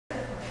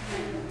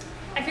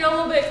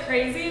bit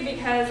crazy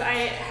because I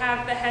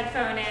have the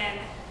headphone in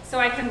so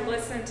I can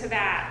listen to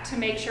that to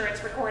make sure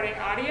it's recording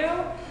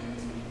audio.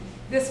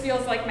 This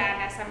feels like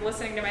madness. I'm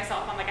listening to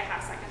myself on like a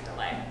half-second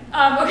delay.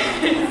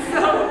 Okay,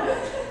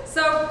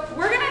 so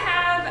we're going to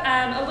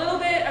have a little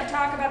bit of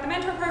talk about the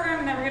mentor program,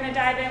 and then we're going to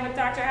dive in with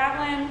Dr.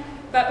 Havlin.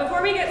 But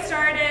before we get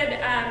started,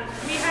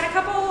 we had a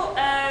couple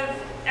of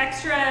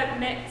extra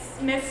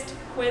missed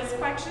quiz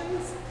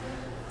questions.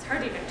 It's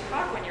hard to even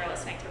talk when you're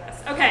listening to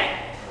this. Okay,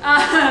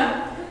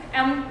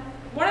 and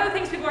one of the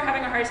things people were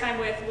having a hard time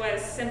with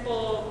was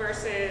simple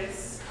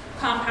versus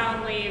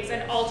compound leaves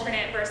and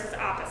alternate versus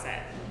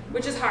opposite,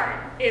 which is hard,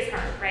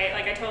 right?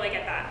 Like I totally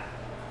get that.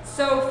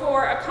 So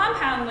for a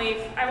compound leaf,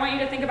 I want you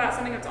to think about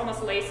something that's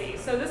almost lacy.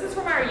 So this is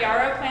from our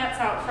yarrow plants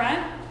out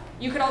front.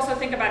 You could also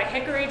think about a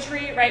hickory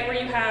tree, right, where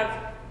you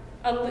have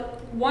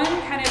one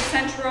kind of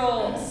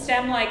central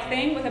stem-like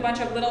thing with a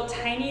bunch of little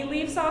tiny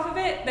leaves off of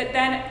it that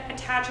then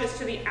attaches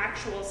to the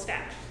actual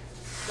stem,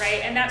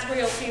 right? And that's where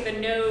you'll see the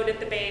node at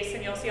the base,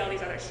 and you'll see all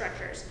these other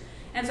structures.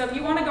 And so if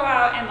you want to go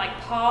out and like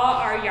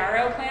paw our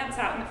yarrow plants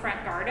out in the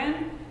front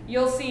garden,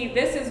 you'll see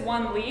this is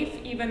one leaf,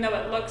 even though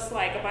it looks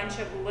like a bunch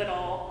of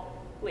little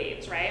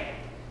leaves, right?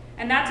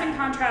 And that's in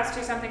contrast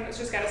to something that's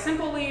just got a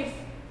simple leaf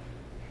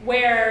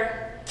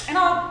where, and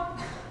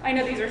I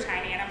know these are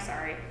tiny and I'm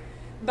sorry,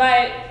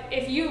 but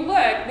if you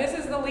look, this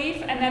is the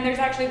leaf, and then there's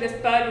actually this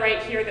bud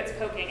right here that's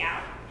poking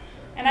out.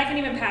 And I can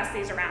even pass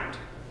these around.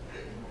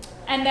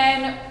 And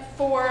then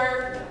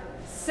for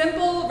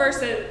simple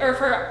versus, or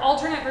for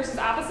alternate versus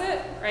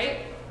opposite,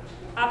 right?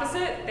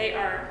 Opposite, they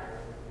are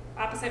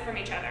opposite from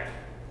each other.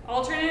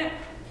 Alternate,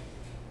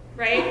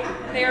 right?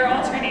 They are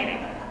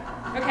alternating.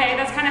 Okay,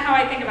 that's kind of how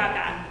I think about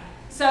that.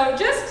 So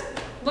just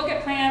look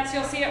at plants,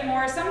 you'll see it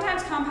more.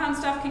 Sometimes compound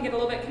stuff can get a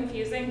little bit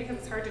confusing because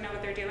it's hard to know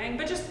what they're doing,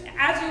 but just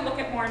as you look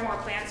at more and more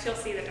plants, you'll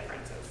see the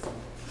differences.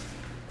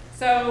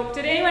 So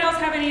did anyone else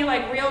have any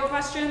like real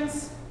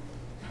questions?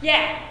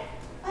 Yeah?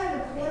 I have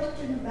a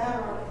question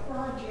about our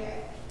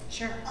project.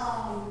 Sure.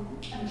 I'm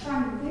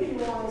trying to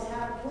visualize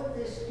how to put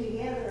this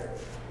together.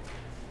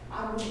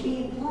 I would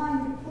be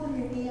inclined to put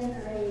it in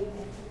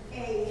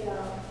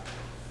a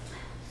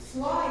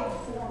slide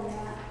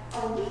format.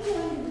 Are we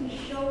going to be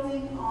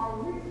showing our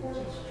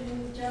reports to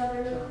each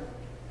other?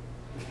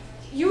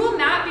 You will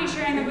not be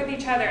sharing them with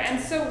each other. And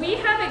so we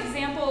have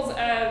examples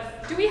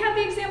of, do we have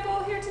the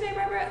example here today,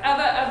 Barbara?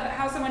 Of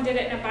how someone did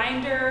it in a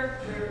binder.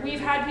 We've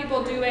had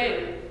people do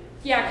it,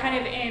 yeah, kind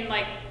of in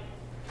like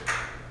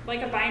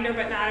a binder,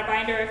 but not a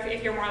binder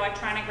if you're more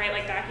electronic, right?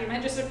 Like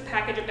document, just a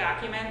package of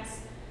documents.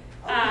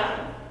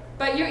 Okay.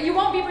 But you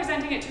won't be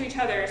presenting it to each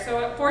other.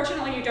 So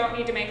fortunately, you don't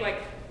need to make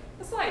like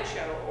a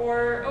slideshow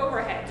or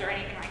overheads or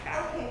anything like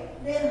that. Okay,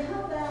 then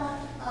how about,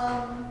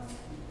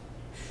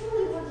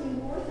 surely it would be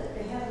worth it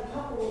to have a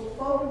couple of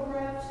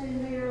photographs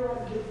in there,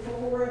 like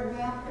before and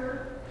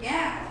after?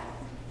 Yeah.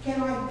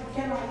 Can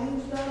I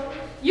use those?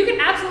 You can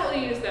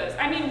absolutely use those.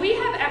 I mean, we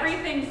have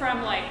everything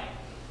from like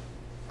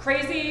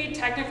crazy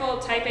technical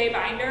type A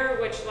binder,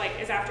 which like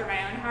is after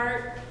my own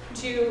heart,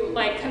 to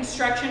like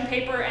construction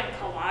paper and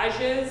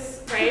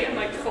collages, right? And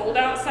like fold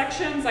out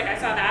sections. Like I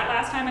saw that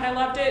last time and I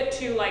loved it,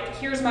 to like,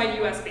 here's my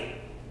USB,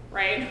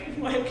 right?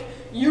 Like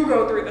you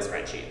go through the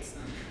spreadsheets.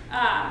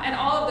 And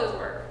all of those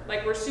work.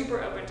 Like we're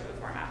super open to the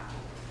format.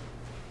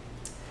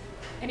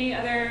 Any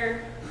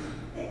other?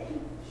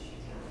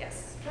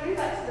 Yes. Going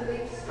back to the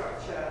leaf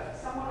structure,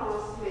 someone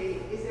asked me,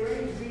 is there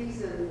any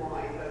reason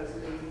why those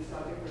leaves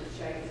are different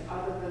shapes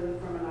other than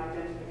from an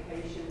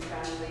identification,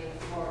 family,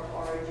 or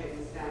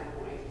origin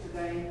standpoint? Do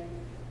they?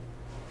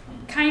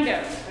 Kind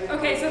of.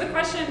 Okay, so the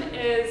question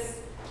is,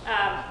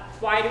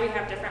 why do we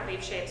have different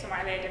leaf shapes and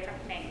why do they have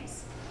different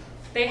names?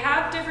 They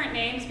have different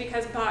names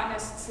because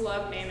botanists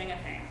love naming a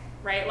thing,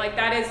 right? Like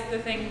that is the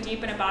thing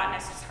deep in a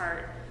botanist's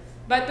heart.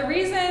 But the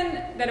reason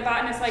that a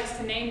botanist likes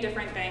to name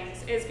different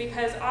things is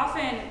because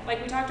often,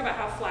 like we talked about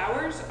how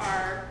flowers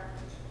are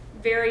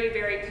very,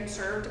 very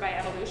conserved by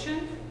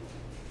evolution,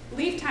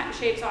 leaf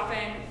shapes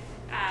often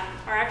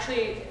are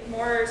actually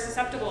more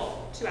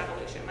susceptible to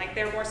evolution. Like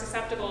they're more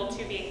susceptible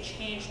to being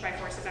changed by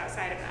forces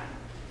outside of them.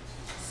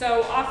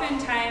 So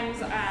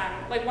oftentimes,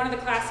 like one of the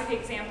classic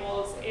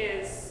examples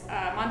is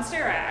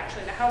Monstera,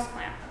 actually, the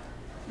houseplant.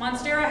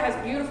 Monstera has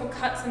beautiful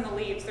cuts in the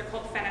leaves. They're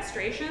called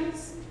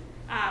fenestrations,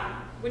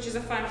 which is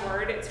a fun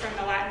word. It's from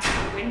the Latin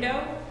for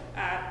window.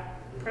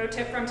 Pro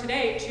tip from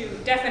today, to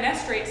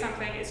defenestrate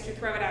something is to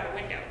throw it out a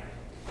window.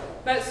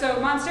 But so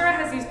Monstera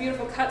has these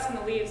beautiful cuts in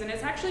the leaves, and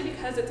it's actually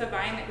because it's a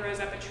vine that grows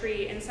up a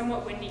tree in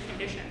somewhat windy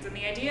conditions. And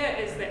the idea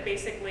is that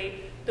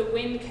basically the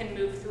wind can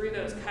move through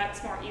those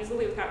cuts more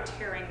easily without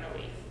tearing the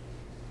leaf.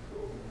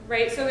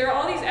 Right, so there are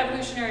all these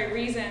evolutionary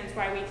reasons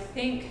why we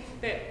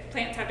think that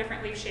plants have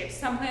different leaf shapes.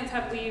 Some plants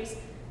have leaves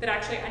that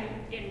actually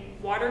in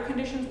water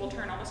conditions will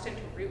turn almost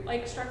into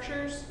root-like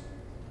structures,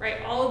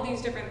 right? All of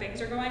these different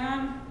things are going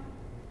on.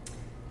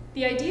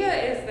 The idea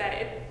is that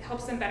it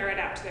helps them better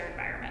adapt to their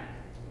environment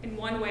in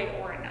one way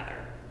or another.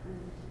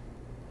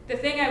 The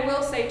thing I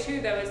will say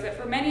too, though, is that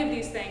for many of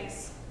these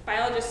things,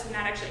 biologists have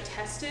not actually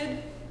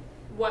tested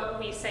what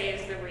we say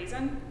is the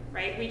reason,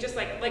 right? We just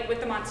like with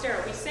the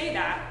Monstera, we say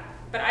that,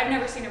 but I've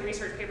never seen a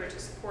research paper to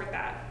support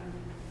that.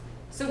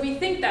 So we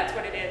think that's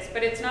what it is,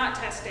 but it's not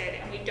tested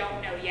and we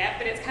don't know yet,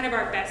 but it's kind of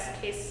our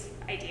best case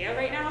idea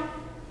right now.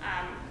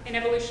 In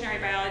evolutionary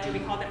biology, we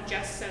call them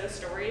just so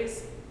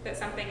stories, that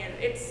something is,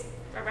 it's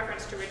a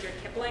reference to Rudyard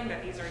Kipling,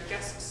 that these are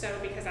just so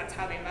because that's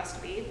how they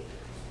must be.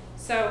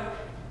 So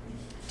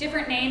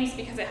different names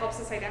because it helps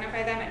us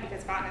identify them and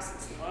because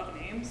botanists love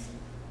names.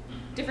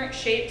 Different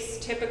shapes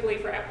typically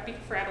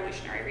for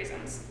evolutionary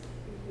reasons.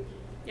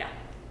 Yeah.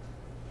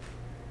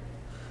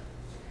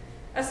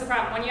 That's the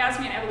problem. When you ask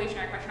me an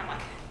evolutionary question, I'm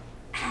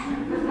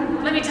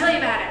like, let me tell you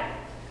about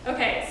it.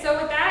 Okay, so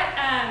with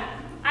that,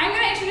 I'm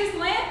going to introduce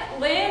Lynn.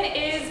 Lynn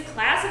is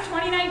class of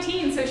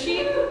 2019, so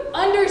she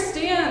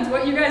understands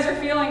what you guys are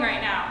feeling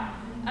right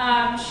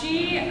now.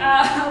 She,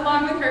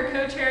 along with her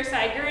co-chair,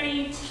 Cy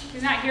Gurney,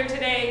 who's not here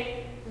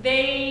today,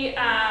 they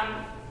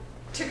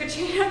took a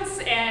chance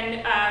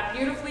and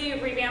beautifully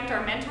revamped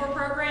our mentor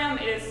program.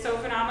 It is so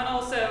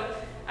phenomenal, so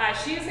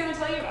she is going to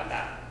tell you about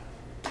that.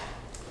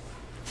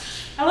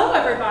 Hello,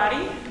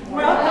 everybody.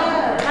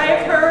 Welcome. I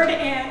have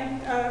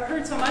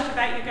heard so much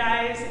about you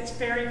guys. It's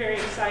very, very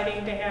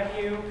exciting to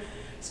have you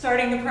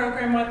starting the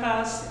program with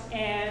us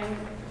and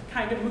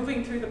kind of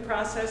moving through the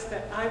process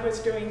that I was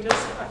doing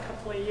just a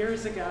couple of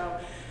years ago.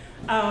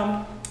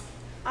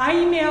 I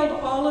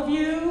emailed all of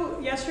you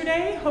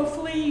yesterday.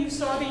 Hopefully you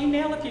saw the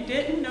email. If you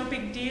didn't, no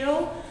big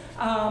deal.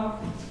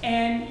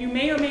 And you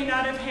may or may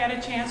not have had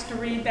a chance to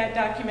read that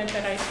document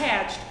that I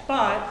attached,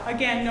 but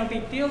again, no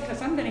big deal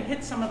because I'm going to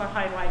hit some of the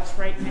highlights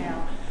right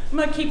now. I'm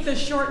going to keep this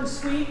short and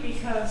sweet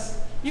because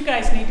you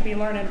guys need to be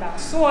learning about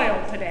soil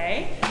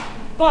today.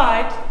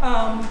 But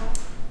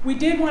we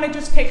did want to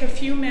just take a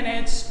few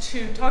minutes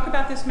to talk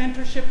about this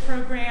mentorship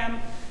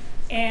program.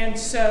 And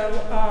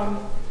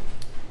so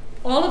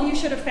all of you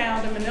should have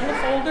found a manila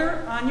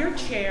folder on your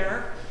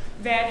chair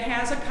that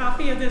has a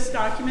copy of this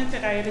document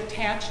that I had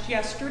attached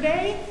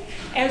yesterday,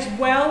 as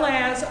well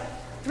as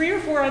 3 or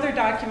 4 other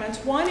documents.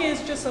 One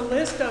is just a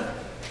list of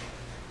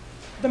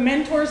the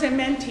mentors and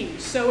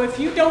mentees. So if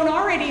you don't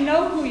already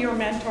know who your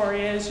mentor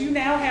is, you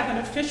now have an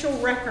official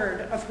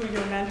record of who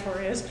your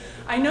mentor is.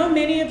 I know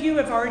many of you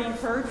have already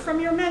heard from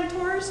your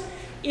mentors.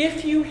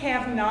 If you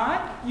have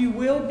not, you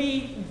will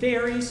be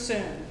very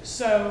soon.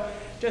 So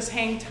just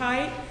hang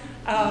tight.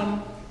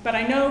 But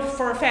I know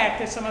for a fact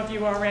that some of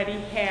you already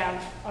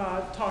have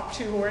talked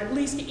to or at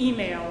least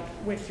emailed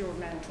with your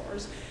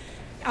mentors.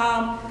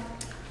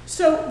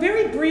 So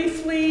very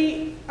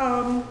briefly,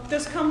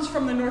 this comes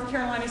from the North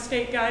Carolina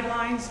State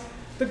Guidelines.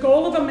 The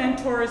goal of a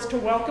mentor is to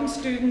welcome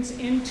students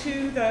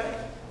into the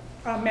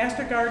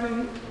Master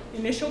Garden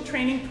Initial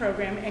Training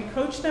Program and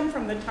coach them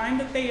from the time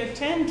that they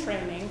attend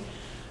training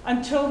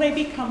until they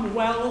become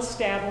well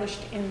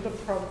established in the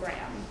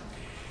program.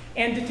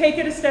 And to take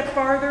it a step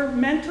farther,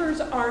 mentors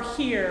are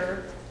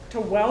here to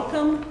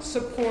welcome,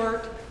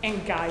 support,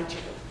 and guide you.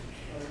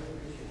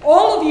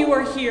 All of you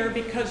are here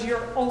because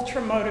you're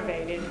ultra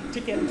motivated to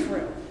get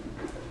through.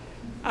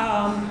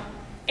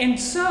 And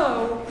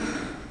so,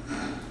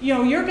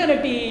 you're going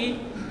to be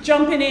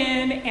jumping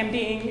in and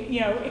being,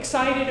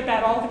 excited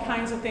about all the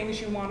kinds of things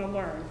you want to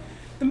learn.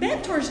 The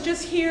mentor's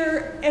just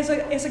here as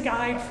a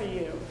guide for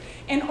you.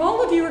 And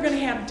all of you are going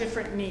to have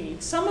different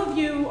needs. Some of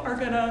you are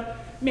going to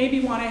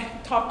maybe want to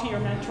talk to your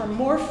mentor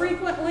more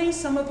frequently.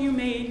 Some of you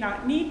may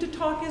not need to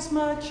talk as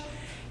much.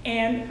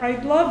 And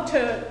I'd love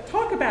to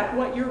talk about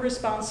what your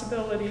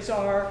responsibilities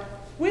are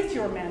with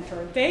your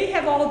mentor. They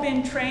have all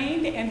been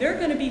trained and they're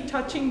going to be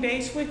touching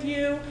base with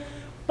you,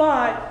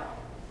 but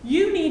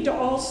you need to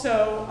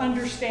also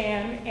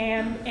understand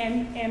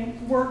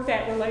and work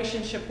that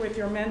relationship with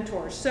your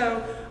mentor.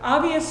 So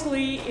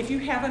obviously, if you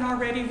haven't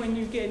already, when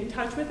you get in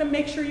touch with them,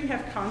 make sure you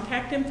have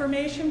contact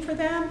information for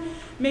them.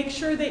 Make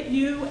sure that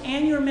you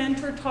and your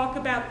mentor talk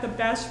about the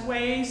best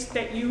ways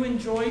that you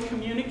enjoy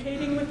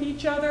communicating with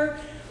each other,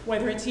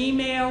 whether it's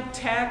email,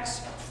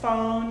 text,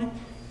 phone.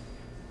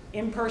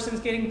 In-person's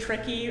getting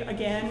tricky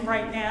again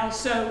right now.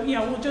 So,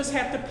 we'll just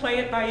have to play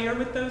it by ear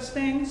with those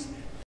things.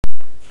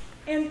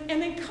 And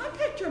then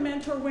contact your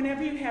mentor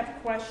whenever you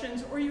have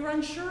questions or you're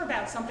unsure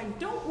about something.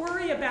 Don't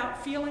worry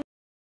about feeling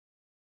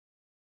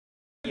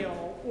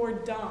ill or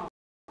dumb.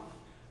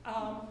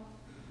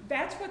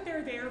 That's what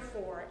they're there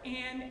for.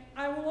 And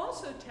I will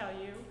also tell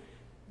you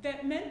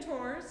that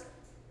mentors,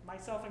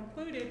 myself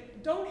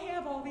included, don't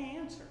have all the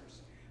answers.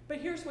 But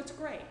here's what's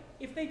great.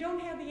 If they don't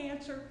have the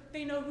answer,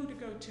 they know who to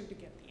go to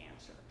get the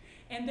answer.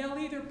 And they'll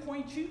either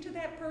point you to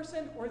that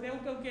person or they'll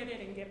go get it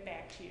and get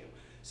back to you.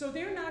 So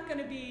they're not going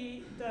to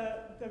be the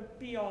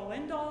be-all,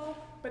 end-all,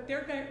 but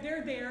they're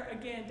there,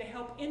 again, to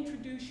help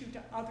introduce you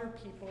to other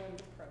people in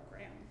the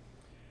program.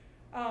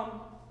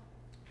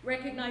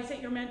 Recognize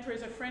that your mentor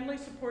is a friendly,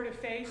 supportive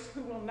face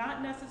who will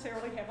not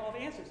necessarily have all the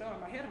answers. Oh,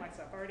 I'm ahead of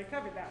myself. I already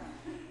covered that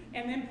one.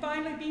 And then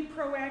finally, be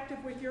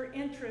proactive with your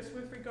interests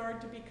with regard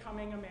to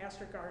becoming a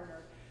Master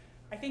Gardener.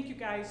 I think you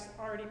guys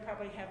already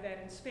probably have that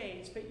in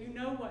spades, but you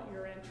know what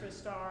your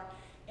interests are.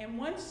 And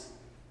once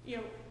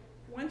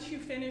once you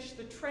finish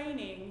the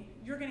training,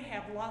 you're going to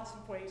have lots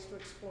of ways to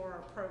explore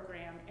our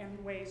program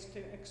and ways to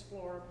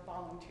explore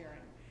volunteering.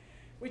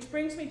 Which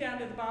brings me down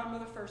to the bottom of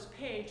the first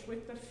page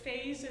with the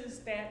phases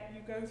that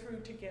you go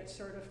through to get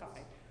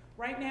certified.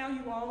 Right now,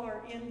 you all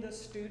are in the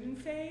student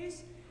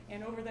phase,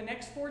 and over the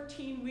next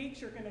 14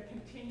 weeks, you're going to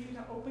continue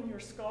to open your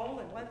skull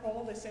and let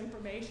all this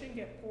information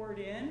get poured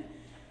in,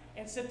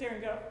 and sit there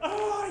and go,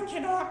 oh, I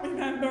cannot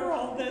remember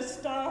all this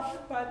stuff.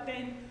 But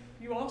then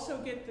you also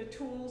get the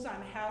tools on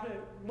how to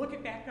look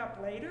it back up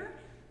later,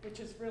 which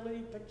is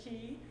really the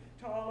key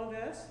to all of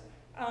this.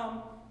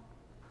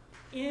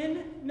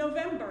 In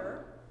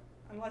November,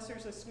 unless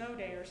there's a snow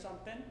day or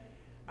something,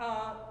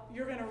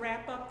 you're going to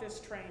wrap up this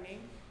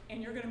training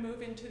and you're going to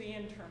move into the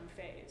intern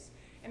phase.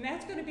 And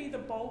that's going to be the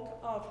bulk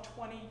of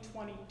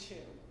 2022.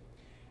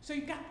 So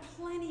you've got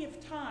plenty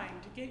of time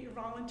to get your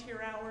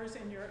volunteer hours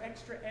and your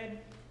extra ed,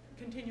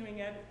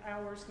 continuing ed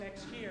hours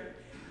next year.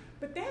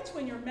 But that's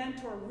when your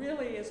mentor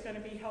really is going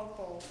to be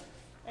helpful,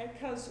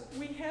 because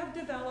we have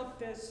developed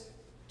this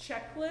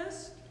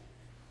checklist.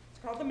 It's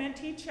called the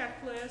Mentee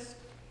Checklist.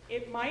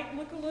 It might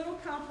look a little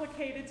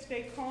complicated.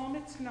 Stay calm,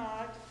 it's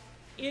not.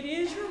 It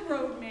is your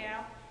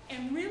roadmap,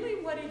 and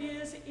really what it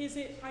is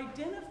it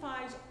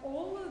identifies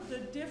all of the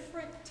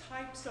different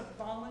types of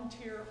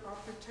volunteer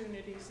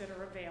opportunities that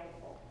are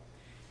available.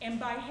 And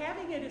by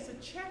having it as a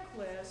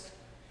checklist,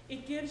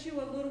 it gives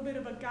you a little bit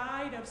of a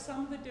guide of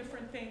some of the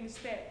different things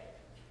that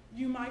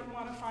you might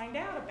want to find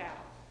out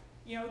about.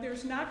 You know,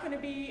 there's not going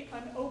to be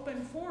an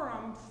open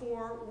forum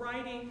for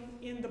writing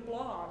in the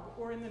blog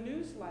or in the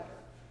newsletter.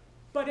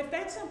 But if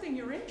that's something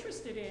you're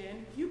interested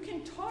in, you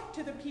can talk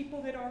to the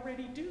people that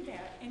already do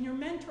that, and your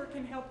mentor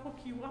can help hook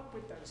you up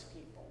with those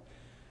people.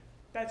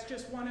 That's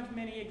just one of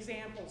many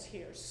examples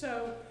here.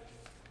 So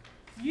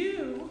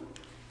you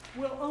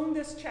will own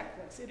this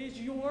checklist. It is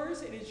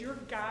yours. It is your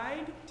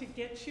guide to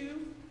get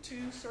you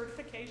to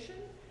certification.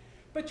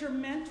 But your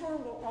mentor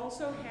will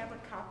also have a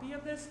copy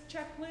of this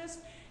checklist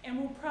and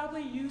will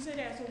probably use it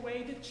as a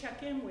way to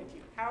check in with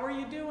you. How are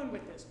you doing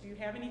with this? Do you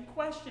have any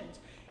questions?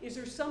 Is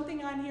there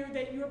something on here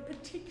that you're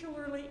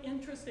particularly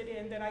interested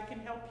in that I can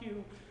help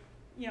you,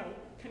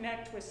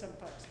 connect with some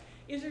folks?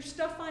 Is there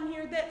stuff on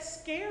here that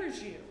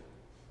scares you?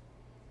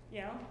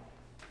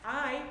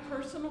 I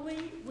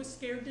personally was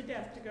scared to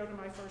death to go to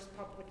my first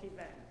public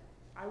event.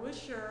 I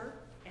was sure,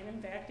 and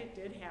in fact it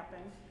did happen,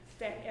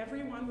 that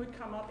everyone would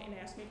come up and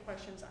ask me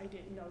questions I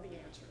didn't know the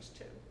answers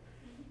to.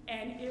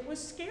 And it was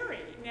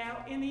scary.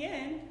 Now, in the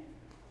end,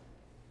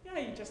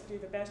 you just do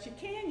the best you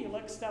can. You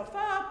look stuff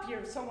up.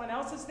 Someone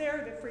else is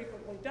there that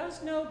frequently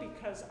does know,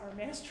 because our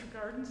master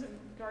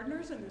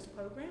gardeners in this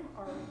program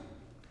are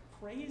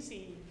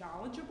crazy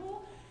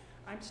knowledgeable.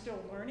 I'm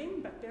still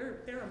learning, but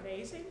they're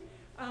amazing.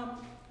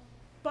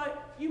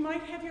 But you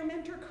might have your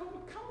mentor come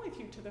with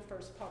you to the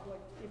first public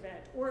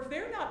event. Or if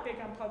they're not big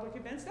on public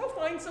events, they'll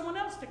find someone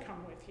else to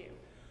come with you.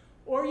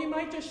 Or you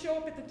might just show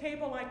up at the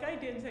table like I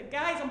did and say,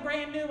 guys, I'm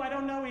brand new, I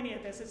don't know any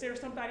of this. Is there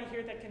somebody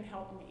here that can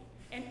help me?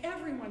 And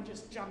everyone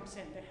just jumps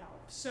in to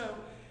help. So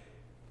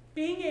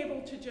being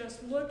able to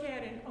just look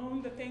at and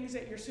own the things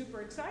that you're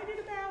super excited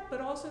about, but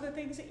also the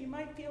things that you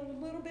might feel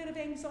a little bit of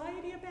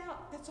anxiety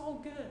about, that's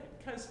all good.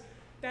 Because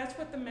that's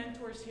what the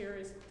mentors here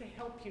is, to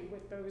help you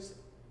with those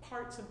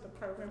parts of the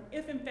program,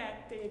 if in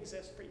fact they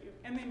exist for you,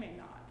 and they may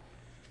not.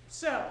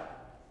 So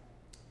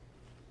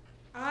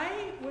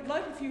I would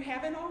love, if you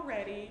haven't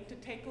already, to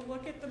take a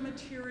look at the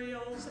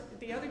materials.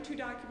 The other two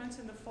documents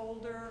in the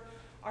folder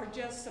are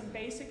just some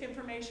basic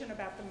information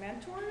about the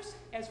mentors,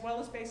 as well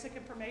as basic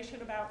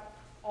information about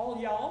all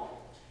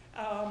y'all,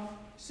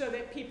 so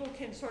that people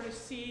can sort of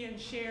see and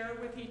share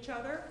with each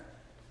other.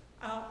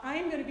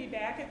 I'm going to be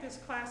back at this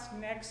class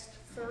next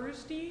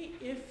Thursday.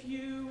 If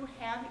you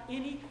have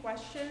any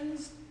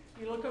questions,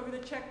 you look over the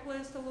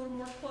checklist a little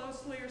more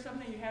closely or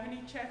something, you have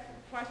any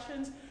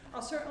questions,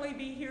 I'll certainly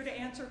be here to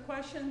answer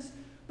questions,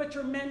 but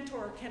your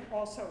mentor can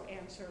also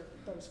answer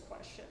those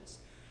questions.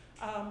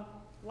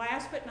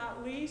 Last but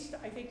not least,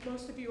 I think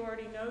most of you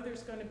already know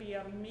there's going to be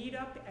a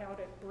meetup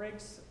out at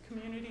Briggs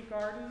Community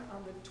Garden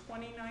on the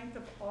 29th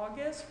of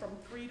August from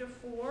 3 to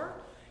 4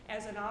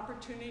 as an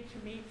opportunity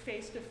to meet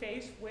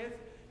face-to-face with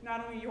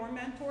not only your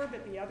mentor,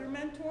 but the other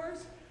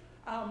mentors.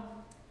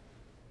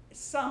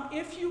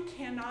 If you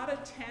cannot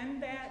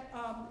attend that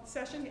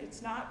session,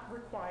 it's not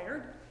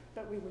required,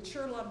 but we would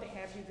sure love to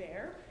have you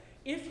there.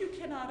 If you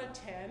cannot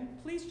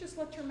attend, please just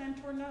let your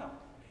mentor know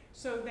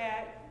so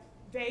that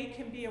they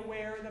can be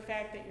aware of the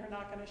fact that you're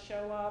not going to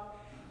show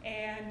up.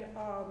 And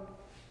on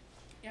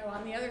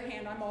the other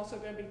hand, I'm also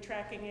going to be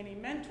tracking any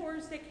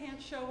mentors that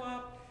can't show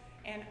up,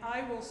 and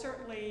I will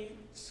certainly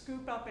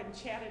scoop up and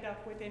chat it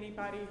up with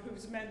anybody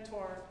whose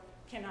mentor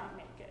cannot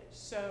make it.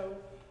 So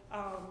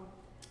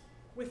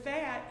with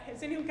that,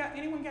 has anyone got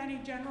any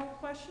general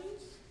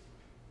questions?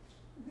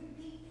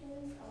 Repeat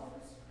please,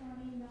 August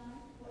 29th,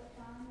 what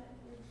time at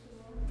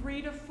Briggs?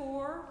 3 to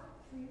 4.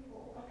 3 to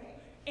 4, okay.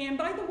 And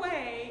by the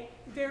way,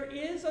 there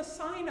is a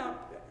sign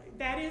up,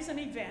 that is an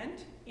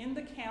event in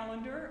the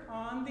calendar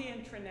on the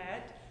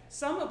intranet.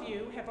 Some of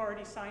you have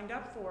already signed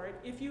up for it.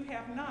 If you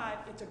have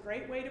not, it's a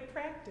great way to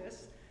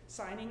practice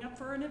signing up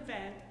for an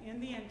event in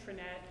the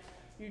intranet.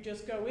 You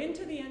just go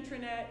into the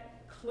intranet,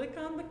 click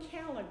on the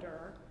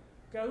calendar,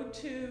 go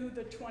to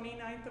the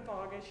 29th of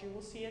August, you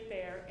will see it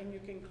there, and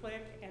you can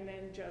click and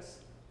then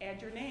just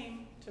add your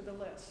name to the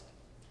list.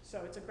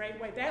 So it's a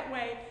great way. That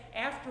way,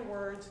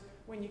 afterwards,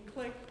 when you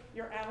click,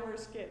 your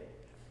hours get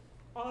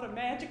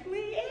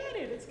automatically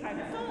added. It's kind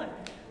of fun.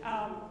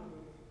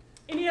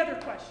 Any other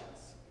questions?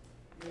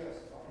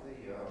 Yes, on the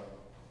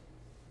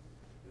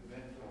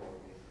mentor,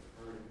 the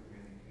preferred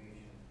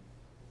communication,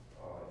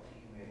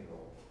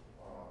 email,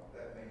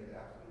 that made it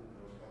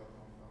absolutely no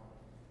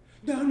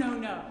telephone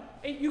call?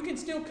 No. You can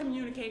still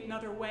communicate in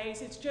other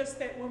ways. It's just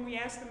that when we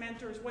asked the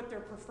mentors what their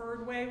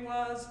preferred way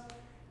was,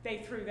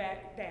 they threw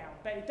that down.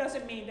 But it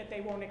doesn't mean that they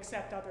won't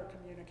accept other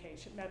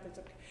communication methods.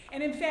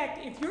 And in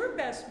fact, if your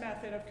best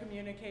method of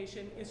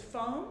communication is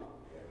phone,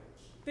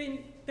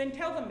 then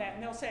tell them that,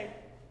 and they'll say,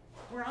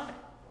 we're on it.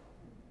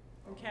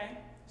 Okay?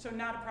 So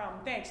not a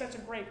problem. Thanks. That's a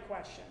great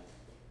question.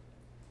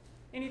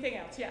 Anything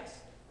else?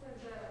 Yes? So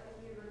if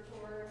you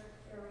record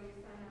or you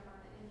sign up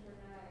on the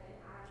internet, it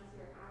adds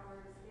your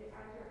hours. It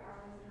adds your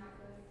hours, and that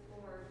goes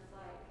towards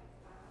like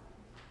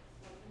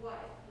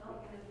what?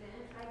 Like an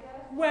event, I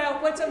guess.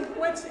 Well,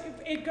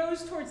 it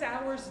goes towards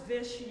hours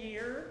this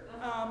year.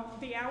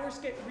 The hours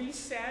get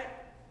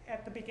reset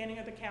at the beginning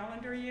of the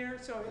calendar year,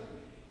 so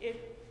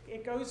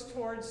it goes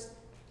towards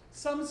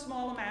some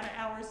small amount of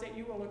hours that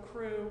you will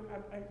accrue,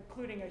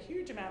 including a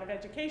huge amount of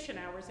education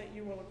hours that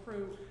you will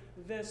accrue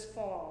this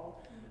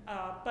fall.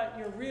 But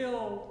your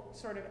real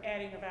sort of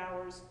adding of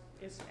hours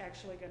is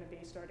actually going to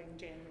be starting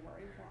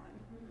January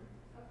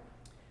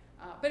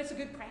 1. But it's a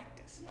good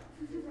practice.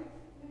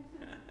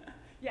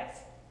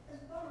 Yes? As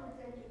far as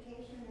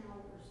education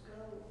hours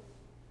go,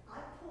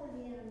 I put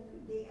in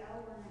the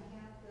hour and a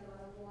half that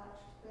I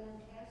watched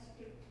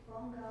Fantastic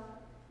Fungi,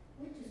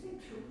 which is a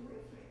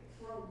terrific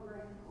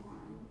program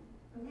on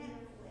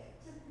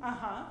Netflix.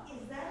 Uh-huh.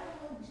 Is that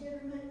a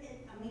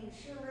legitimate, I mean, it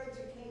sure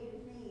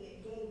educated me.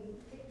 It gave me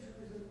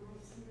pictures of my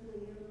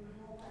cilium and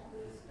all that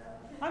good stuff.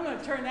 I'm going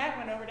to turn that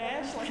one over to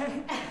Ashley.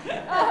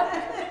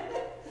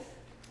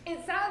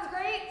 It sounds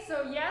great,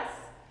 so yes,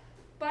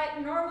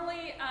 but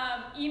normally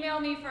email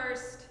me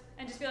first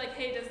and just be like,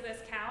 hey, does this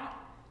count?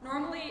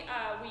 Normally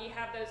we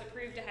have those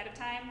approved ahead of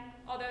time,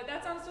 although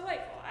that sounds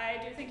delightful.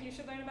 I do think you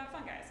should learn about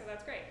fungi, so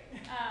that's great.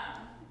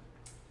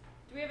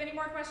 Do we have any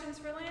more questions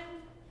for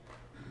Lynn?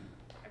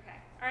 Okay,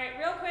 all right,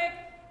 real quick.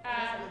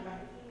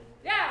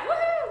 Yeah,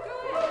 woohoo, go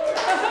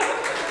ahead.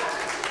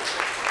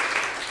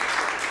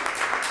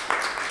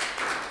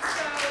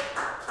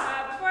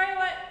 Before I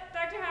let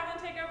Dr.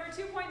 Havlin take over,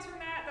 2 points from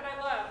that I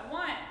love.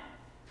 One,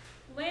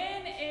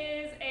 Lynn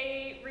is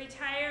a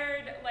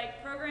retired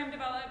program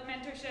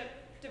mentorship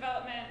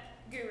development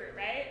guru,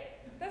 right?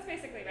 That's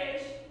basically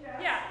right.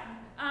 Yeah.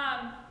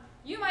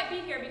 You might be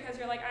here because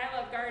you're like, I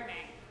love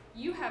gardening.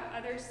 You have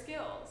other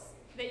skills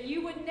that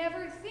you would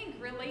never think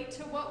relate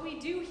to what we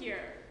do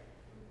here.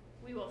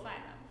 We will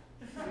find them.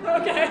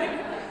 Okay?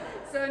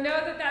 So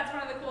know that that's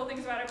one of the cool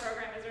things about our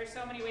program is there's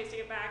so many ways to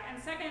get back.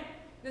 And second,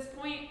 this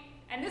point,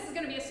 and this is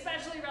going to be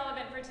especially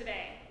relevant for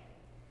today.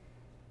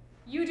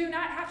 You do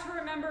not have to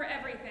remember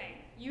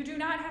everything. You do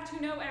not have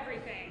to know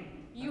everything.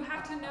 You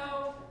have to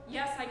know,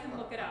 yes, I can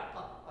look it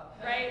up,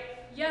 right?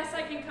 Yes,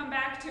 I can come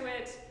back to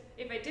it.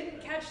 If I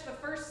didn't catch the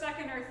first,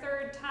 second, or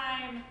third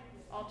time,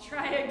 I'll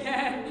try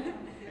again.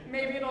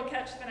 Maybe it'll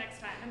catch the next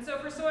time. And so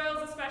for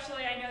soils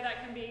especially, I know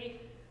that can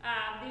be,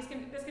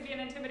 this could be an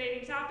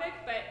intimidating topic,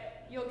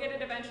 but you'll get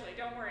it eventually.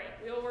 Don't worry,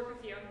 we will work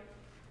with you.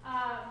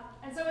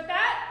 And so with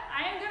that,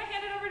 I am going to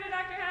hand it over to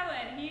Dr.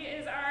 Havlin. He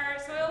is our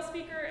soil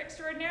speaker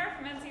extraordinaire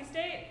from NC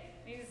State.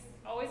 He's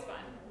always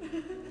fun.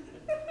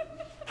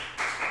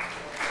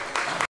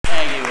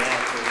 Thank you,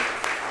 Ashley.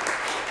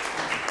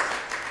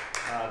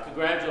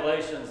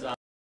 Congratulations on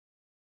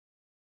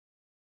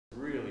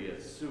really a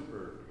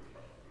super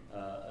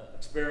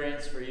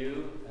experience for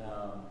you.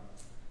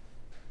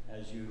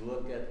 As you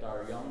look at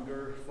our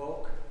younger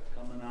folk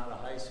coming out of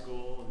high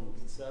school and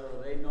et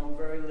cetera, they know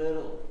very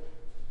little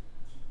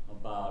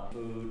about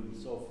food and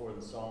so forth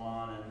and so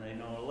on, and they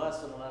know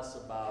less and less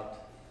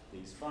about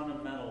these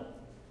fundamental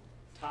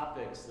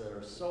topics that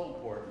are so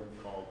important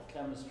called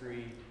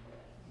chemistry,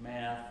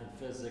 math, and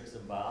physics,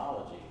 and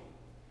biology.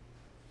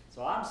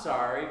 So I'm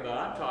sorry, but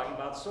I'm talking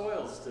about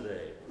soils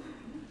today.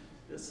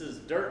 This is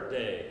dirt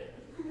day.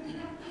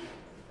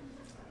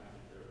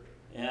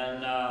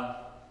 And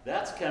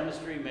that's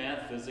chemistry,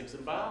 math, physics,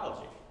 and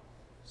biology.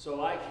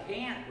 So I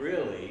can't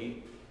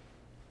really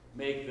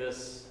make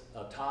this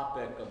a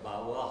topic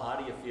about, well, how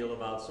do you feel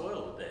about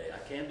soil today? I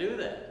can't do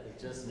that.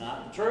 It's just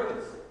not the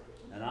truth.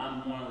 And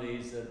I'm one of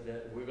these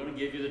that we're going to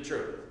give you the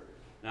truth.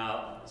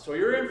 Now, so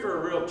you're in for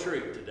a real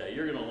treat today.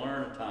 You're going to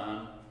learn a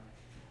ton.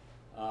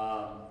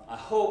 I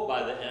hope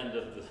by the end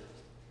of the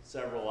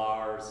several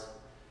hours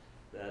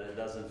that it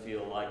doesn't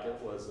feel like it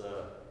was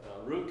a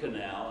root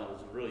canal. It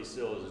was really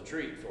still was a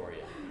treat for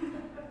you.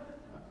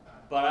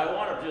 But I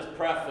want to just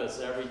preface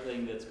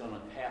everything that's going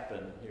to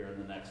happen here in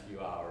the next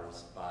few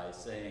hours by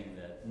saying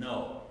that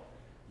no,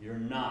 you're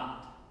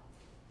not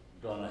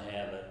going to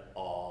have it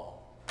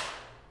all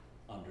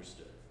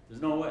understood.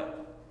 There's no way.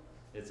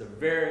 It's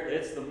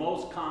the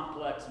most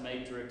complex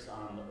matrix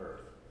on the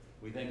earth.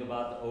 We think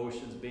about the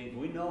oceans being,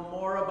 we know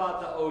more about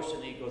the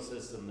ocean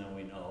ecosystem than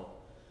we know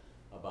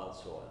about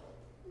soil.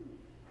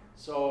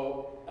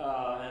 So,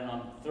 and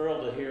I'm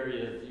thrilled to hear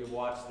you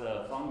watch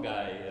the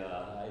fungi.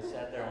 I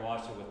sat there and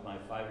watched it with my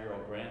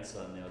 5-year-old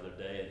grandson the other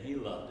day, and he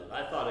loved it.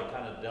 I thought it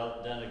kind of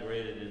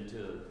denigrated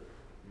into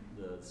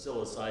the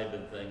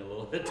psilocybin thing a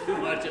little bit too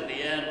much at the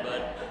end,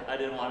 but I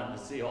didn't want him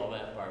to see all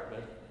that part.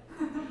 But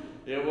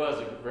it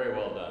was very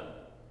well done.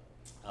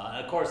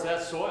 And of course,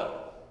 that's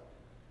soil.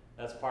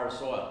 That's part of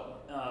soil.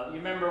 You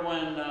remember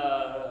when,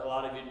 a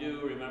lot of you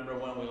do remember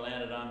when we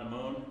landed on the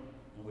moon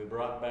and we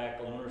brought back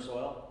lunar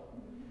soil?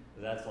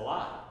 That's a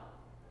lie.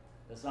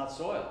 That's not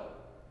soil.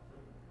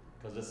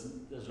 Because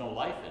there's no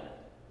life in it.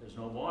 There's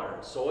no water.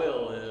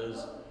 Soil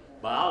is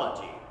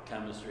biology,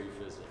 chemistry,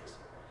 physics.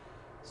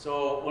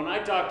 So when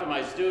I talk to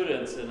my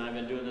students, and I've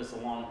been doing this a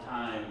long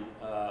time,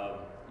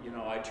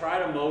 I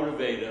try to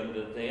motivate them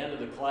that at the end of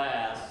the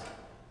class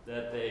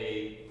that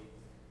they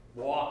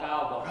walk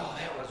out going, oh,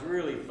 that was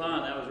really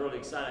fun, that was really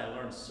exciting, I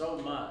learned so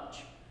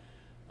much.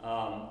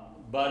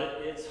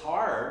 But it's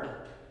hard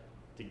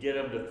to get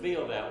them to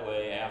feel that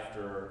way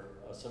after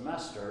a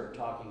semester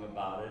talking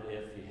about it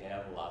if you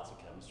have lots of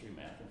chemistry,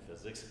 math, and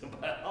physics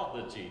and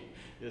biology.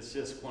 It's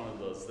just one of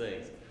those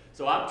things.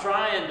 So I'm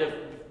trying to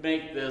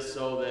make this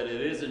so that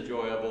it is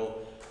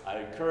enjoyable.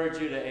 I encourage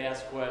you to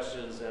ask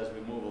questions as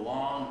we move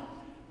along.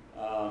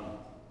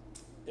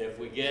 If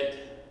we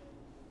get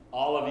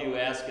all of you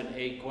asking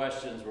 8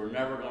 questions, we're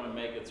never going to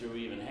make it through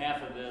even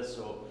half of this.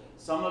 So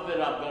some of it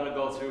I'm going to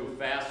go through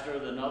faster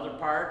than other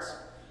parts.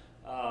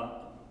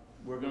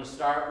 We're going to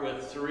start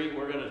with 3.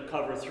 We're going to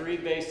cover 3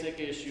 basic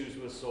issues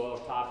with soil,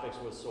 topics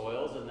with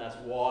soils, and that's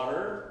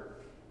water,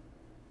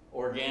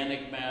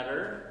 organic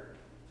matter,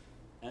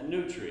 and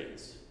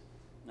nutrients.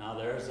 Now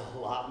there's a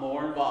lot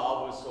more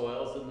involved with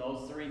soils than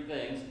those 3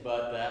 things,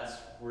 but that's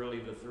really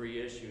the 3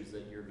 issues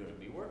that you're going to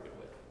be working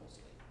with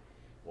mostly.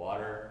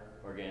 Water,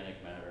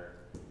 organic matter,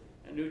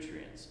 and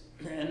nutrients.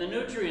 And the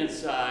nutrient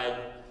side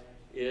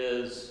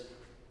is,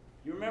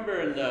 you remember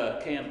in the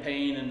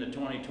campaign, in the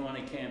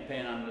 2020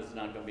 campaign, there's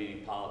not going to be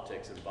any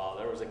politics involved.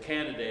 There was a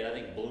candidate, I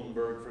think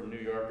Bloomberg from New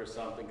York or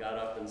something, got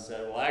up and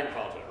said, well,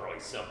 agriculture is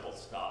really simple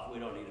stuff. We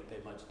don't need to pay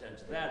much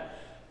attention to that.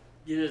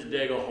 You just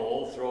dig a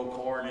hole, throw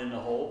corn in the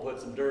hole, put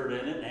some dirt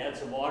in it, and add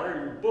some water,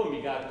 and boom,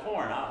 you got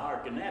corn. How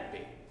hard can that be?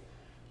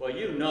 Well,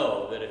 you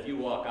know that if you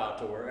walk out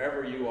to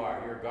wherever you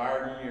are, your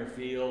garden, your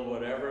field,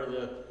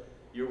 whatever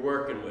you're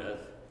working with,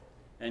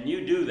 and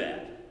you do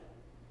that,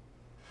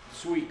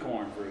 sweet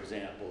corn, for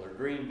example, or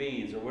green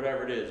beans, or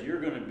whatever it is, you're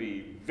going to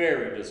be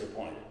very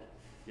disappointed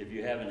if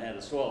you haven't had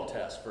a soil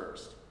test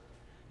first.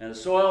 And the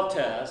soil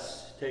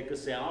tests take a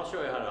sample. I'll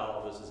show you how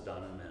all of this is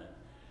done in a minute.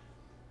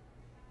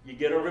 You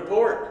get a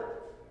report.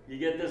 You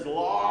get this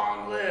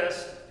long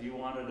list. If you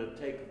wanted to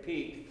take a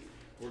peek,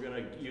 we're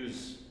going to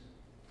use,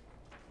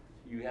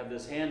 you have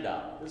this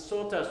handout, this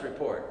soil test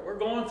report. We're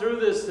going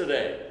through this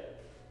today.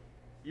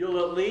 You'll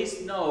at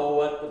least know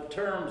what the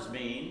terms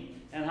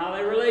mean and how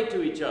they relate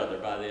to each other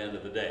by the end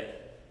of the day.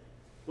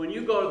 When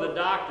you go to the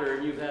doctor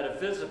and you've had a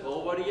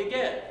physical, what do? You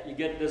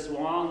get this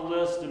long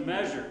list of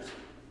measures.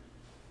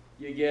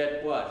 You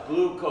get what?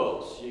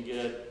 Glucose, you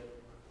get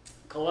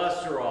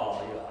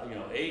cholesterol,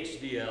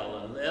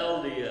 HDL and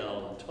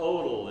LDL and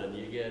total, and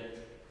you get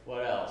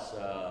what else?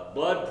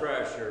 Blood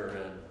pressure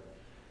and,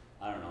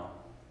 I don't know,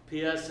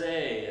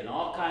 PSA and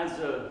all kinds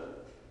of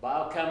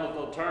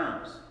biochemical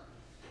terms.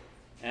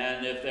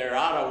 And if they're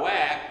out of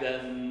whack,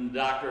 then the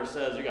doctor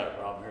says you got a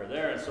problem here or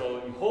there. And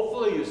so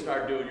hopefully you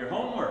start doing your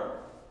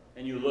homework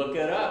and you look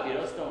it up. You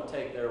just don't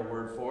take their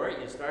word for it.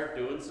 You start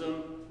doing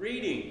some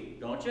reading,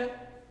 don't you?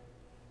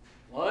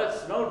 Well,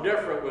 it's no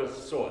different with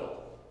soil.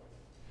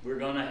 We're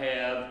going to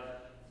have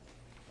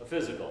a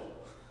physical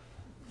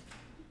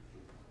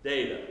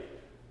data.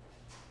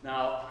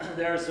 Now,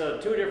 there's 2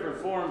 different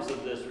forms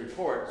of this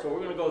report, so we're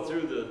going to go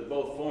through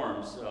both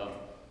forms.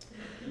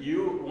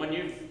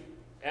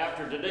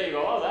 After today,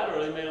 go, oh, that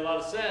really made a lot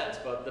of sense.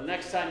 But the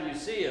next time you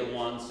see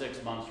one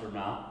 6 months from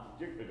now,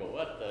 you're going to go,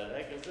 what the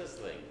heck is this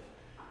thing?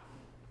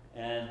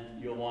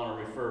 And you'll want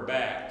to refer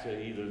back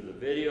to either the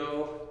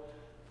video.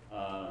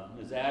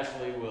 Ms.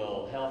 Ashley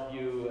will help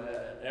you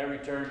at every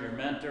turn. Your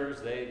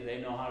mentors, they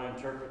know how to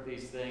interpret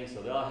these things,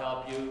 so they'll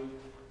help you.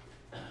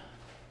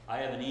 I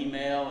have an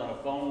email and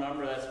a phone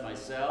number. That's my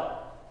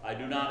cell. I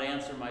do not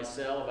answer my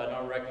cell. If I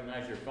don't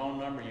recognize your phone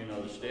number, you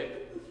know the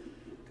shtick,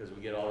 because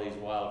we get all these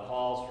wild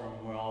calls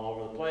from all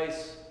over the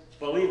place.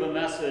 But leave a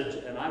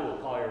message, and I will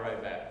call you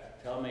right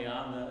back. Tell me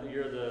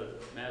you're the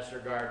master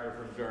gardener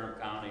from Durham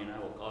County, and I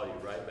will call you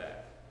right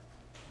back.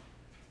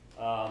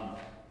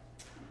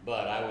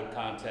 But I would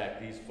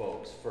contact these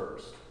folks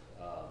first,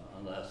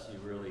 unless you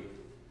really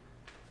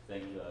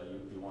think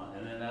you want,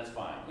 and then that's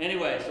fine.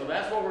 Anyway, so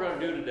that's what we're going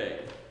to do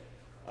today.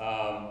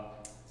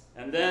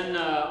 And then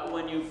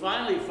when you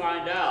finally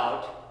find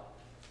out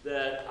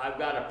that I've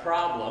got a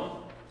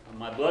problem,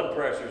 my blood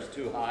pressure is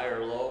too high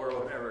or low or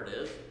whatever it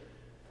is,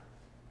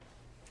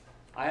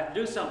 I have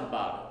to do something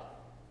about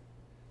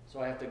it.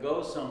 So I have to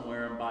go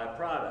somewhere and buy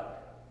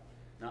product.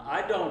 Now,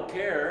 I don't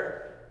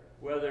care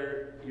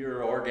whether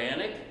you're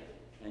organic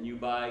and you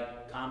buy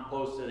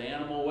composted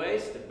animal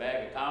waste, a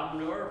bag of cow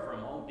manure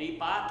from Home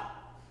Depot,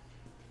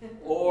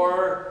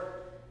 or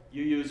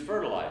you use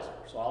fertilizer.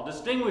 So I'll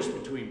distinguish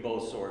between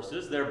both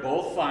sources. They're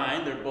both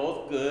fine, they're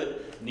both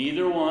good.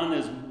 Neither one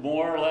is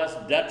more or less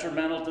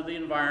detrimental to the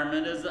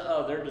environment as the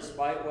other,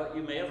 despite what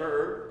you may have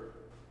heard.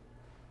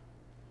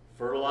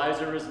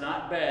 Fertilizer is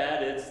not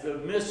bad, it's the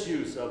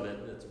misuse of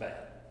it that's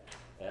bad,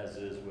 as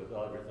is with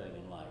everything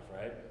in life,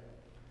 right?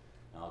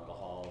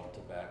 Alcohol and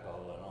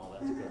tobacco and all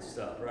that good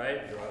stuff,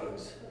 right?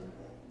 Drugs.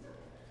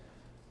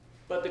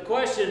 But the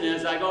question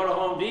is, I go to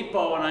Home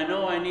Depot and I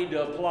know I need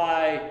to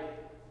apply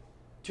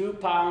 2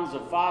 pounds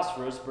of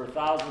phosphorus per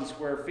 1,000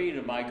 square feet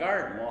in my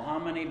garden. Well, how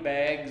many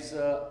bags,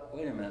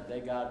 wait a minute,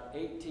 they got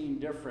 18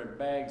 different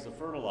bags of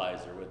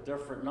fertilizer with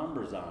different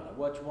numbers on it.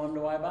 Which one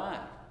do I buy?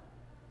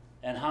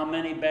 And how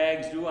many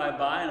bags do I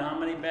buy and how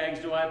many bags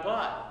do I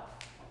apply?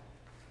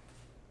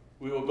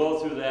 We will go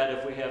through that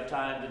if we have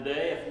time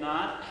today. If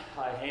not,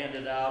 I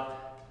handed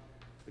out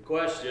the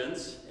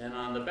questions, and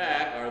on the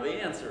back are the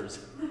answers,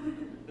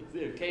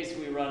 in case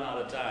we run out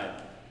of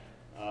time.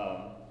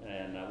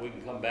 We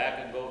can come back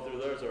and go through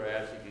those, or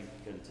actually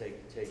can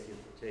take you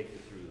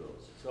through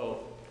those.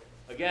 So,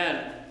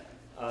 again,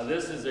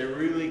 this is a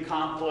really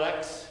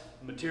complex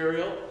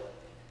material.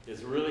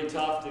 It's really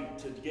tough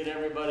to get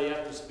everybody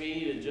up to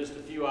speed in just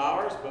a few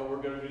hours, but we're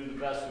going to do the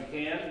best we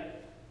can.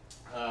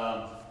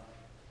 Let's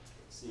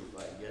see if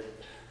I can get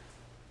it.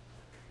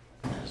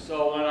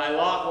 So when I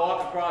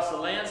walk across the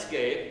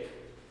landscape,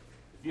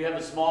 if you have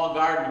a small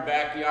garden,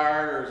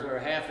 backyard, or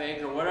a half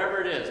acre,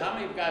 whatever it is, how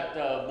many have got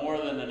more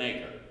than an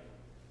acre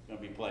you're going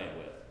to be playing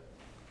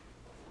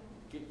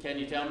with? Can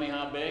you tell me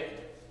how big?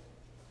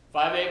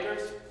 5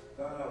 acres?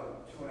 No,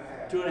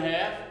 2.5.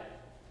 2.5?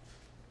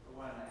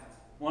 1.5.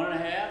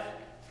 1.5?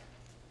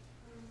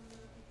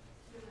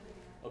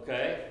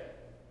 Okay.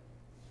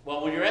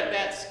 Well, when you're at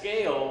that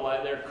scale,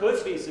 there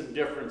could be some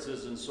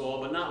differences in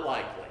soil, but not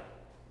likely.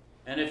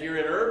 And if you're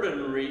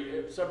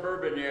in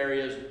suburban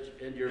areas,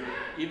 and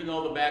even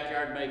though the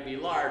backyard may be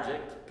large,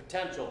 it's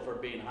potential for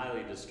being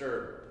highly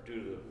disturbed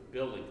due to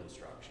building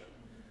construction.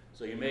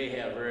 So you may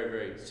have very,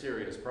 very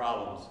serious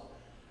problems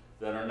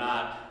that are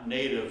not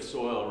native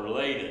soil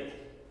related.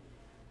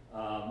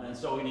 And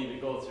so we need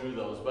to go through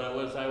those. But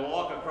as I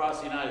walk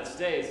across the United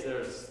States,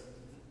 there's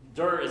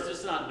dirt. It's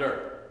just not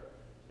dirt.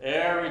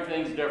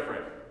 Everything's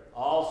different.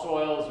 All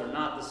soils are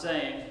not the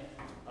same.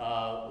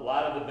 A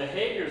lot of the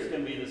behaviors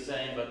can be the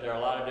same, but there are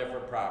a lot of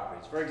different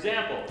properties. For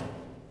example,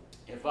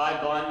 if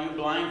you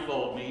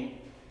blindfold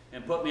me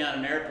and put me on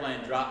an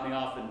airplane, drop me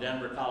off in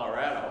Denver,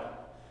 Colorado,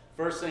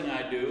 first thing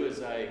I do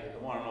is I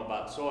want to know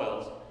about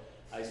soils.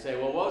 I say,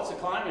 well, what's the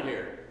climate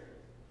here?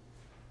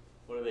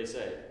 What do they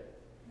say?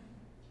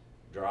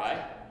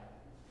 Dry?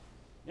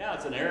 Yeah,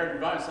 it's an arid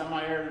environment,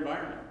 semi-arid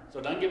environment, so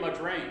it doesn't get much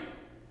rain.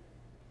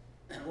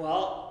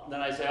 Well, then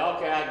I say,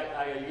 okay,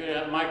 you're going to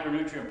have a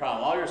micronutrient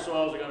problem. All your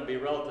soils are going to be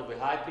relatively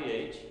high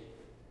pH,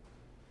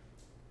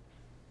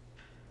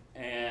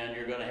 and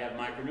you're going to have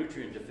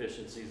micronutrient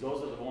deficiencies.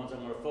 Those are the ones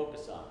I'm going to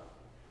focus on.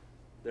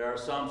 There are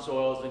some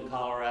soils in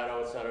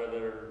Colorado, et cetera,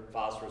 that are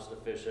phosphorus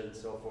deficient and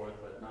so forth,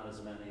 but not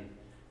as many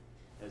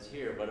as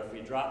here. But if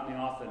you drop me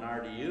off in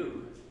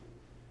RDU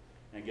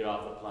and get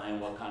off the plane,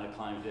 what kind of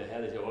climate do you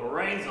have? They say, well, it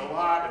rains a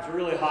lot, it's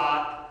really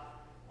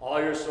hot, all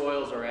your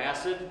soils are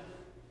acid,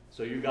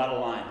 so you've got to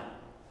lime it.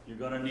 You're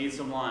going to need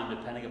some lime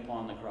depending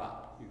upon the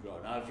crop you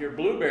grow. Now, if you're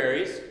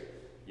blueberries,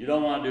 you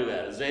don't want to do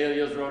that.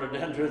 Azaleas,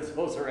 rhododendrons,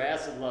 those are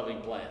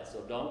acid-loving plants, so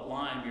don't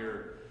lime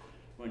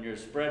when you're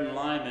spreading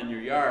lime in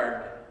your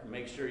yard,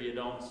 make sure you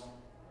don't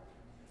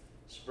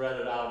spread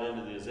it out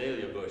into the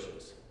azalea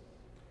bushes.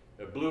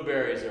 The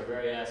blueberries are a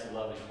very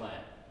acid-loving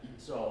plant.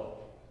 So,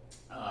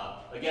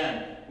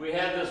 again, we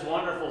have this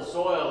wonderful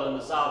soil in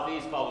the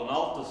southeast called an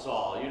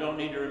altisol. You don't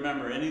need to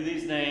remember any of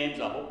these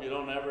names. I hope you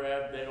don't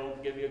they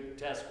don't give you a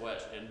test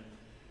question.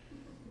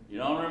 You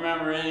don't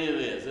remember any of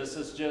this. This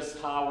is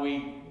just how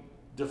we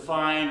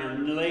define or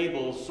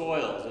label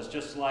soils. It's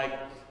just like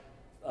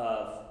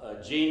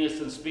genus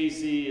and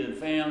species and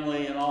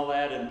family and all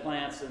that in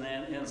plants and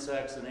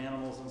insects and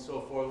animals and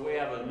so forth. We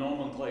have a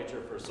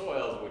nomenclature for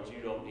soils, which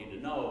you don't need to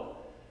know.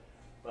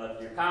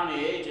 But your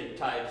county agent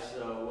types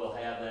will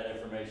have that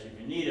information if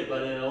you need it.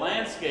 But in a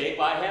landscape,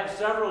 I have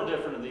several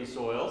different of these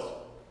soils.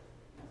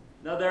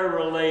 Now they're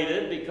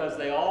related because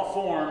they all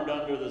formed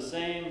under the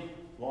same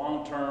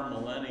long-term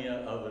millennia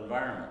of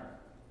environment.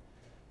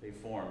 They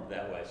formed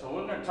that way. So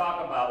we're going to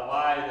talk about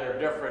why they're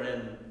different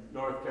in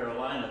North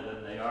Carolina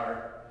than they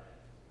are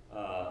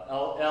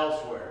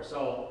elsewhere.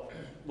 So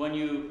when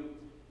you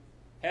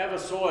have a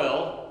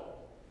soil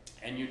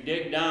and you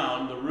dig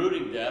down the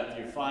rooting depth,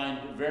 you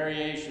find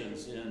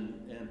variations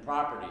in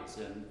properties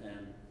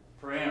and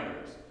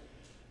parameters.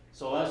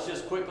 So let's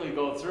just quickly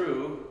go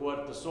through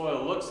what the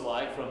soil looks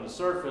like from the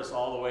surface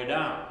all the way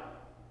down.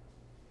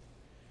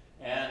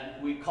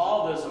 And we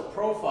call this a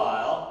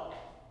profile,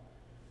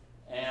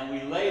 and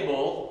we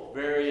label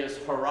various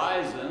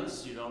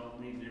horizons. You don't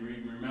need to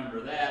remember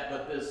that,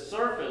 but this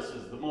surface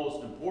is the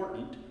most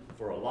important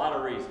for a lot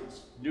of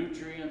reasons.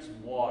 Nutrients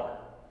and water.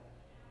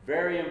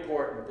 Very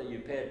important that you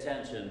pay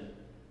attention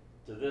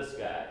to this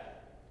guy.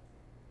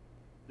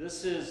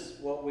 This is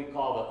what we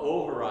call the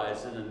O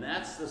horizon, and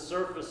that's the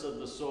surface of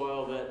the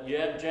soil that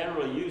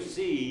generally you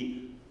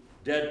see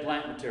dead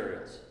plant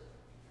materials.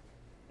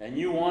 And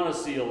you want to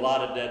see a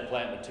lot of dead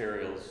plant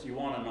materials. You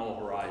want an O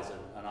horizon,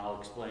 and I'll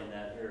explain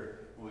that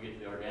here when we get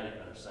to the organic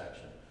matter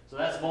section. So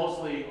that's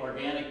mostly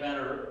organic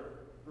matter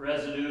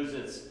residues.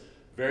 It's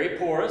very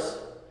porous.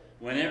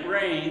 When it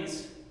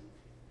rains,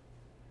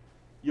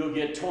 you'll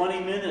get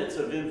 20 minutes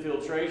of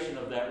infiltration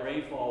of that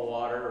rainfall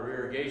water or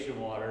irrigation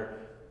water,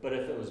 but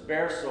if it was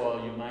bare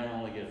soil, you might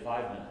only get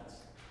 5 minutes.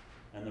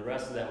 And the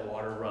rest of that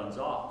water runs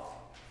off.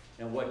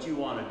 And what you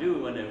want to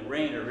do when it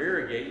rain or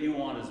irrigate, you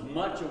want as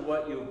much of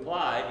what you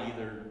applied,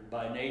 either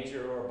by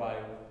nature or by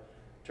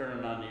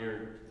turning on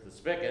the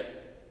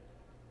spigot,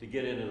 to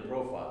get into the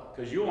profile.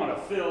 Because you want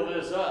to fill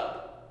this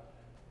up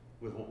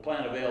with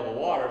plant available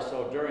water,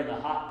 so during the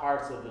hot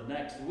parts of the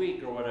next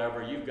week or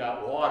whatever, you've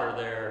got water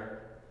there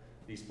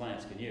these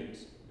plants can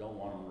use. Don't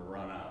want them to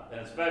run out.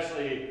 And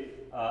especially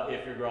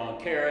if you're growing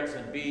carrots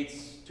and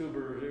beets,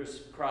 tuberous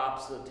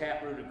crops, the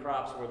tap-rooted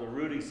crops where the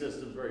rooting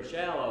system's very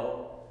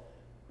shallow,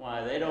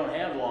 why, they don't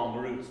have long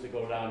roots to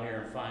go down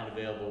here and find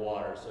available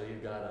water, so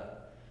you've got to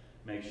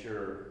make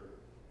sure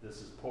this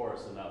is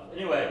porous enough.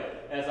 Anyway,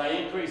 as I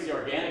increase the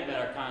organic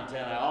matter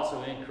content, I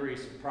also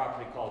increase a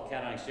property called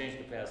cation exchange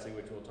capacity,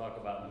 which we'll talk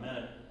about in a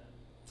minute,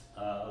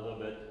 a little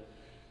bit,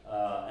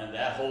 and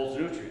that holds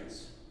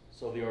nutrients.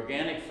 So the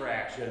organic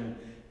fraction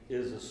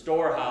is a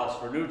storehouse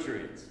for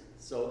nutrients.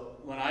 So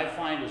when I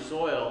find a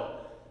soil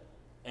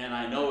and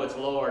I know it's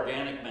low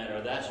organic matter,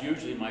 that's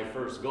usually my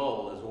first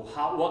goal is,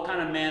 well, what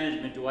kind of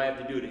management do I have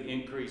to do to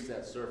increase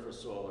that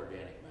surface soil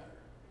organic matter?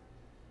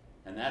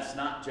 And that's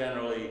not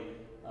generally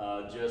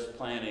just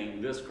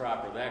planting this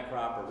crop or that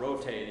crop or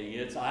rotating.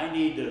 It's I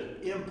need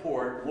to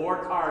import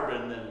more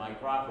carbon than my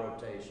crop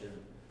rotation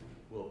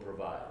will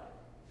provide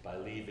by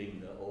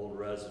leaving the old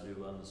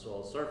residue on the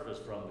soil surface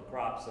from the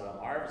crops that I'm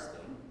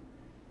harvesting.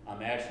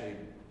 I'm actually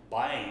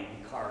buying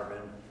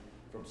carbon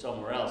from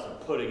somewhere else and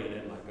putting it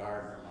in my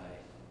garden or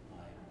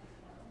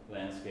my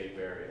landscape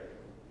area.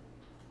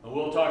 And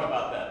we'll talk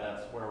about that.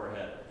 That's where we're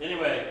headed.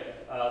 Anyway,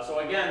 so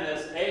again,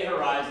 this A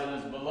horizon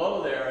is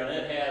below there, and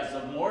it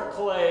has more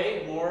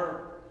clay,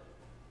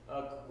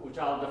 which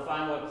I'll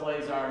define what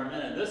clays are in a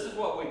minute. This is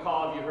what we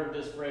call, have you heard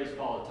this phrase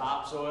called a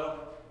topsoil?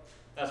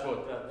 That's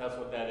what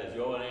that is.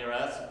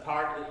 That's the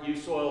part that you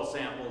soil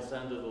sample and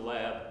send to the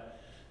lab.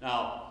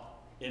 Now,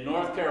 in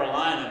North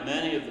Carolina,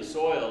 many of the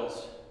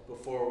soils,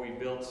 before we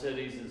built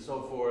cities and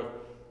so forth,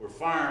 were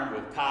farmed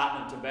with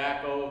cotton and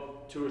tobacco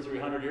 200 or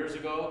 300 years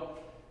ago.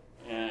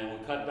 And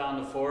we cut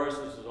down the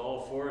forest. This is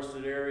all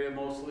forested area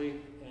mostly.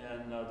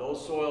 And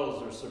those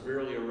soils are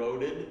severely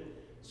eroded.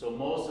 So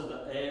most of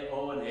the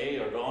O and A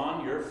are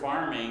gone. You're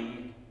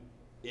farming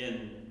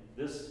in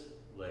this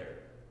layer.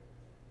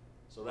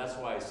 So that's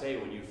why I say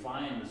when you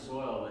find the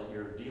soil that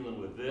you're dealing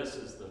with, this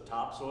is the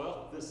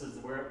topsoil, this is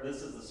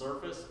the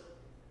surface,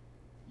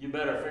 you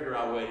better figure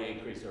out a way to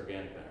increase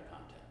organic matter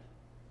content.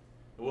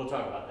 But we'll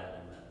talk about that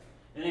in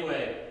a minute.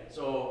 Anyway,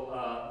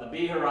 so the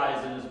B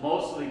horizon is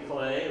mostly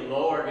clay,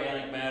 low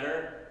organic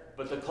matter,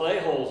 but the clay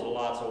holds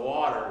lots of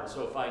water.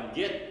 So if I can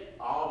get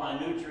all my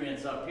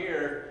nutrients up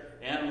here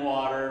and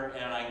water,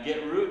 and I can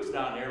get roots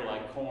down here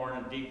like corn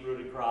and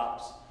deep-rooted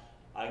crops,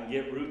 I can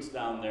get roots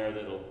down there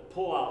that'll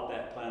pull out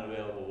that plant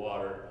available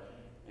water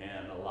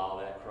and allow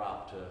that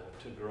crop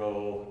to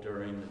grow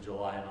during the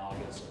July and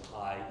August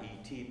high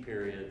ET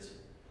periods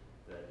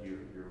that you're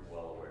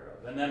well aware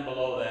of. And then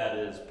below that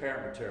is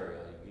parent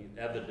material,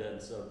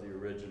 evidence of the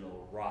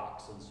original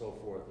rocks and so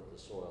forth that the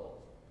soil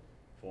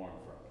formed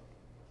from.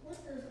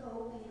 What does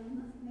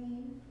OM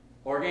mean?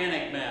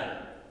 Organic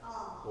matter.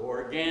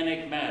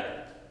 Organic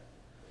matter.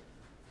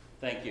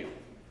 Thank you.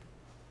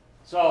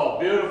 So,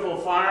 beautiful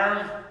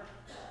farm.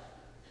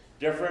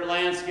 Different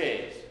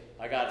landscapes.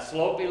 I got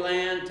slopey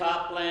land,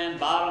 top land,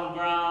 bottom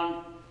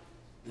ground.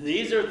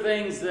 These are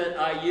things that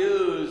I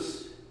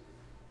use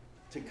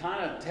to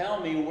kind of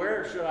tell me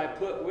where should I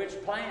put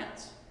which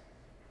plants.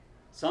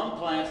 Some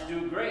plants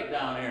do great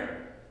down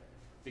here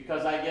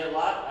because I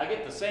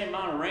get the same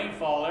amount of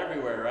rainfall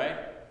everywhere, right?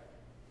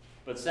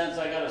 But since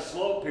I got a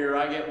slope here,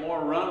 I get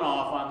more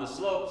runoff on the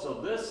slope,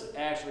 so this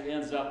actually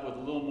ends up with a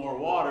little more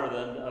water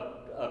than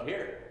up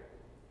here.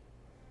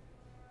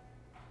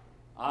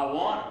 I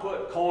want to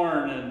put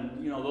corn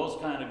and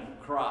those kind of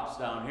crops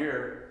down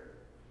here,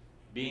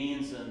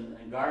 beans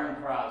and garden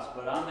crops,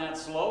 but on that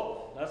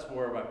slope, that's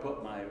where I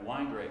put my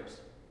wine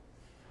grapes.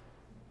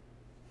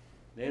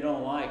 They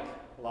don't like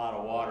a lot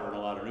of water and a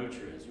lot of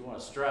nutrients. You want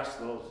to stress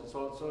those,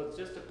 so it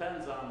just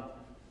depends on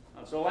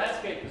So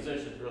landscape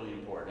position is really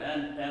important,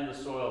 and the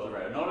soils are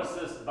right. Notice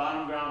this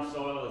bottom ground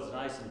soil is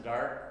nice and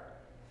dark,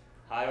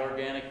 high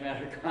organic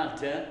matter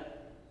content,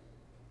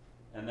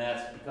 and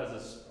that's because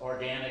it's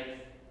organic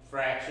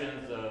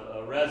fractions.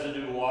 A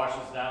residue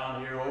washes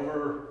down here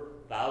over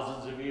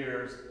thousands of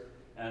years,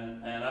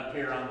 and up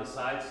here on the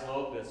side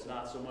slope, it's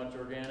not so much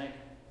organic,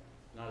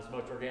 not as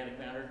much organic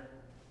matter.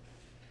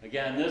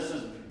 Again, this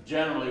is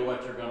generally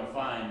what you're going to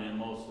find in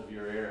most of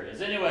your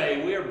areas.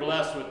 Anyway, we are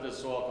blessed with this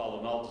soil called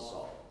a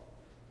multisol.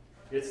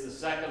 It's the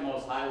second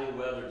most highly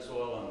weathered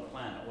soil on the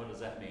planet. What does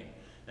that mean?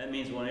 That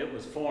means when it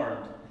was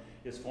formed,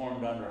 it's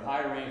formed under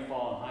high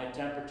rainfall and high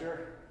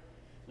temperature.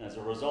 And as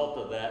a result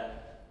of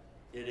that,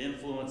 it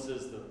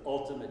influences the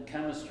ultimate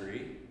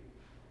chemistry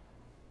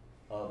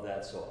of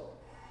that soil.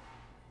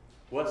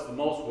 What's the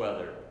most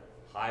weathered?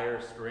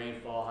 Highest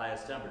rainfall,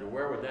 highest temperature.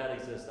 Where would that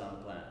exist on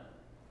the planet?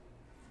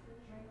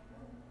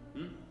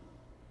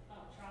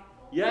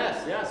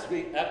 Yes, yes,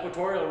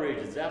 equatorial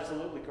regions,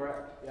 absolutely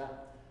correct, yeah.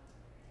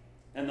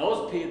 And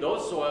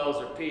those soils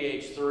are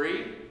pH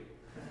 3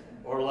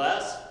 or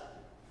less,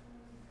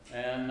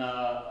 and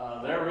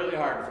they're really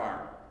hard to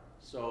farm.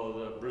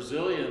 So the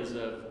Brazilians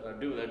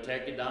they've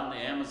taken down the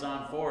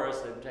Amazon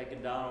forest, they've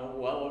taken down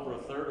well over a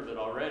third of it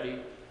already,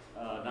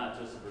 not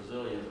just the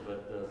Brazilians,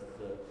 but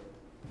the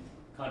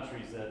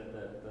countries that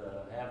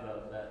have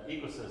that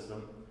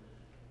ecosystem,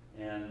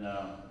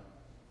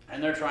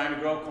 and they're trying to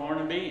grow corn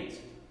and beans.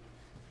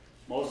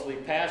 Mostly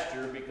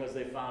pasture, because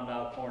they found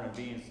out corn and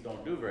beans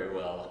don't do very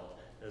well.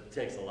 It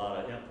takes a lot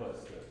of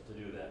inputs to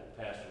do that.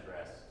 Pasture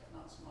grass,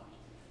 not so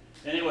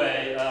much.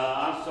 Anyway,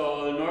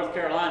 so in North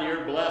Carolina,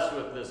 you're blessed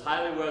with this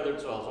highly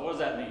weathered soil. So what does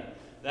that mean?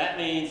 That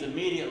means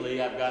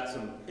immediately I've got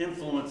some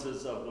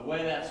influences of the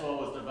way that soil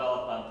was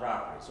developed on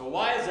property. So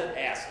why is it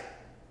acid?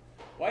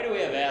 Why do we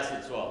have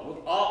acid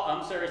soil?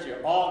 I'm serious,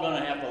 you're all going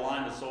to have to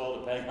lime the soil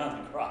depending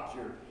on the crops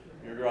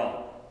you're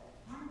growing.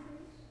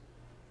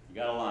 You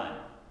got to lime.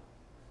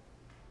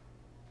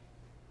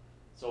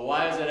 So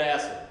why is it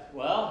acid?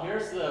 Well,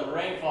 here's the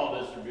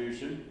rainfall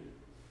distribution.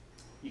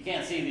 You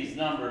can't see these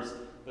numbers,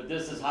 but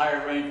this is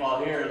higher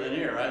rainfall here than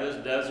here, right? This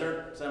is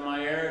desert,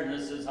 semi-arid, and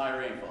this is high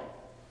rainfall.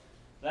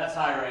 That's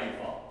high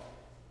rainfall.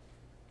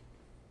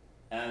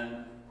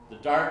 And the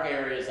dark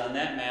areas on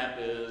that map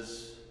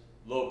is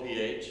low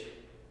pH,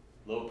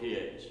 low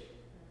pH.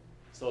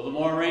 So the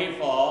more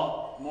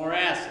rainfall, more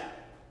acid.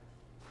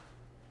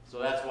 So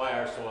that's why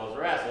our soils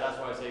are acid. That's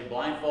why I say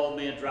blindfold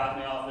me and drop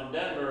me off in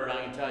Denver, and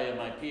I can tell you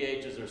my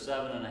pHs are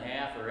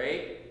 7.5 or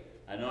 8.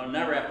 I know I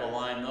never have to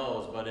lime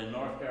those, but in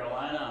North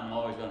Carolina, I'm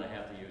always going to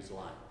have to use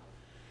lime.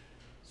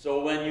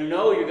 So when you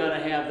know you're going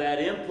to have that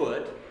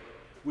input,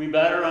 we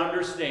better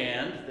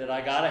understand that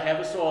I got to have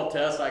a soil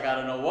test. I got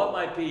to know what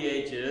my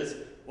pH is,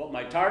 what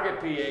my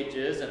target pH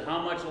is, and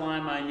how much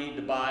lime I need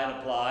to buy and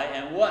apply,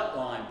 and what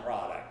lime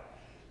product.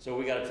 So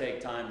we got to take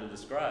time to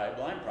describe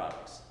lime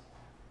products.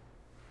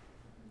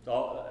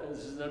 So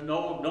there's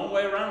no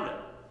way around it.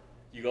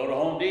 You go to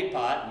Home Depot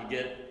and you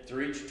get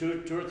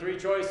two or three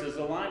choices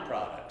of lime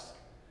products.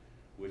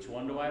 Which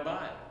one do I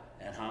buy?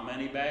 And how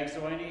many bags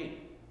do I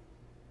need?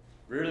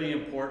 Really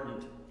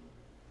important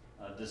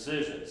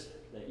decisions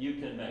that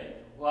you can make.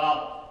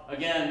 Well,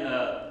 again,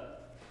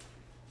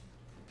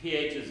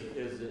 pH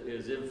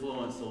is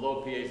influenced, the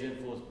low pH is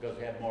influenced because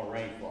we have more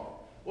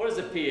rainfall. What is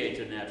the pH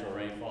of natural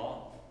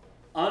rainfall?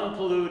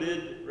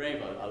 Unpolluted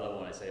rainfall. I love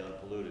when I say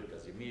unpolluted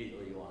because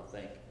immediately you want to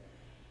think.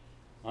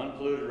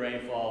 Unpolluted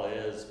rainfall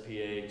is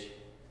pH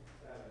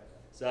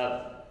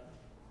 7.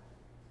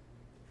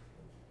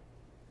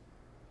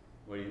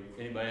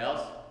 Anybody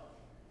else?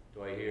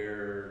 Do I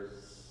hear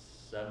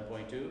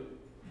 7.2? Do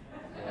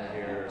I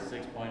hear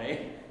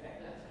 6.8?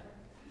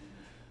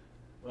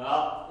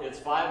 Well, it's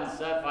 5 and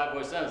 7,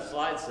 5.7. The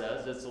slide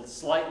says it's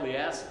slightly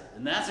acid,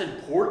 and that's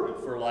important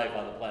for life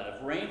on the planet.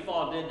 If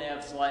rainfall didn't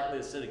have slightly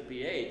acidic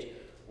pH,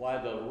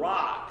 why the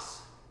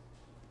rocks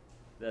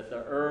that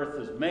the Earth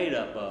is made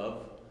up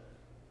of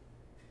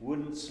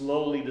wouldn't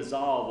slowly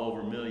dissolve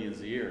over millions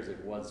of years if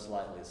it was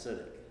slightly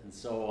acidic. And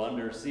so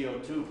under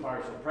CO2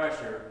 partial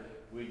pressure,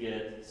 we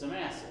get some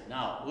acid.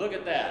 Now, look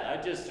at that.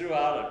 I just threw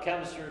out a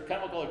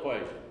chemical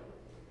equation.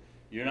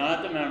 You're not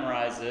have to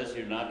memorize this.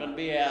 You're not going to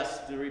be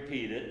asked to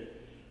repeat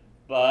it.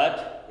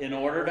 But in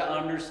order to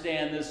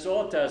understand this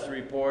soil test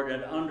report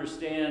and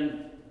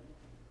understand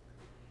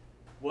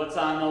what's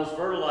on those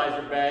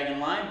fertilizer bag and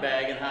lime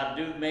bag and how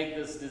to make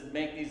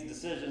these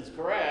decisions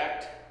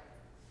correct,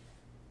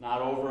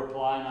 not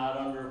over-apply, not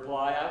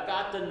under-apply, I've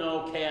got to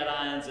know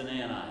cations and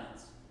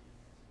anions.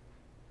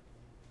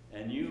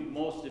 And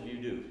most of you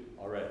do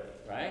already,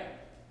 right?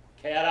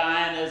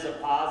 Cation is a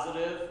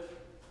positive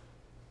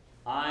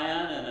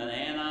ion and an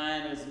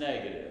anion is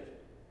negative.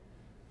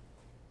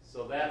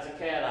 So that's a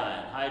cation,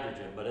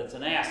 hydrogen, but it's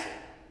an acid.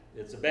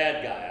 It's a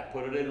bad guy. I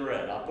put it in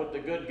red. I'll put the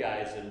good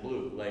guys in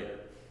blue later.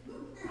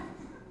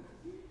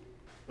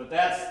 But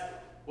that's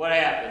what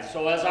happens.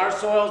 So as our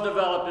soils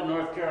develop in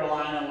North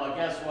Carolina, well,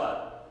 guess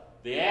what?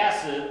 The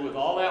acid, with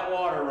all that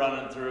water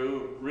running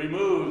through,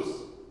 removes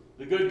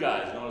the good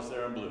guys. Notice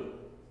they're in blue.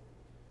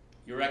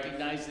 You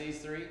recognize these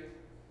three?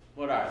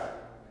 What are they?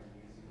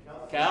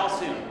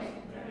 Calcium,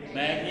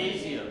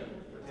 magnesium,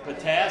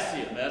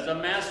 potassium. As a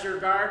master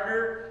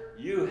gardener,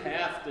 you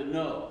have to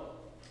know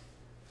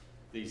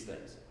these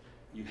things.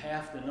 You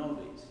have to know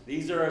these.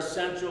 These are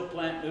essential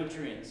plant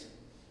nutrients.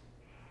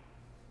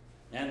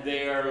 And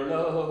they are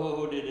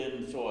loaded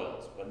in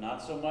soils, but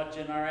not so much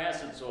in our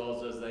acid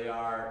soils as they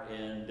are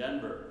in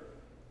Denver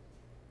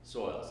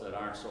soils that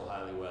aren't so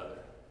highly weathered.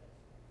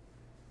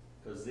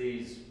 Because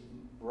these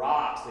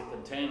rocks that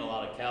contain a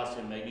lot of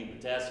calcium, magnesium,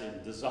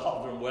 potassium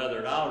dissolved and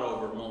weathered out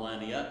over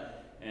millennia,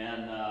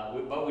 and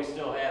but we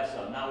still have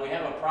some. Now we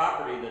have a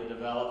property that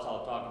develops,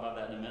 I'll talk about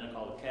that in a minute,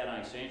 called the cation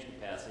exchange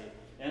capacity,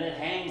 and it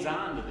hangs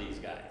on to these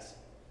guys.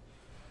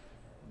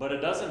 But it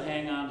doesn't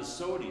hang on to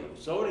sodium.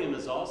 Sodium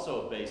is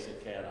also a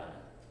basic cation.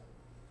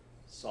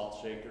 Salt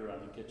shaker on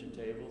the kitchen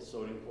table,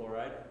 sodium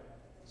chloride.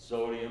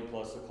 Sodium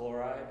plus the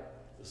chloride.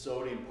 The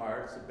sodium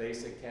part's the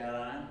basic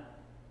cation.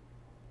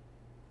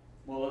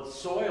 Well, the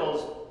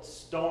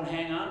soils don't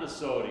hang on to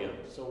sodium.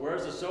 So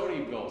where's the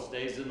sodium go? It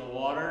stays in the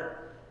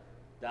water,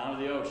 down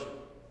to the ocean.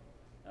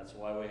 That's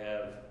why we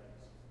have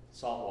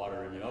salt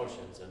water in the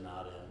oceans and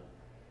not in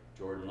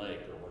Jordan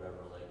Lake or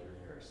whatever lake you're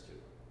nearest to.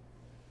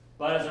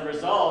 But as a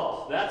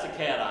result, that's a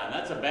cation.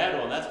 That's a bad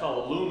one. That's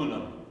called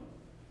aluminum.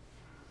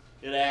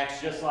 It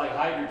acts just like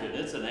hydrogen.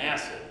 It's an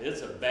acid.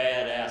 It's a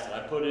bad acid. I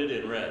put it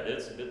in red.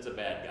 It's a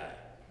bad guy.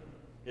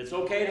 It's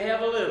okay to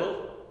have a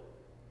little,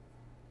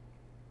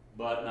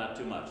 but not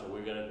too much. So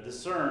we're going to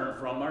discern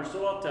from our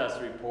soil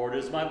test report,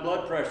 is my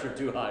blood pressure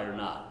too high or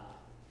not?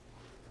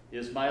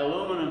 Is my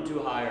aluminum too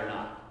high or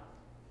not?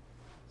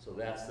 So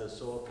that's the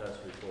soil test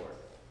report.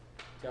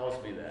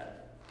 Tells me that.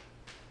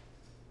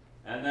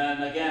 And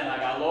then again, I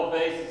got low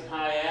bases and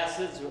high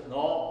acids, and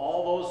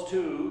all those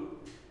two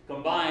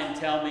combined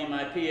tell me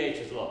my pH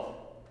is low.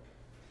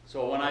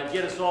 So when I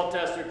get a soil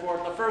test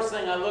report, the first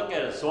thing I look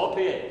at is soil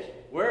pH.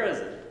 Where is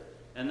it?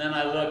 And then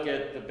I look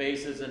at the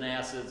bases and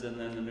acids and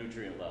then the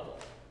nutrient level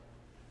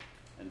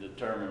and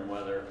determine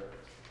whether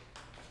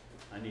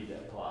I need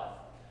that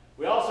plot.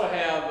 We also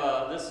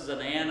have, this is an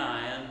anion.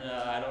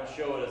 I don't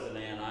show it as an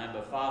anion,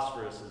 but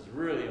phosphorus is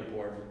really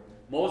important.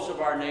 Most of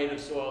our native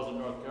soils in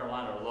North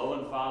Carolina are low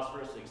in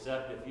phosphorus,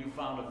 except if you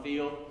found a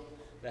field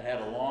that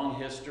had a long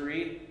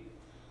history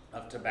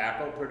of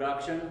tobacco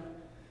production.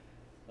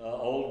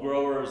 Old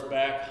growers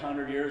back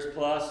 100 years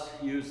plus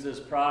used this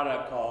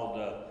product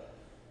called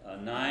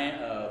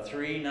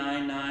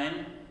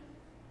 399,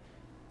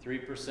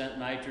 3%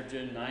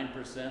 nitrogen,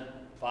 9%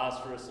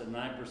 phosphorus, and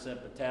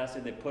 9%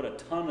 potassium. They put a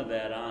ton of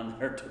that on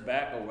their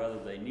tobacco, whether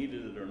they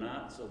needed it or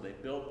not. So they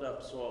built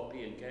up soil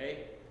P and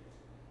K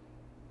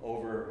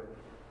over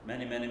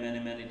many, many, many,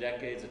 many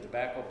decades of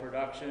tobacco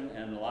production,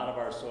 and a lot of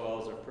our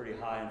soils are pretty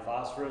high in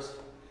phosphorus.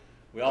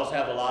 We also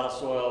have a lot of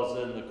soils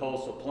in the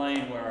coastal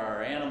plain where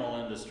our animal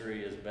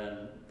industry has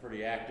been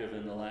pretty active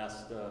in the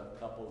last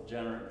couple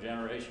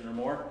generation or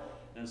more.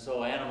 And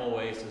so animal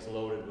waste is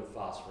loaded with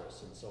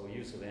phosphorus, and so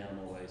use of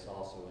animal waste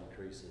also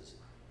increases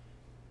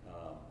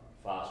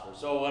phosphorus.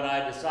 So when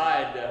I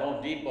decide at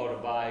Home Depot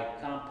to buy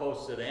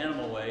composted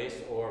animal waste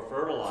or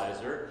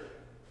fertilizer,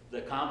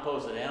 the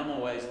composted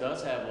animal waste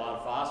does have a lot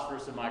of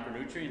phosphorus and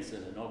micronutrients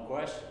in it, no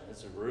question.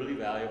 It's a really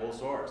valuable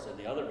source. And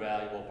the other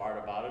valuable part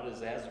about it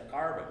is it has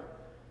carbon.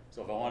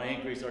 So if I want to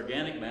increase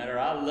organic matter,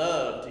 I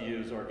love to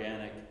use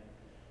organic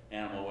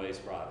animal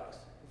waste products.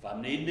 If I'm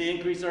needing to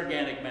increase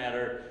organic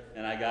matter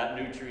and I got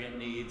nutrient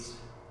needs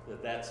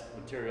that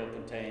material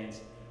contains,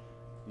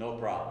 no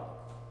problem.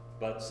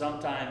 But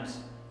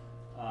sometimes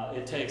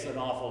it takes an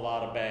awful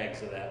lot of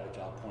bags of that, which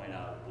I'll point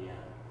out at the end.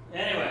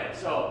 Anyway,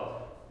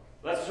 so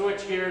let's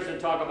switch gears and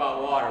talk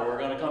about water. We're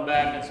going to come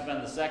back and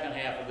spend the second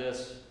half of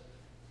this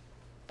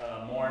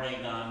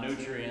morning on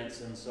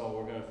nutrients, and so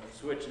we're going to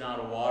switch now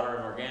to water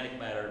and organic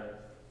matter.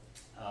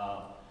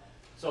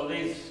 So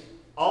these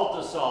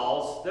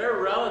ultisols, they're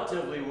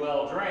relatively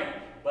well drained,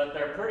 but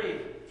they're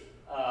pretty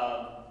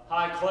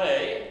high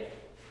clay.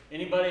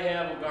 Anybody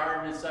have a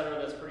garden, etc.,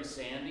 that's pretty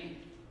sandy?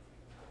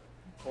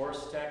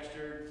 Coarse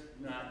textured?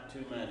 Not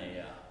too many,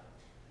 yeah.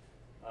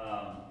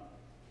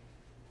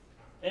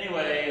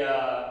 Anyway,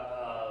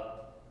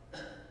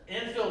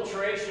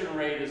 infiltration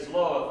rate is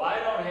low. If I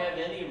don't have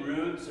any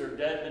roots or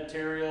dead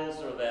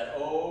materials or that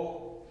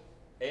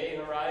OA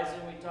horizon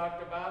we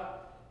talked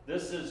about,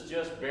 this is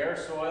just bare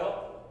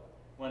soil.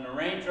 When the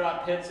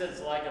raindrop hits it,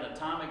 it's like an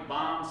atomic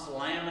bomb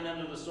slamming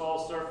into the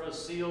soil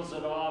surface, seals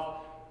it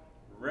off,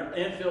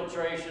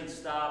 infiltration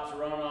stops,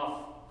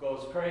 runoff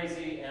goes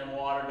crazy, and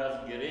water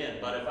doesn't get in.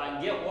 But if I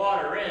can get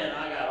water in,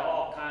 I got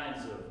all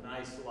kinds of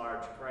nice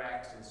large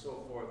cracks and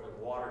so forth that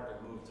water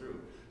can move through.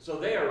 So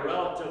they are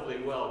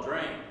relatively well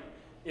drained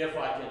if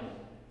I can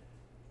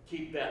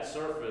keep that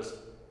surface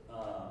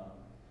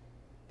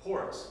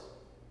porous.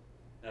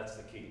 That's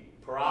the key.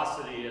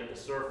 Porosity at the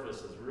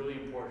surface is really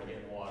important to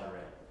getting water in.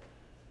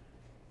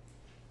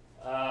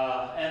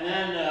 And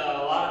then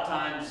a lot of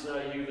times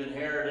you've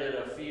inherited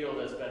a field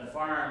that's been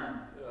farmed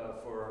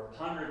for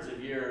hundreds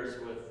of years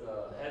with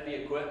heavy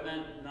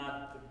equipment,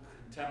 not the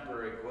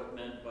contemporary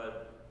equipment,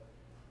 but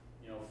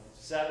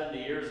 70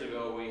 years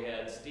ago we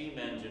had steam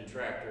engine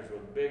tractors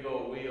with big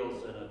old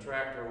wheels, and a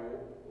tractor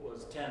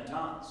was 10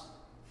 tons.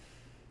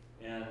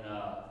 And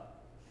a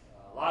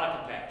lot of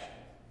compaction.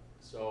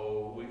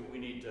 So we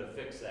need to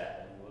fix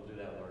that, and we'll do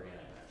that with organic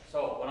matter.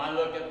 So when I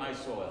look at my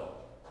soil,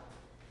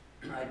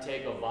 I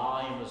take a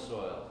volume of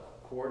soil,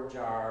 quart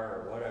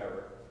jar or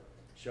whatever,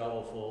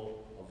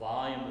 shovelful, a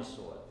volume of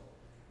soil.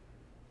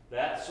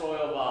 That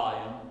soil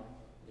volume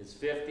is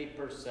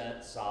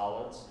 50%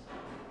 solids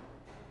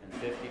and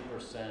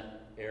 50%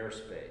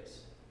 airspace.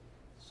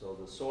 So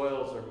the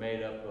soils are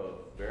made up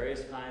of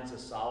various kinds of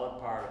solid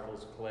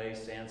particles, clay,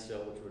 sand,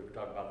 silt, which we're going to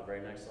talk about the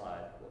very next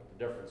slide, what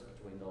the difference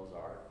between those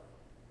are.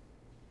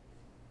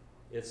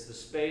 It's the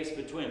space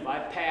between. If I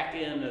pack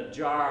in a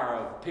jar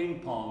of ping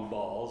pong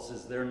balls,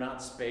 is there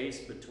not space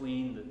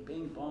between the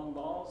ping pong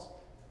balls?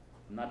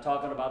 I'm not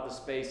talking about the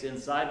space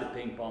inside the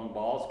ping pong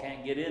balls,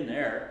 can't get in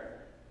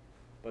there,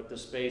 but the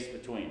space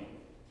between.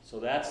 So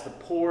that's the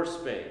pore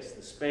space,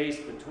 the space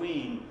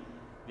between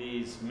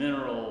these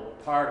mineral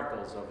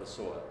particles of the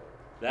soil.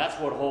 That's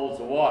what holds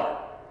the water.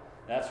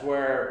 That's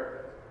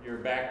where your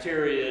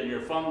bacteria and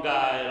your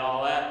fungi and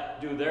all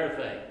that do their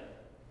thing.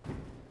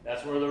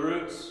 That's where the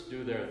roots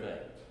do their thing.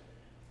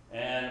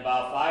 And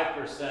about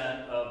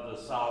 5% of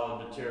the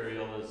solid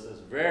material is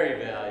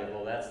very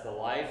valuable. That's the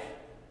life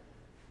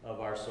of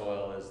our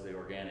soil, is the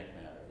organic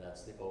matter.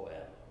 That's the OM,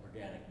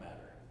 organic matter.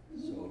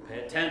 So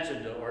pay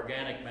attention to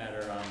organic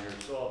matter on your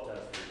soil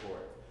test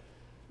report.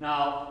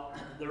 Now,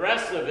 the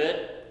rest of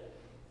it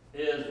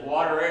is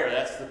water air.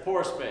 That's the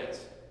pore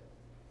space.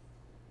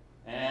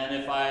 And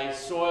if my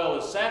soil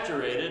is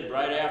saturated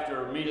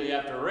immediately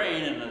after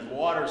rain, and there's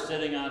water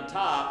sitting on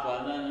top,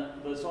 well,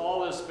 then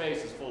all this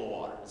space is full of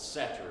water. It's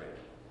saturated.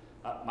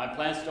 My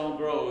plants don't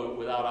grow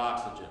without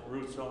oxygen.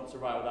 Roots don't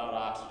survive without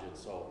oxygen.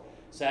 So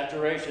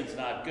saturation's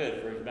not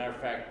good. As a matter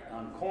of fact,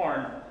 on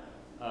corn,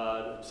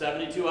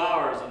 72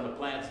 hours and the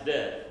plant's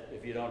dead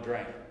if you don't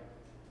drain it.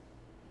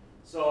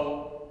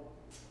 So,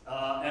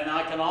 and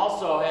I can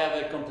also have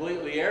it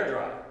completely air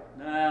dry.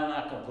 No,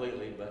 not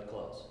completely, but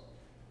close.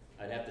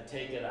 I'd have to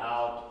take it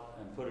out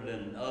and put it in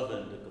an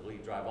oven to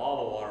completely dry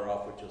all the water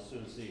off, which you'll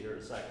soon see here in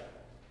a second.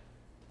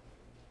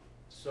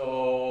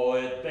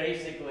 So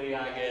basically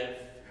I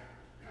get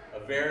a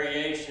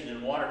variation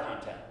in water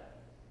content.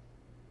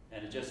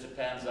 And it just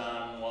depends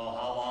on, well,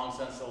 how long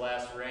since the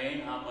last rain,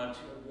 how much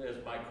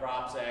is my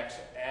crops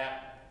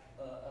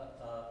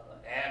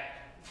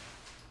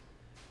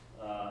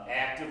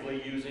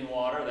actively using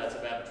water. That's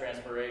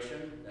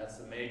evapotranspiration. That's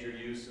the major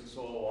use of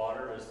soil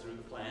water, is through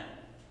the plant.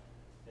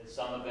 It's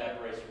some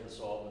evaporates from the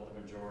soil, but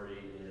the majority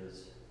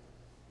is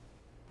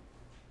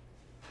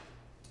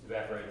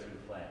evaporated through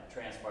the plant,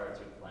 transpired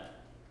through the plant.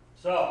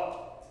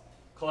 So,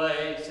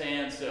 clay,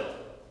 sand, silt.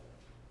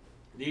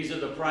 These are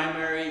the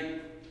primary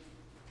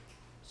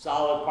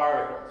solid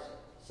particles: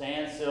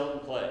 sand, silt,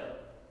 and clay.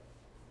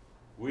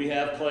 We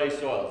have clay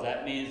soils.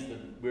 That means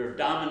that we're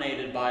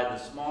dominated by the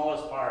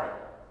smallest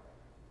particle,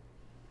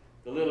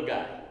 the little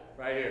guy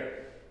right here.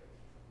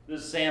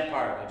 This is sand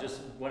particle.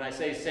 Just when I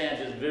say sand,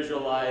 just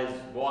visualize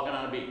walking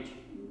on a beach.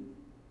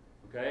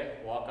 Okay?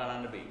 Walking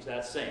on the beach.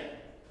 That's sand.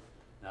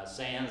 Now,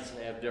 sands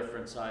have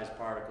different sized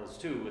particles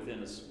too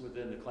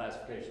within the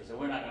classification, so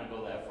we're not going to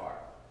go that far.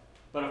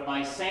 But if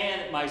my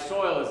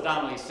soil is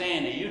dominantly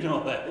sandy, you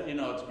know that. You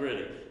know it's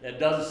gritty. It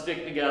doesn't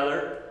stick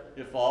together.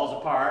 It falls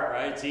apart,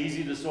 right? It's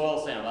easy to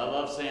soil sample. I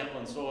love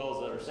sampling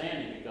soils that are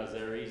sandy because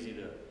they're easy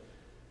to,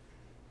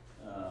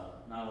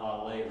 not a lot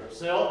of labor.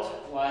 Silt,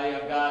 well,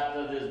 I've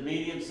got this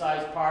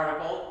medium-sized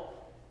particle,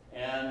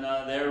 and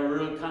they're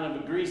really kind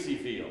of a greasy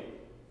feel.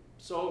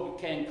 So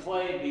can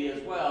clay be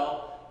as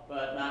well,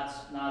 but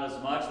not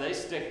as much. They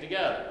stick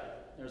together.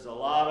 There's a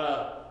lot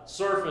of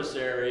surface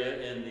area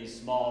in these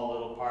small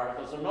little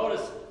particles. So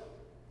notice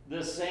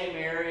this same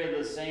area of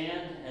the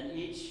sand, and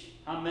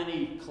how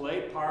many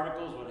clay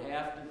particles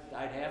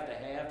I'd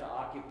have to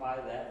occupy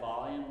that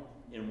volume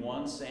in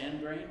one sand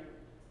grain?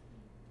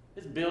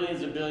 It's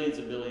billions and billions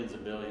and billions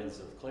and billions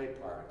of clay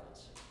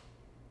particles.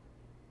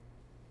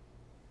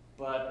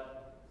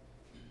 But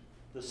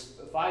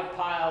if I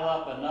pile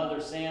up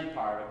another sand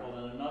particle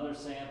and another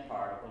sand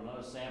particle,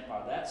 another sand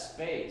particle, that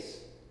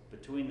space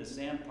between the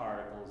sand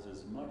particles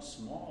is much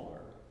smaller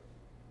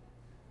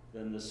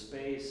than the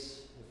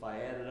space, if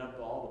I added up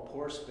all the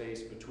pore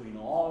space between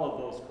all of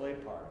those clay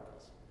particles.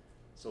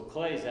 So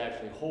clays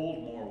actually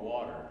hold more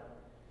water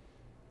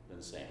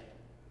than sand.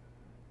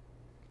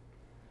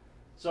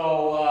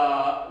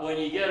 So when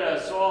you get a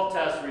soil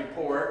test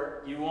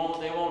report, they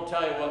won't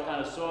tell you what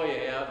kind of soil you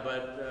have,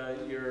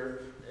 but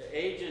your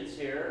agents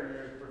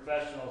here, your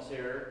professionals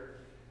here,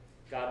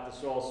 got the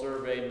soil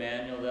survey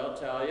manual. They'll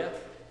tell you.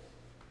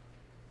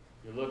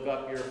 You look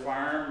up your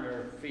farm,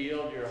 your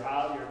field, your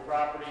house, your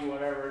property,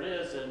 whatever it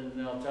is, and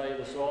they'll tell you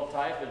the soil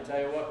type and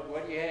tell you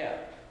what you have.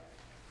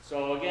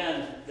 So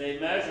again, they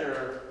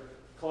measure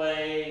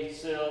clay,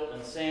 silt,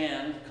 and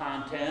sand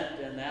content,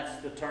 and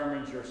that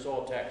determines your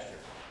soil texture.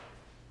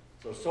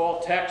 So soil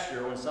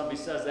texture, when somebody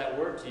says that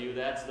word to you,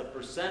 that's the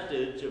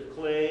percentage of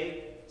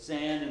clay,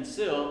 sand, and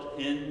silt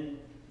in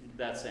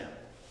that sample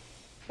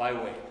by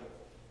weight.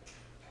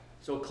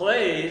 So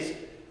clays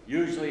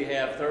usually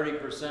have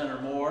 30%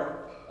 or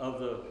more of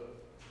the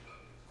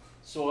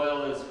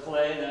soil is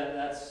clay.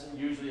 That's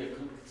usually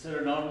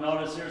considered.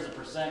 Notice here's a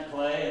percent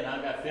clay, and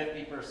I've got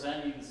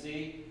 50%. You can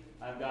see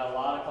I've got a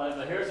lot of clay.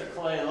 But here's a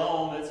clay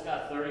loam. It's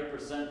got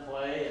 30%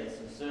 clay and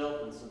some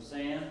silt and some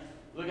sand.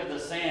 Look at the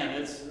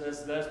sand.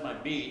 That's my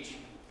beach.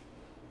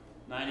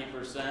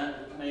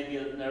 90%. Maybe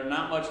there's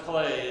not much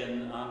clay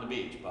on the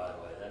beach, by the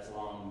way. That's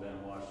long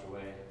been washed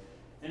away.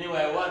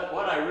 Anyway,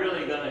 what I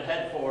really going to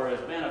head for is,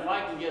 man, if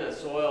I can get a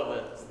soil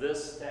that's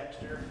this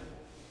texture,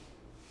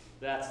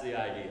 that's the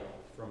ideal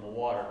from a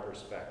water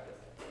perspective,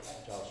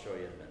 which I'll show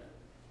you in a minute.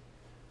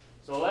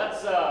 So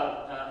let's,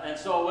 and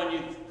so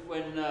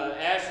when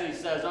Ashley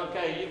says,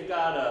 okay, you've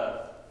got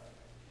a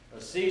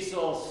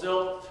Cecil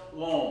silt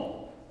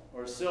loam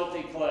or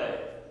silty clay,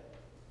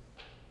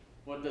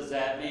 what does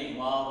that mean?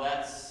 Well,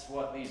 that's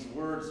what these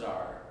words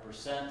are.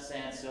 Percent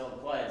sand,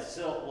 silt, clay.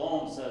 Silt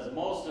loam says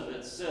most of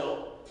it's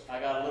silt. I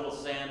got a little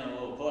sand and a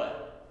little clay.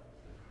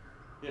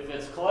 If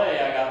it's clay,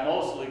 I got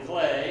mostly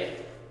clay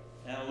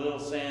and a little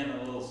sand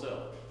and a little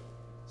silt.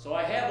 So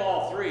I have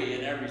all three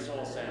in every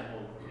soil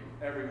sample,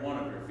 every one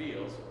of your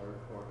fields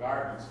or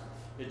gardens.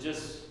 It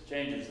just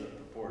changes the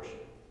proportion.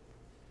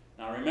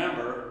 Now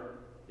remember,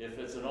 if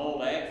it's an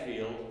old ag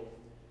field,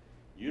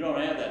 you don't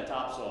have that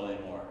topsoil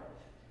anymore.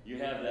 You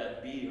have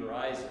that B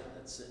horizon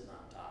that's sitting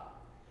on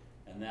top.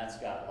 And that's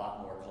got a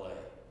lot more clay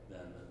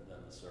than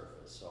the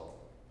surface, so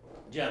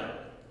generally.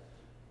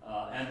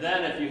 And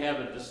then if you have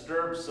a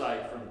disturbed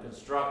site from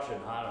construction,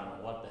 I don't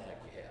know what the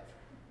heck you have.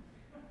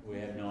 We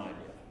have no idea.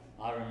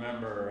 I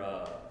remember,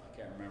 I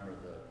can't remember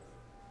the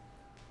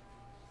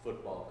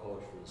football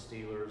coach for the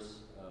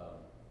Steelers.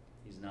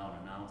 He's now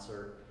an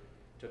announcer.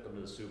 Took him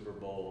to the Super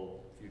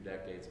Bowl a few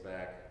decades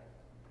back.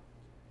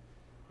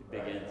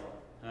 Big in,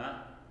 huh?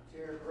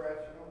 Terry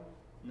Bradshaw?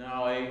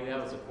 No,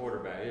 that was a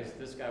quarterback.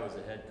 This guy was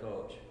a head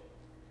coach.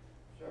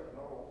 Chuck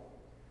Noll.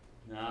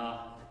 No.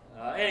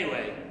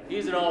 Anyway,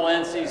 he's an old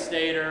NC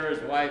Stater. His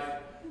wife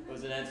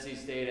was an NC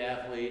State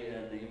athlete,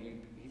 and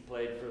he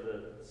played for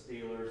the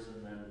Steelers,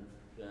 and then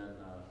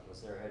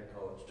was their head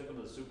coach. Took him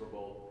to the Super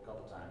Bowl a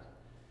couple times.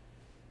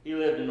 He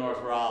lived in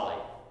North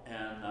Raleigh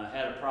and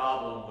had a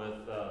problem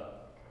with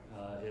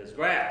his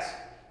grass.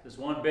 This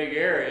one big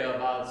area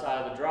about the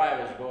side of the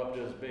drive as you go up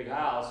to his big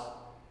house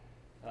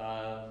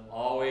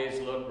always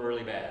looked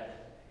really bad.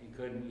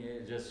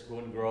 It just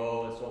wouldn't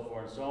grow and so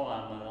forth and so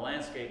on. When a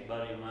landscape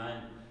buddy of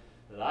mine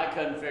that I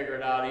couldn't figure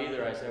it out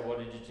either, I said, well,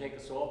 did you take a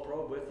soil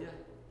probe with you?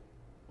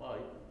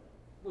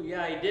 Well,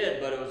 yeah, he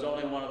did, but it was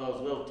only one of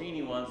those little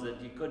teeny ones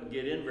that you couldn't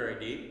get in very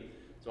deep.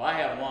 So I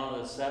have one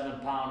with a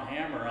 7-pound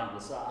hammer on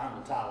the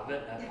top of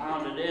it, and I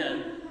pounded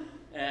in,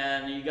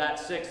 and you got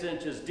 6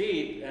 inches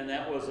deep, and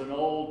that was an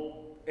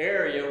old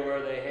area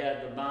where they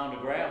had the mound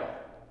of gravel.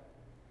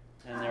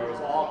 And there was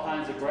all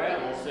kinds of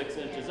gravel 6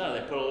 inches in.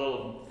 They put a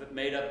little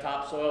made-up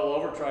topsoil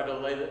over, tried to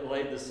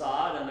lay the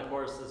sod, and of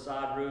course the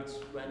sod roots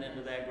went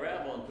into that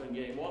gravel and couldn't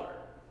get any water.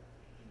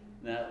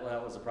 That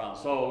was the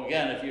problem. So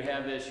again, if you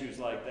have issues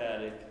like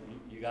that,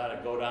 you got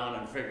to go down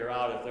and figure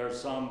out if there's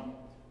some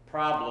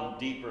problem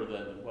deeper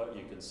than what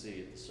you can see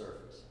at the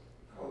surface.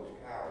 Coach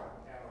Coward.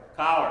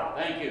 Coward,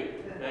 thank you.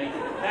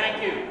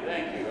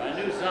 I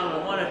knew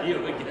one of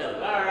you would get it.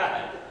 All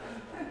right.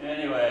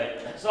 Anyway,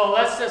 so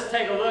let's just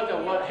take a look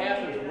at what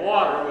happens to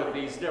water with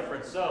these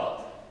different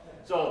soils.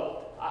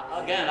 So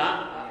again,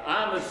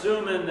 I'm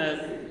assuming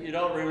that you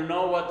don't really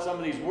know what some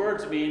of these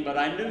words mean, but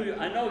I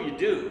know you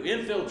do.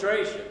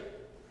 Infiltration.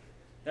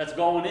 That's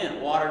going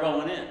in, water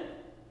going in.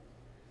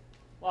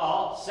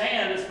 Well,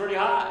 sand is pretty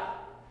high.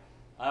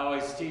 I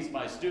always tease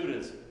my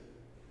students,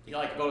 you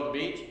like to go to the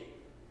beach?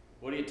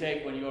 What do you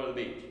take when you go to the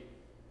beach?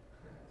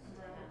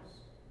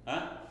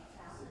 Huh?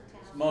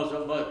 Most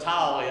of a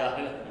towel,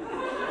 yeah.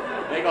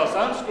 They go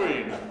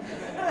sunscreen.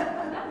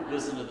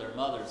 Listen to their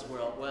mothers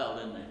well,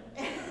 didn't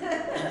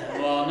they?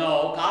 Well,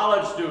 no,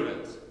 college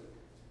students.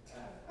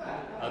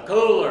 A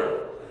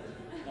cooler.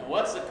 Now,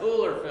 what's the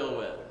cooler filled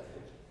with?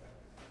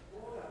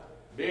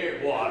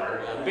 Beer,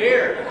 water,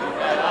 beer.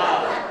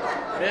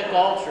 Vic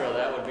Ultra,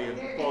 that would be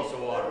close to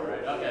water,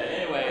 right?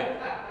 Okay, anyway,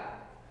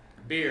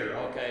 beer.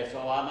 Okay, so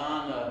I'm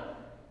on the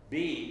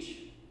beach,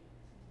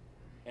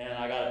 and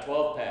I got a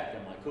 12-pack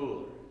in my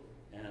cooler.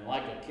 And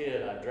like a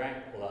kid, I drank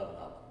 11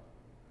 of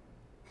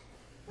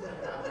them.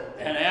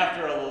 And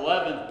after the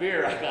 11th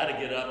beer, I got to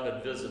get up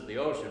and visit the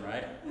ocean,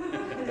 right?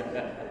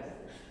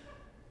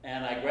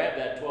 And I grabbed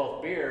that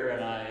 12th beer,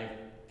 and I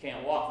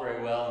can't walk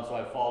very well, and so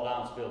I fall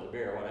down and spill the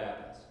beer. What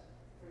happens?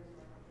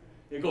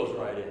 It goes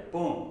right in.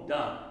 Boom,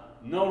 done.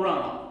 No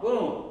runoff.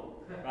 Boom.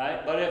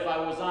 Right? But if I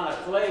was on a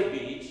clay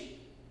beach,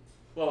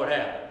 what would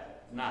happen?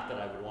 Not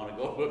that I would want to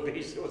go to a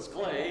beach that was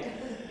clay.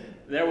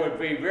 There would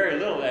be very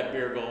little of that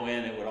beer go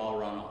in. It would all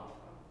run off.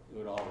 It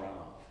would all run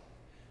off.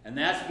 And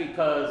that's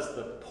because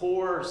the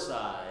pore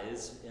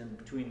size in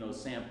between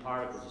those sand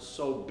particles is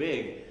so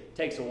big, it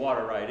takes the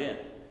water right in.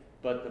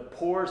 But the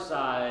pore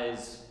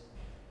size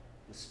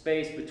the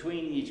space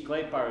between each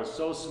clay part is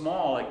so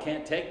small it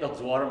can't take those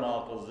water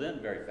molecules in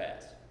very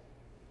fast.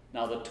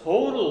 Now the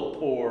total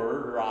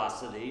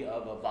porosity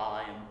of a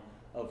volume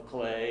of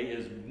clay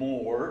is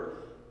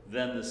more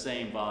than the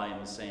same volume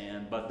of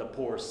sand, but the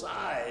pore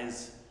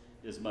size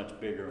is much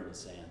bigger in the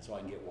sand, so I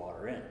can get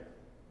water in.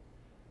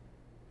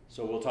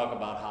 So we'll talk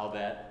about how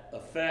that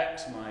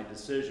affects my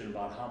decision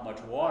about how much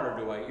water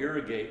do I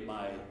irrigate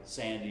my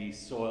sandy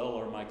soil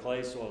or my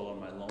clay soil or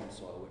my loam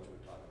soil, which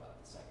we'll talk about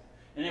in a second.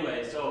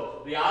 Anyway,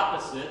 so the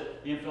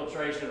opposite, the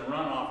infiltration and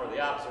runoff are the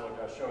opposite, which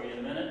I'll show you in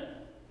a minute.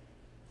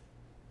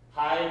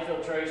 High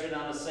infiltration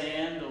on the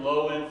sand,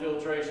 low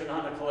infiltration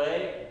on the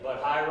clay,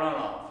 but high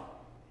runoff.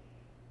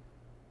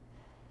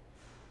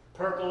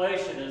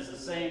 Percolation is the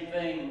same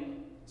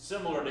thing,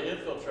 similar to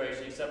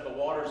infiltration, except the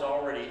water's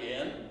already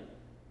in.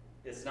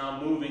 It's now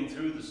moving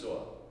through the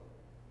soil.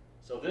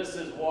 So this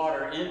is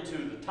water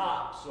into the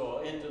top,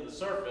 so into the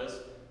surface.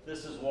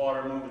 This is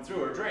water moving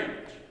through, or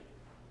drainage.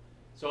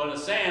 So in the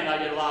sand, I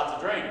get lots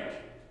of drainage.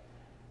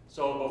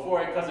 So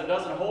because it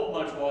doesn't hold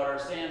much water,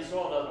 sand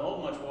soil doesn't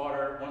hold much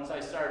water, once I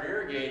start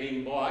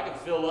irrigating, boy, I can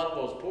fill up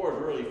those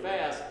pores really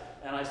fast,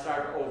 and I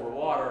start to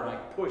overwater, and I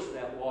push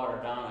that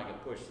water down. I can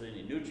push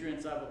any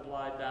nutrients I've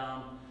applied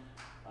down,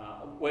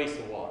 waste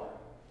of water.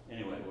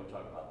 Anyway, we'll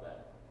talk about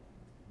that.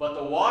 But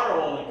the water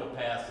holding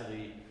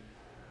capacity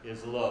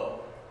is low.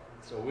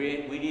 So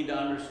we need to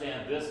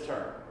understand this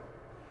term.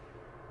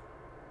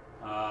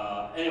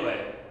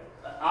 Anyway,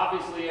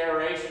 obviously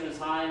aeration is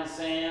high in the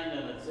sand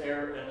and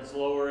it's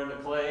lower in the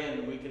clay,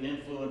 and we can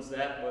influence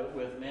that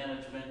with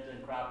management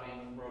and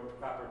cropping,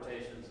 crop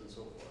rotations and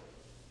so forth.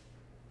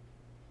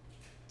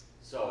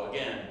 So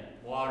again,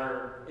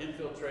 water,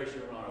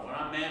 infiltration, runoff. When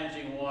I'm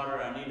managing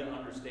water, I need to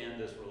understand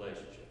this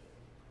relationship.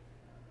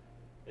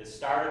 It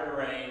started to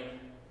rain.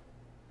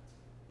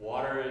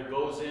 Water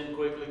goes in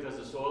quickly because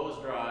the soil is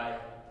dry,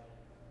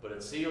 but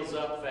it seals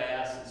up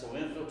fast, and so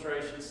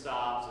infiltration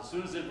stops. As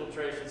soon as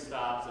infiltration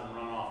stops, then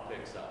runoff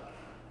picks up.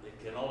 It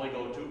can only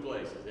go two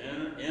places,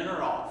 in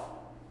or off.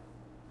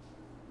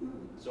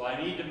 So I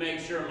need to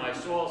make sure my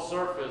soil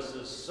surface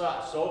is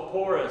so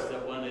porous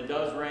that when it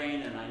does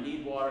rain and I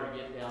need water to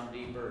get down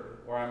deeper,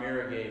 or I'm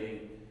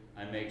irrigating,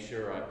 I make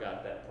sure I've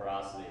got that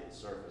porosity of the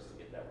surface to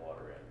get that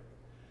water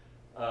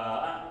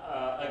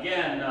in.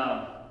 Again,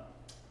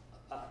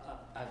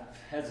 I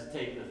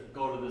hesitate to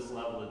go to this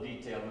level of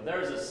detail, but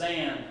there's a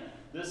sand.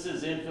 This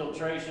is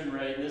infiltration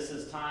rate. This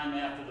is time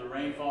after the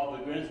rainfall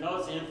begins.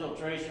 Notice the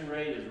infiltration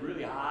rate is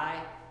really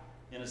high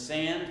in a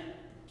sand,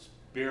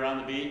 beer on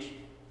the beach,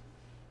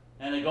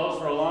 and it goes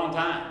for a long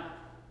time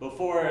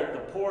before the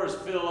pores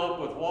fill up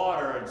with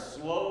water and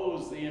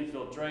slows the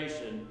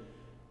infiltration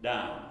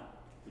down,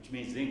 which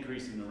means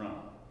increasing the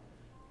runoff.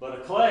 But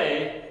a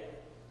clay,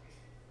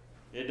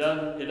 it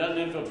doesn't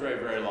infiltrate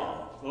very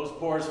long. Those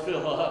pores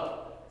fill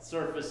up,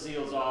 surface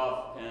seals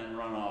off, and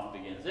runoff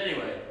begins.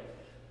 Anyway,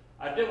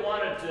 I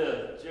wanted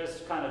to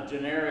just kind of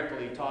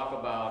generically talk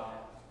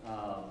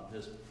about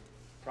this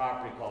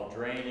property called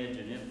drainage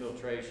and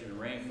infiltration and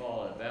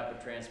rainfall and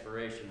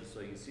evapotranspiration,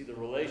 so you can see the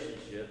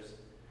relationships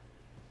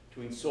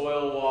between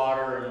soil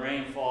water and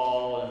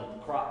rainfall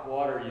and crop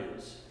water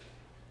use.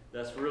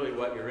 That's really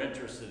what you're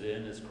interested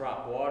in, is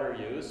crop water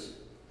use.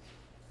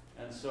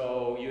 And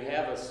so you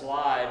have a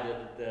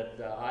slide that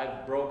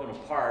I've broken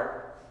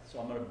apart. So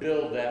I'm going to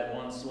build that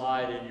one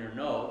slide in your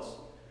notes.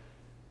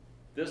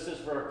 This is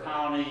for a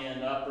county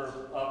in upper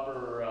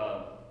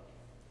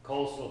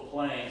coastal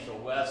plain, so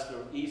west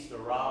or east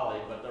of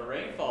Raleigh, but the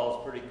rainfall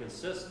is pretty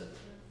consistent.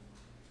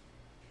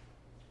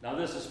 Now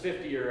this is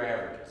 50-year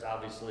averages.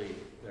 Obviously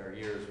there are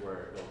years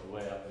where it goes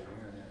way up in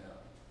here and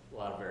a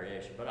lot of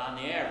variation, but on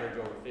the average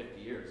over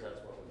 50 years, that's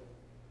what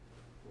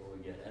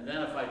we get. And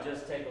then if I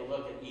just take a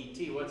look at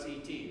ET, what's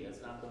ET?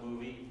 That's not the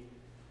movie.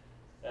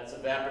 That's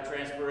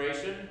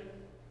evapotranspiration.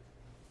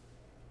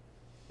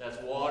 That's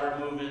water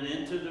moving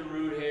into the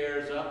root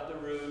hairs, up the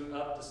root,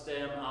 up the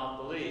stem,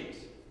 out the leaves.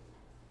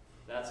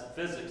 That's a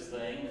physics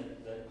thing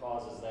that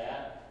causes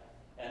that.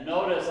 And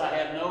notice I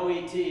have no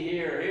ET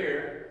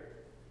here.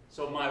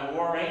 So my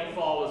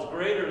rainfall is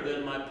greater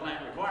than my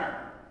plant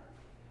requirement.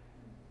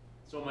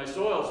 So my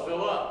soils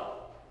fill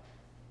up.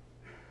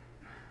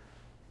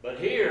 But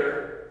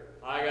here,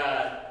 I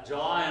got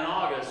July and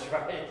August,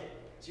 right?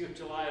 June,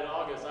 July, and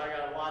August, I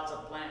got lots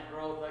of plant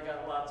growth. I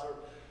got lots of...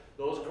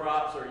 Those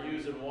crops are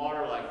using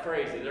water like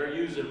crazy. They're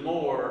using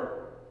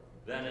more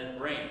than it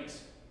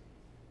rains.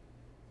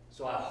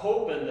 So I'm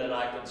hoping that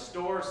I can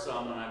store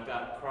some, and I've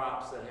got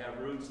crops that have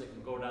roots that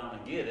can go down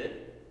and get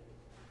it.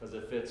 Because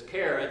if it's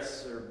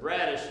carrots or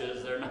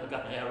radishes, they're not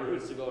going to have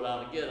roots to go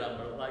down and get them.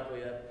 But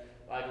likely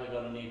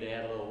going to need to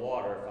add a little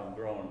water if I'm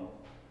growing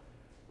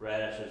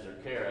radishes or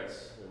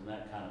carrots in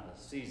that kind of a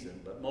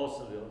season. But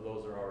most of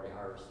those are already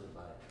harvested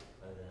by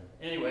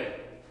then. Anyway.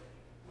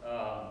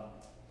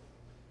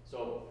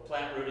 So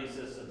plant rooting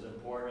system is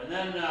important.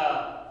 And then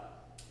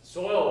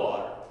soil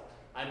water.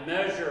 I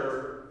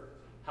measure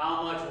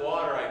how much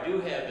water I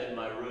do have in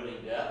my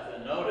rooting depth.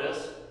 And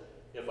notice,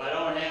 if I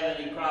don't have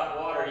any crop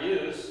water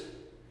use,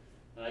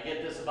 and I I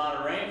get this amount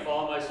of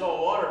rainfall, my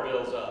soil water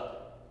builds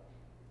up.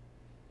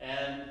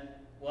 And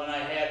when I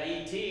have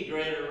ET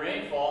greater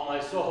rainfall, my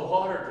soil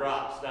water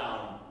drops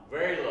down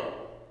very low.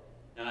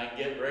 And I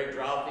get very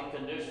droughty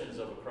conditions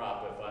of a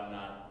crop if I'm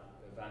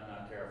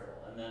not careful.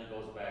 And then it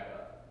goes back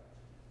up.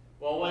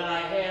 Well, when I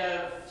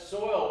have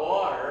soil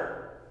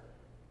water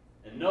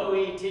and no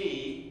ET,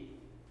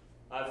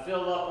 I've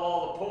filled up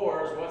all the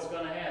pores, what's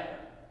going to happen?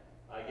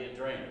 I get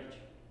drainage.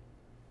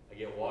 I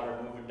get water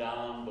moving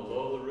down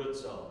below the root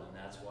zone, and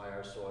that's why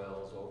our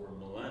soils over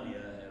millennia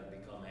have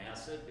become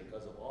acid,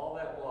 because of all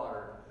that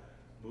water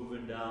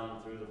moving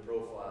down through the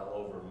profile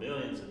over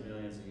millions and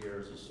millions of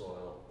years of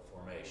soil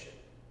formation.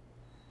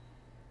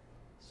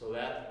 So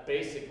that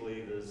basically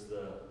is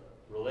the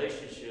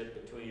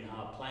relationship between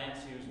how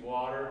plants use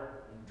water,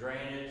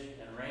 drainage,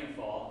 and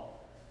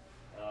rainfall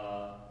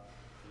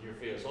in your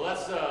field. So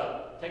let's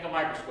take a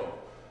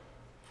microscope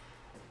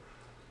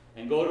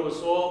and go to a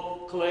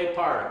soil clay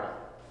particle.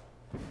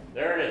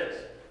 There it is.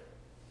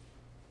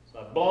 So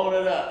I've blown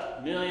it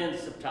up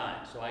millions of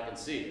times so I can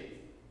see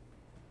it.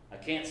 I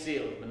can't see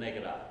it with the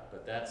naked eye,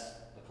 but that's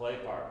a clay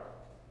particle.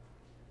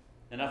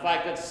 And if I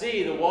could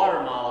see the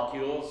water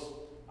molecules,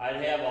 I'd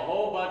have a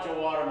whole bunch of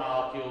water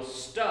molecules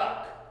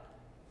stuck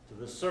to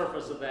the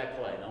surface of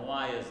that clay. Now,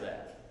 why is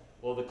that?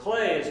 Well, the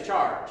clay is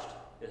charged.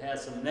 It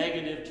has some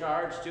negative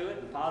charge to it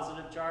and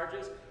positive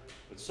charges,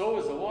 but so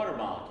is the water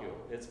molecule.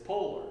 It's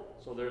polar.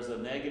 So there's a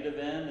negative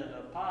end and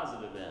a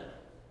positive end.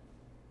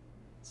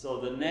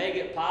 So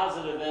the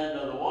positive end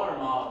of the water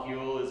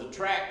molecule is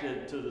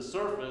attracted to the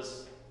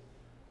surface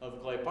of the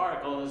clay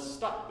particle and is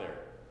stuck there.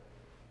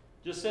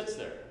 Just sits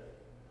there.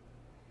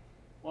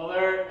 Well,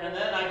 and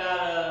then I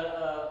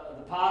got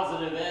the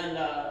positive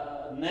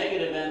end,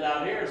 negative end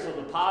out here, so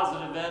the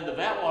positive end of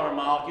that water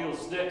molecule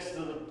sticks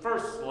to the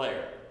first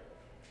layer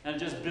and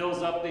just builds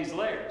up these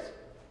layers.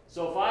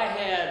 So if I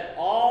had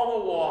all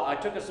the water, I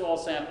took a soil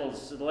sample,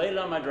 laid it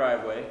on my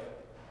driveway,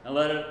 and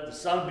let the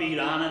sun beat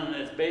on it, and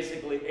it's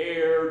basically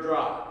air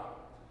dry.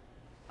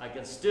 I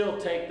can still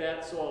take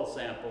that soil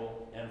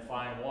sample and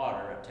find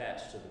water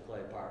attached to the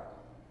clay particle.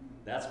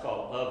 That's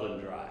called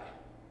oven dry.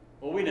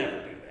 Well, we never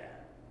do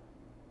that.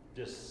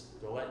 Just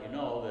to let you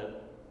know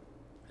that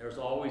there's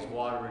always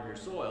water in your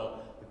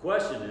soil. The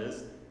question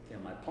is,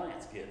 can my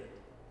plants get it?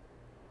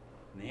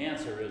 And the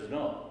answer is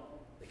no,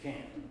 they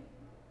can't.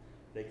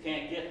 They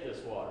can't get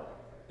this water.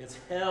 It's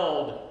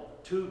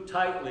held too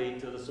tightly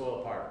to the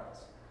soil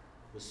particles.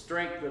 The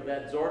strength of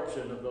that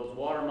absorption of those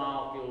water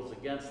molecules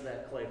against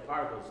that clay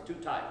particle is too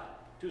tight,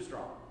 too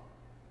strong.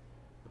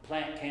 The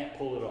plant can't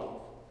pull it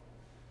off.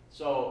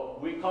 So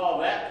we call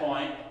that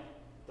point,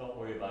 don't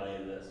worry about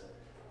any of this,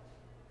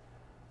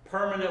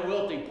 permanent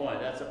wilting point.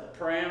 That's a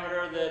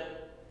parameter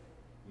that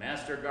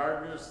master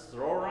gardeners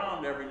throw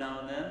around every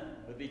now and then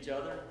with each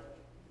other.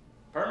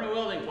 Permanent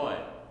wilting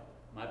point.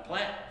 My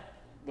plant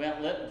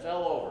went lit and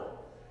fell over.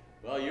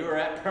 Well, you were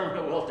at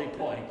permanent wilting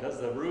point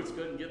because the roots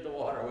couldn't get the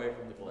water away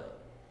from the clay.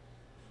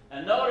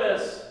 And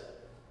notice,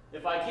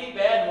 if I keep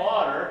adding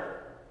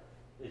water,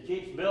 it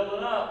keeps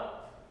building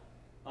up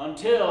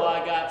until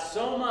I got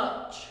so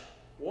much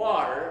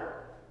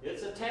water,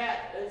 it's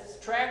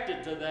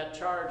attracted to that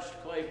charged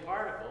clay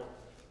particle,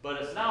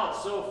 but it's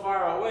so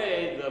far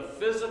away, the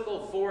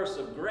physical force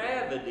of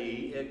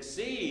gravity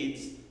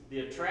exceeds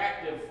the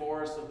attractive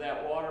force of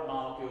that water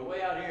molecule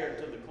way out here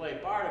to the clay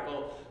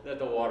particle that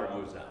the water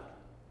moves out.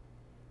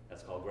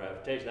 That's called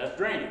gravitation. That's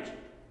drainage.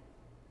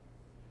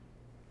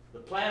 The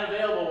plant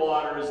available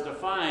water is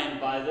defined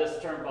by this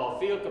term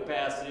called field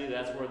capacity.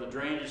 That's where the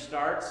drainage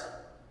starts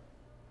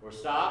or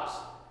stops,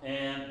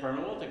 and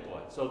permanent wilting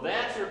point. So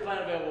that's your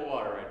plant available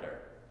water right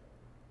there.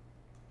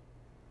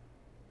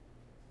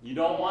 You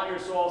don't want your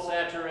soil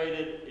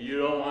saturated. You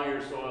don't want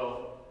your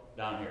soil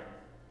down here.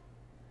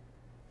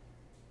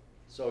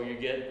 So you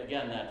get,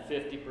 again, that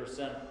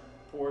 50%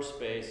 pore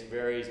space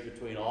varies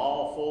between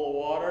all full of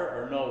water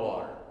or no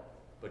water.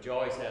 But you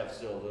always have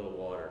still a little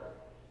water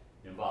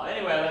involved.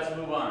 Anyway, let's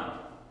move on.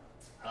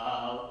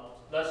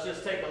 Let's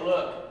just take a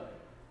look.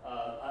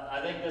 I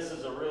think this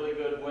is a really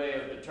good way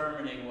of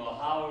determining, well,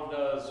 how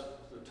does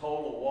the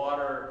total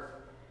water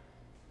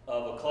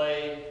of a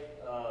clay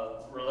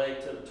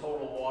relate to the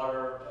total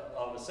water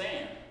of a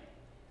sand?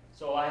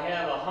 So I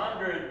have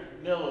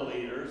 100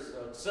 milliliters,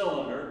 a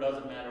cylinder,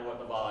 doesn't matter what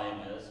the volume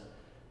is,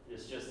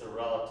 it's just the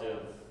relative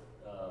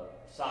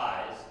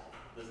size.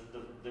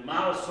 The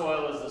amount of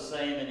soil is the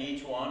same in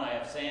each one. I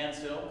have sand,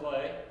 silt,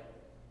 clay.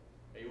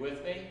 Are you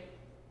with me?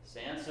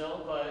 Sand,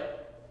 silt, clay.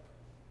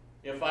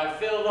 If I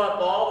filled up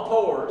all the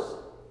pores,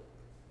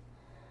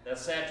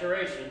 that's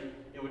saturation,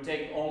 it would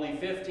take only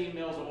 15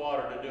 mils of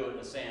water to do it in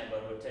the sand,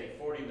 but it would take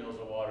 40 mils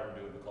of water to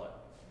do it in the clay.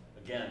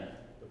 Again,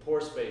 the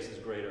pore space is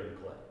greater in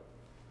clay.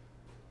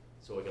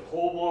 So it can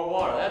hold more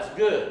water. That's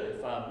good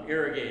if I'm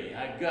irrigating.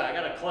 I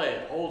got a clay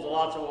that holds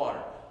lots of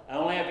water. I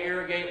only have to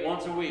irrigate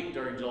once a week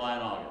during July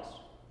and August,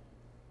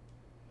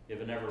 if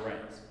it never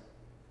rains.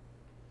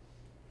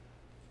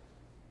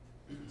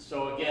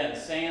 So again,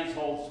 sands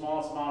hold the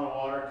smallest amount of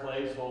water,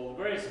 clays hold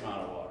the greatest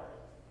amount of water.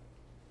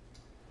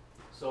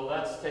 So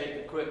let's take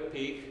a quick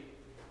peek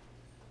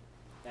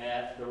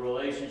at the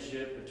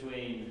relationship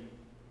between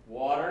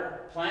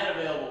water, plant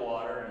available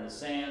water, and the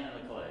sand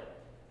and the clay.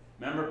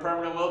 Remember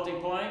permanent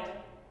wilting point?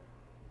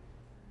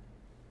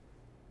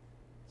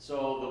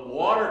 So the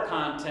water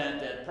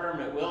content at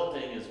permanent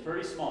wilting is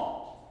pretty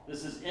small.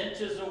 This is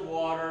inches of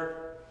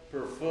water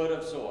per foot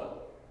of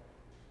soil.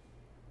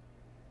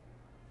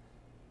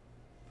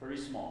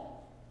 Pretty small.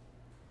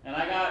 And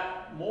I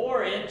got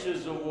more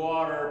inches of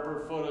water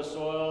per foot of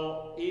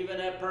soil even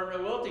at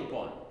permanent wilting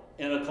point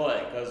in a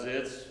clay, because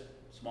it's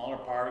smaller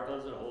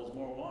particles, it holds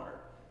more water.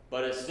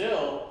 But it's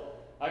still,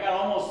 I got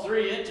almost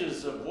 3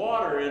 inches of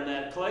water in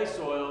that clay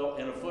soil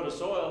in a foot of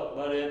soil,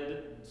 but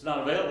it's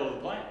not available to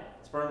the plant.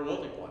 It's permanent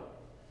wilting point.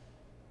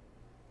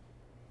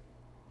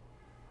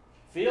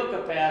 Field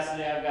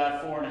capacity, I've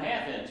got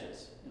 4.5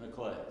 inches in the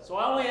clay. So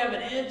I only have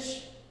 1.5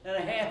 inches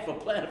of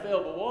plant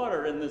available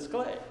water in this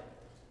clay.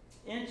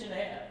 1.5 inches.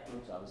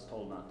 Oops, I was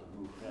told not to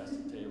move past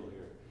the table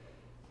here.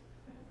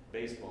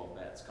 Baseball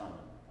bat's coming.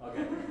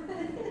 Okay.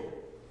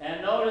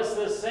 And notice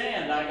this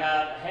sand, I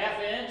got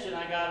 1/2 inch and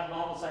I got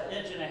almost 1.5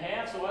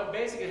 inches, so I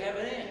basically have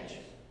 1 inch.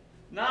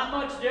 Not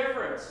much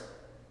difference.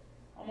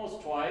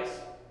 Almost twice,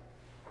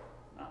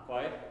 not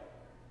quite,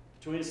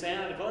 between the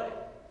sand and the clay.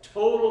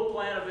 Total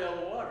plant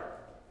available water.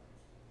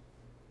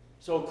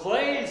 So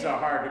clays are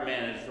hard to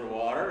manage for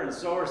water, and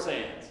so are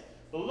sands.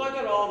 But look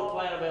at all the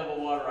plant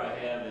available water I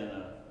have in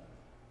a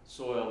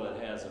soil that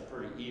has a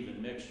pretty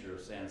even mixture of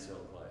sand,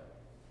 silt, clay.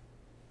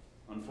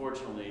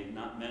 Unfortunately,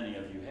 not many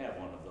of you have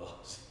one of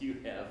those. You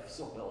have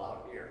soil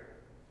out here.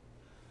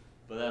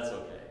 But that's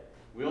okay.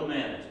 We'll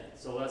manage it.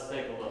 So let's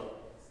take a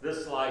look.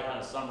 This slide kind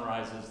of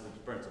summarizes the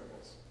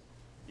principles.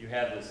 You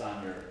have this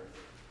on your,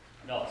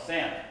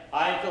 sand.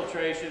 High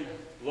infiltration,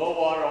 low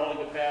water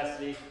holding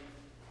capacity.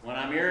 When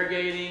I'm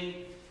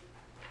irrigating,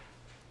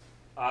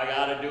 I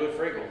got to do it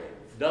frequently.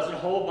 It doesn't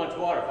hold much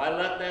water. If I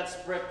let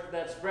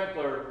that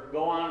sprinkler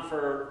go on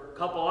for a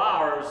couple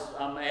hours,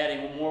 I'm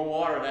adding more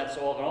water than that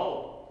soil can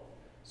hold.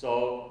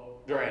 So,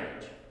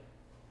 drainage.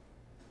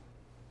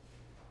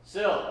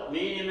 Silt,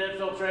 medium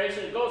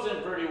infiltration, it goes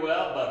in pretty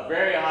well, but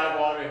very high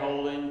water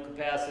holding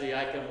capacity.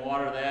 I can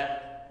water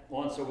that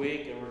once a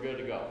week and we're good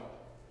to go.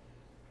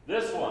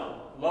 This one,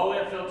 low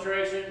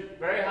infiltration,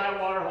 very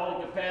high water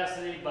holding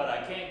capacity, but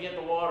I can't get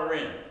the water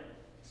in.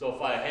 So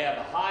if I have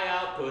a high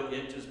output,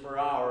 inches per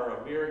hour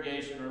of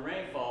irrigation or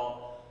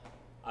rainfall,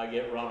 I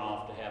get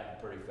runoff to happen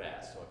pretty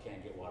fast, so I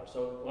can't get water.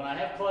 So when I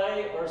have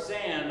clay or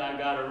sand, I've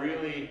got to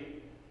really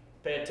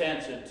pay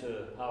attention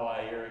to how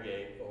I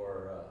irrigate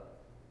or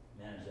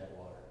manage that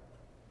water.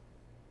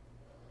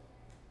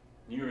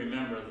 You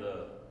remember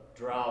the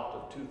drought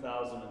of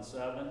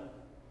 2007?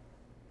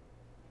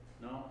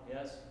 No?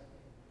 Yes?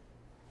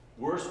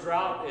 Worst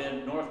drought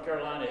in North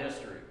Carolina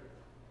history.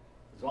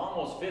 It was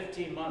almost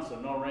 15 months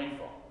of no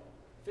rainfall.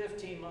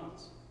 15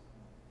 months.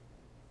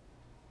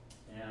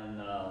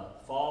 And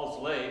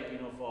Falls Lake, you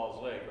know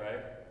Falls Lake,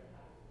 right?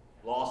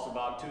 Lost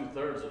about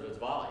 2/3 of its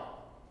volume.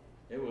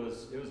 It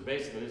was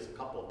basically just a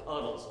couple of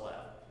puddles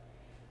left.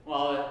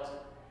 Well,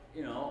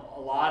 a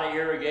lot of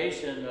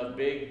irrigation of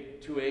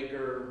big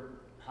 2-acre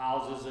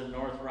houses in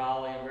North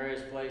Raleigh and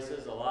various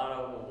places, a lot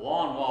of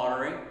lawn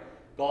watering,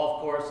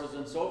 golf courses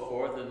and so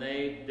forth, and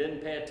they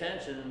didn't pay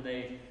attention, and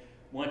they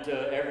went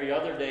to every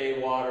other day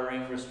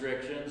watering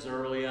restrictions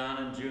early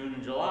on in June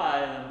and July,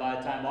 and then by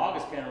the time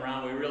August came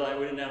around, we realized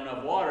we didn't have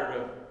enough water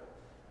to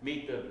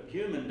meet the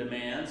human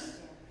demands,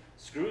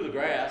 screw the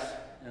grass,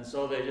 and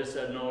so they just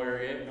said no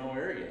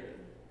irrigating.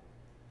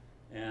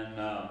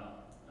 And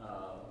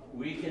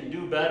we can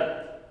do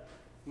better.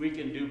 We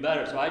can do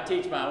better. So I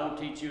won't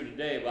teach you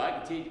today, but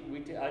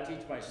I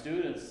teach my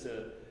students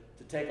to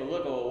take a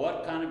look at, well,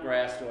 what kind of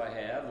grass do I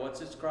have?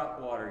 What's its crop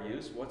water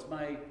use? What's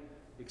my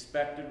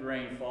expected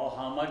rainfall?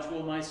 How much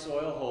will my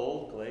soil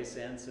hold? Clay,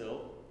 sand,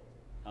 silt.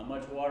 How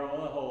much water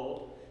will it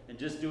hold? And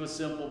just do a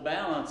simple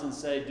balance and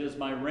say, does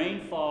my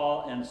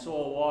rainfall and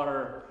soil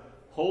water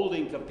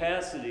holding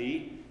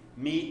capacity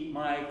meet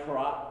my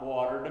crop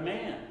water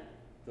demand?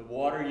 The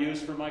water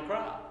use for my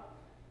crop.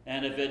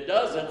 And if it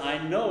doesn't, I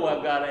know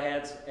I've got to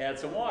add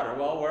some water.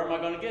 Well, where am I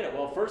going to get it?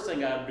 Well, first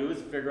thing I have to do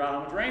is figure out how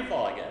much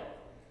rainfall I get.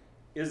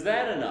 Is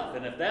that enough?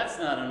 And if that's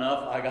not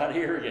enough, I got to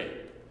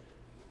irrigate.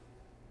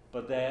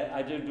 But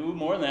I do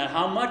more than that.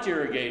 How much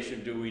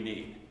irrigation do we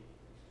need?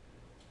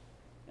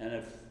 And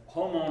if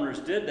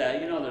homeowners did that,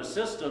 their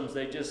systems,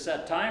 they just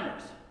set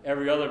timers.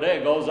 Every other day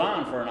it goes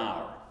on for an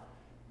hour.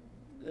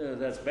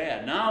 That's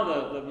bad.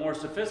 Now the more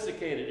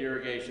sophisticated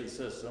irrigation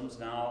systems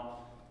now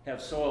have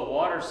soil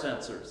water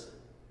sensors.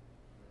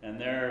 And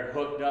they're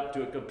hooked up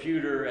to a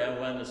computer, and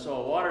when the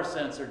soil water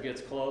sensor gets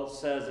close,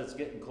 says it's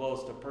getting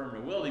close to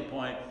permanent wilting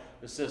point,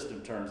 the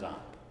system turns on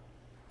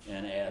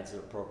and adds the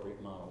appropriate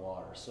amount of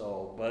water.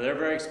 So, but they're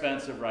very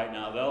expensive right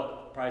now.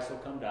 Price will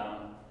come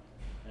down,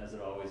 as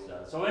it always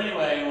does. So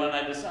anyway, when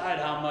I decide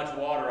how much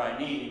water I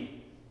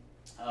need,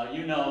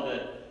 you know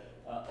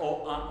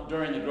that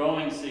during the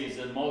growing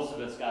season, most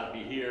of it's got to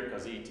be here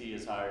because ET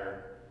is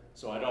higher.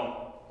 So I don't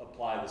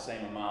apply the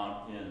same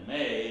amount in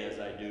May as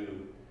I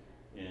do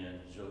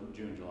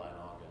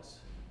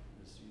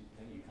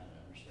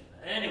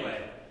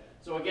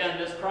So again,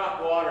 this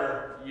crop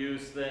water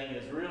use thing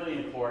is really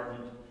important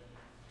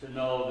to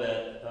know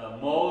that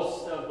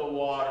most of the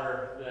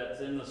water that's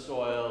in the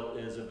soil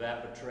is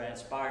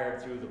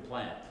evapotranspired through the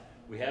plant.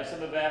 We have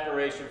some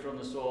evaporation from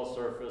the soil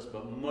surface,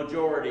 but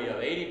majority of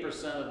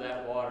 80% of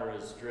that water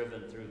is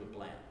driven through the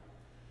plant.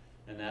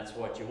 And that's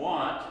what you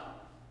want,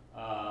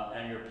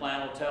 and your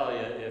plant will tell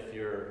you if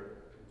you're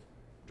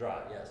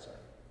dry. Yes, sir.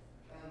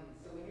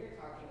 So when you're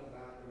talking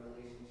about the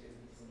relationship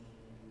between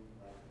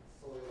like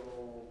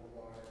soil,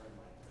 water, and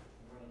like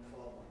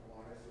rainfall, like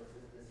water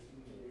sources, does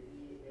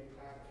humidity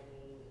impact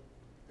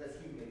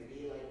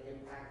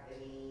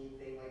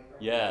anything like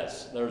that?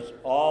 Yes, there's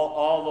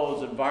all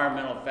those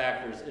environmental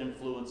factors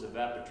influence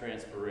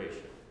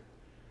evapotranspiration.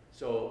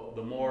 So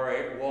the more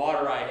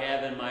water I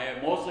have in my air,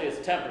 mostly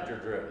it's temperature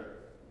driven.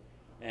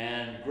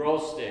 And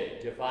growth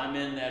stage. If I'm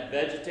in that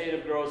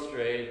vegetative growth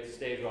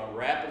stage where I'm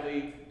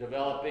rapidly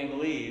developing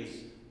leaves,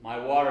 my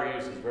water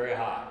use is very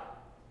high.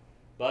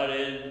 But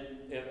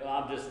if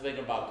I'm just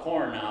thinking about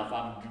corn now, if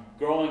I'm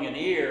growing an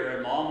ear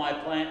and all my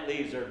plant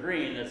leaves are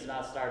green, it's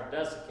not starting to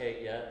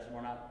desiccate yet,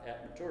 we're not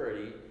at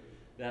maturity,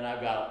 then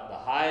I've got the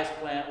highest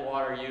plant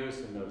water use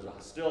and there's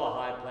still a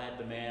high plant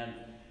demand.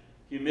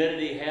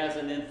 Humidity has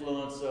an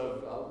influence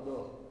of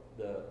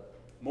the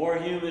more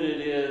humid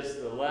it is,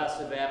 the less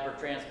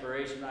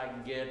evapotranspiration I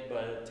can get,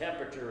 but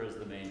temperature is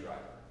the main driver.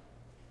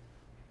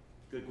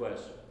 Good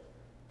question.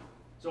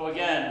 So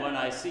again, when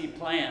I see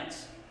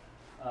plants,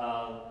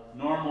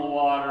 normal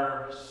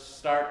water,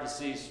 start to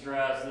see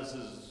stress, this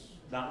is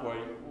not what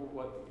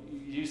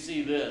you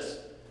see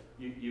this,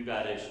 you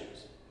got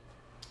issues.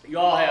 You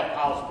all have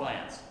house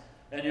plants,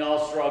 and you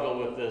all struggle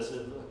with this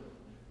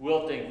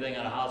wilting thing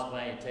on a house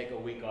plant. You take a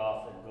week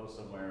off and go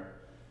somewhere,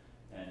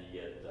 and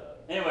you get,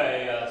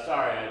 anyway,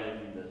 sorry I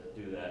didn't mean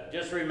to do that.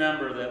 Just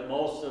remember that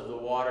most of the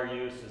water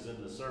use is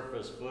in the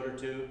surface foot or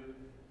two.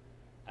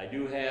 I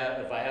do have,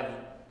 if I have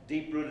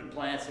deep-rooted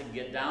plants that can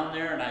get down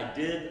there, and I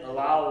did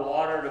allow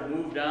water to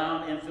move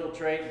down,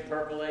 infiltrate, and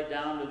percolate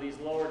down to these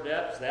lower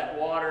depths, that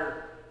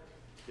water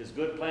is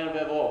good plant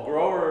available.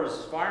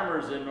 Growers,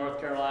 farmers in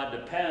North Carolina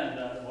depend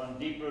on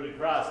deep-rooted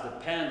crops,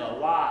 depend a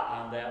lot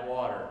on that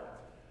water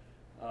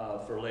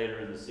for later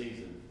in the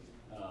season.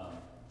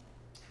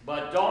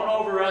 But don't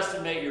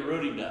overestimate your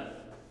rooting depth.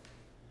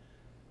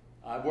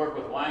 I've worked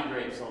with wine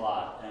grapes a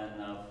lot,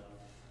 and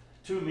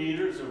 2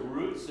 meters of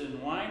roots in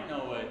wine,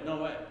 no way,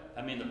 no way.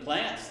 I mean, the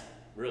plant's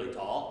really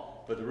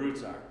tall, but the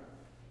roots aren't.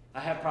 I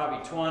have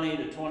probably 20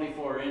 to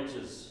 24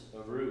 inches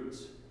of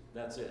roots.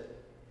 That's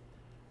it.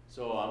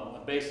 So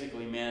I'm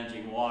basically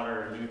managing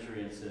water and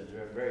nutrients in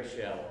very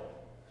shallow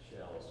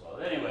soil.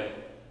 Anyway,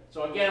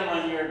 so again,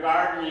 when you're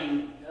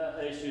gardening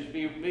issues,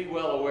 be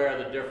well aware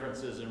of the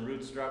differences in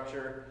root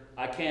structure.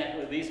 I can't,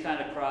 with these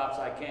kind of crops,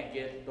 I can't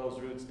get those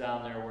roots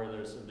down there where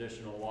there's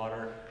additional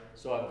water,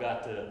 so I've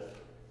got to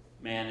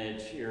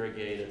manage,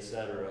 irrigate,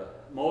 etc.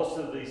 Most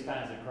of these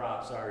kinds of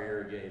crops are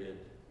irrigated,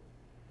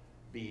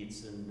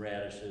 beets and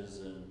radishes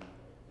in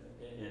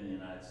the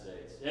United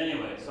States.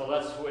 Anyway, so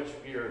let's switch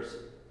gears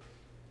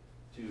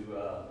to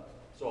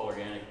soil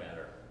organic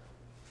matter.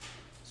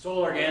 Soil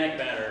organic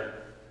matter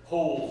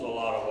holds a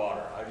lot of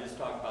water. I just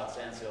talked about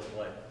sandstone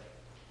clay.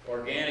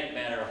 Organic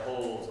matter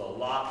holds a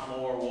lot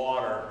more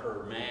water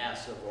per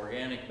mass of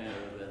organic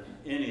matter than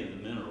any of the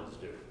minerals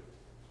do.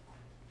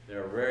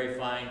 They're very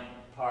fine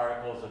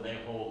particles and they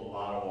hold a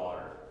lot of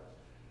water.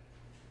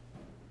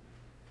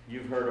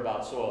 You've heard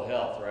about soil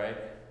health, right?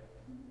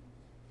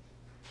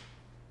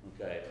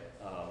 Okay.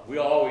 We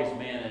always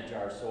manage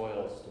our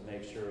soils to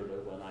make sure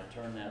that when I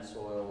turn that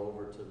soil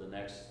over to the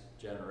next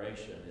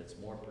generation, it's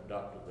more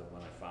productive than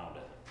when I found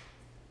it.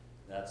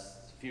 That's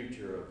the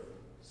future of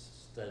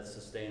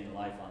sustaining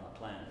life on the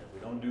planet. If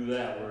we don't do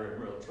that, we're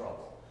in real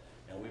trouble.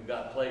 And we've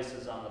got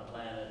places on the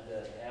planet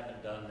that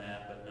haven't done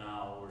that, but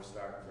now we're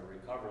starting to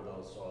recover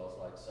those soils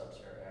like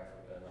sub-Saharan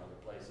Africa and other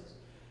places.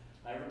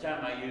 Every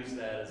time I use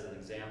that as an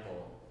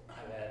example,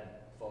 I've had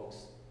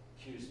folks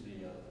accuse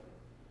me of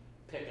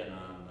picking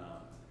on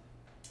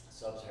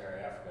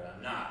sub-Saharan Africa.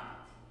 I'm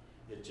not.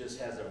 It just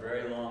has a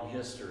very long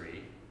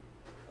history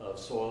of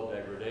soil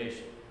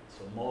degradation.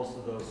 So most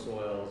of those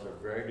soils are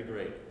very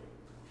degraded.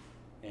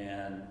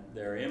 And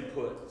their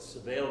inputs,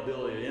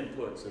 availability of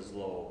inputs is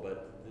low,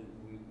 but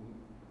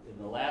in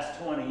the last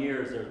 20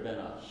 years there's been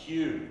a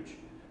huge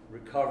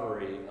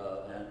recovery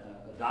and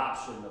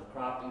adoption of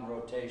cropping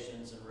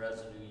rotations and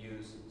residue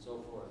use and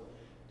so forth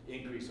to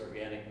increase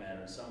organic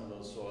matter. Some of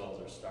those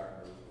soils are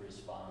starting to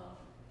respond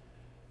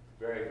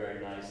very, very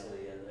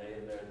nicely, and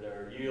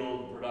their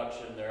yield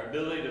production, their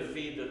ability to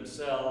feed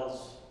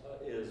themselves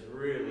is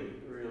really,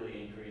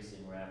 really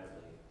increasing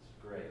rapidly. It's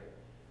great.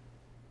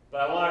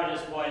 But I want to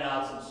just point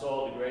out some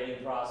soil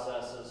degrading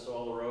processes,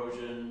 soil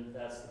erosion.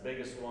 That's the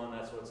biggest one.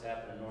 That's what's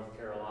happened in North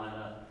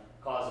Carolina.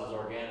 Causes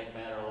organic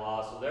matter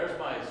loss. So there's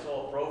my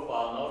soil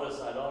profile. Notice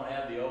I don't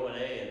have the O and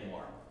A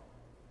anymore.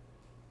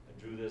 I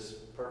drew this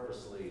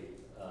purposely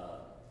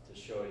to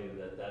show you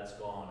that that's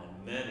gone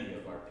in many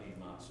of our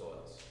Piedmont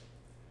soils.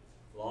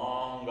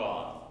 Long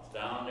gone.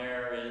 Down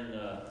there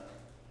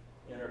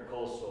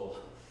intercoastal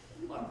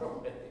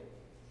waterway.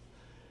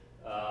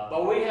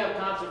 But we have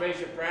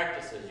conservation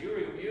practices.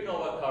 You know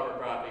what cover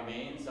cropping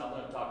means. I'm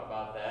going to talk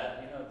about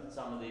that. You know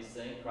some of these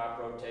things: crop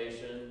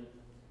rotation,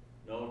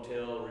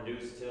 no-till,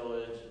 reduced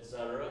tillage,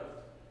 etc.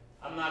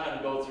 I'm not going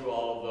to go through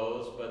all of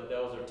those, but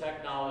those are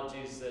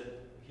technologies that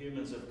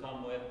humans have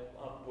come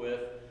up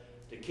with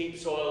to keep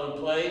soil in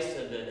place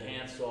and to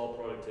enhance soil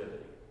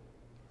productivity.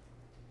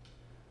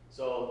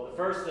 So the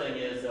first thing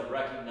is to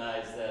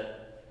recognize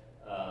that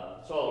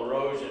soil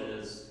erosion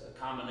is a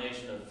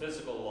combination of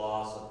physical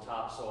loss of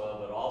topsoil,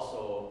 but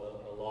also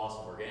a loss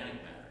of organic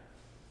matter.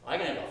 I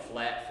can have a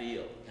flat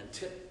field and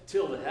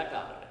till the heck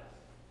out of it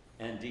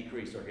and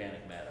decrease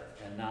organic matter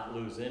and not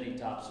lose any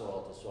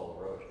topsoil to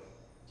soil erosion.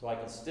 So I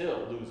can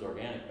still lose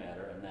organic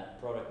matter and that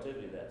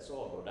productivity of that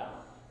soil go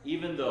down,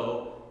 even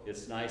though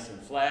it's nice and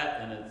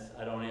flat and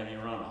I don't have any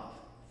runoff,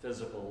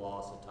 physical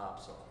loss of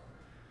topsoil.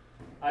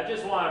 I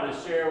just wanted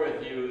to share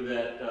with you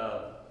that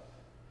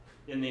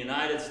in the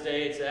United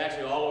States,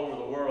 actually all over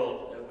the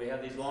world, we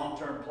have these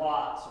long-term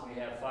plots. We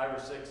have 5 or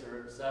 6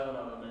 or 7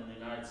 of them in the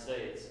United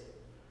States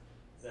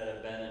that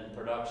have been in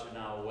production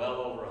now well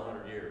over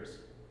 100 years.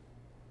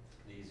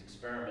 These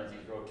experiments,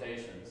 these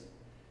rotations.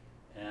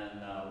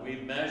 And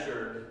we've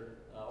measured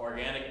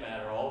organic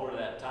matter over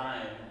that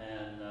time,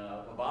 and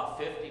about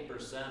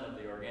 50%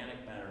 of the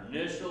organic matter,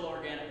 initial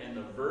organic, in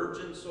the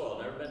virgin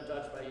soil, never been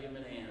touched by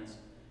human hands,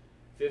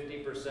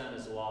 50%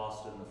 is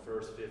lost in the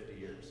first 50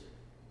 years.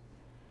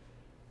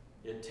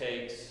 It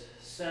takes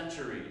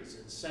centuries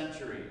and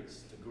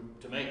centuries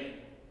to make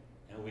it,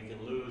 and we can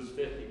lose 50%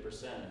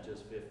 in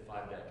just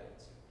 5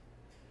 decades.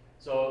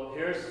 So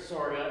here's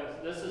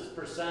this is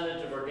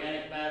percentage of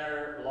organic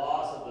matter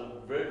loss of the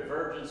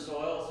virgin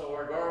soil. So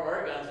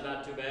Oregon's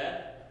not too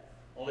bad.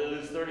 Only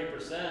lose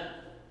 30%.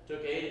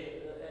 Took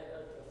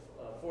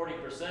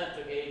 40%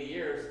 took 80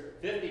 years.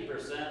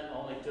 50%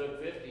 only took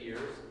 50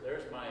 years.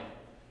 There's my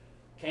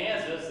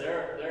Kansas.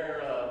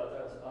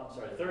 I'm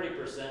sorry,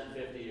 30% in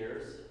 50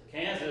 years.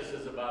 Kansas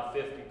is about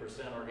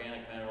 50%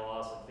 organic matter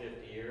loss in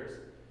 50 years.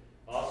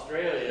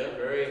 Australia,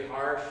 very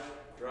harsh,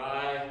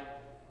 dry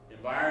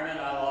environment,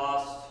 I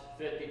lost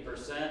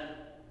 50%.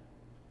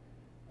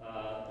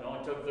 It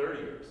only took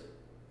 30 years.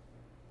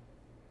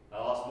 I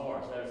lost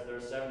more, so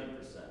there's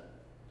 70%.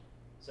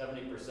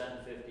 70%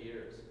 in 50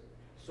 years.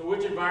 So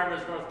which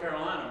environment is North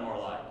Carolina more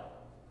like?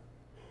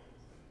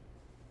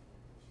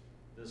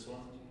 This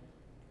one?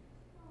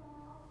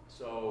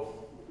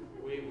 So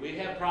we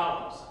have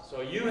problems.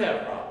 So you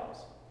have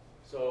problems.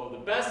 So the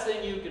best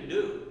thing you can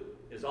do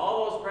is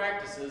all those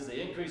practices, they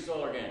increase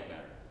soil organic matter.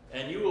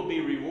 And you will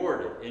be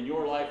rewarded in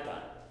your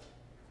lifetime.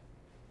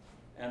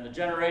 And the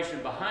generation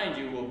behind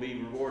you will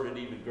be rewarded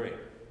even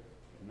greater.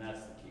 And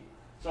that's the key.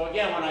 So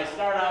again, when I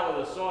start out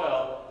with the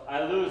soil,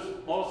 I lose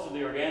most of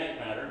the organic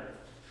matter.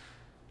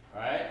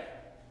 All right?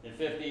 In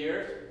 50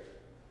 years.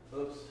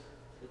 Oops,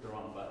 hit the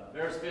wrong button.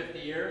 There's 50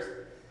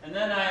 years. And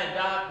then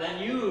then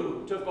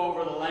you took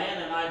over the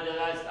land and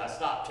I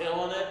stopped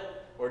tilling it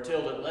or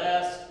tilled it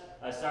less.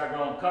 I started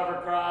growing cover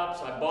crops.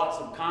 I bought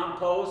some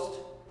compost.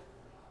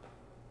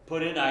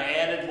 I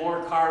added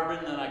more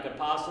carbon than I could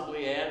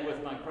possibly add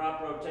with my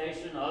crop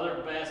rotation,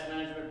 other pest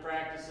management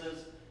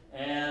practices,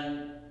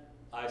 and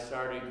I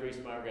started to increase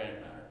my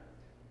organic matter.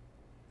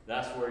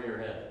 That's where you're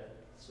headed.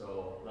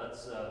 So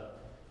let's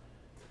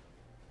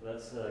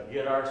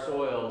get our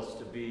soils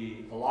to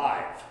be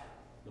alive.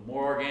 The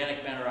more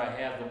organic matter I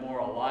have, the more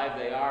alive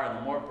they are, and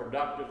the more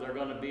productive they're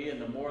going to be, and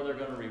the more they're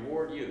going to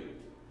reward you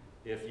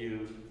if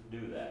you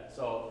do that.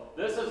 So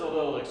this is a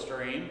little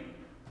extreme.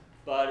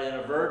 But in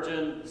a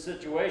virgin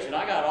situation,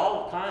 I got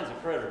all kinds of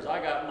critters.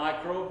 I got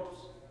microbes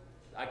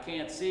I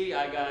can't see.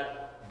 I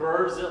got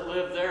birds that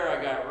live there.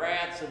 I got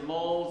rats and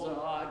moles. And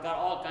I got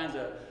all kinds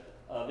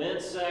of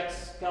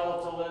insects,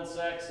 skeletal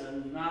insects,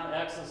 and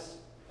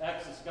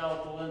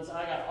exoskeletal insects.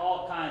 I got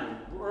all kinds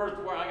of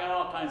earthworm. I got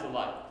all kinds of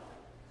life.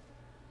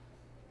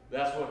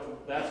 That's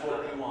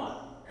what we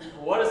want.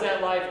 What does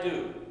that life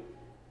do?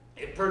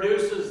 It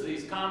produces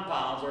these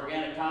compounds,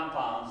 organic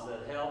compounds,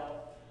 that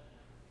help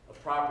a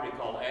property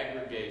called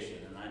aggregation.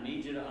 And I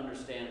need you to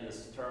understand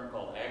this term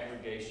called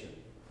aggregation.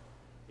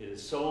 It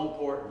is so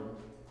important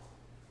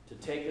to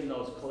taking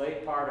those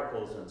clay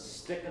particles and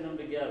sticking them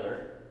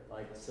together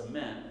like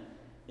cement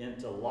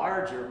into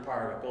larger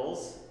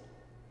particles.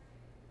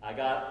 I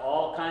got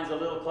all kinds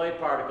of little clay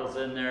particles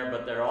in there,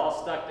 but they're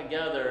all stuck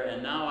together,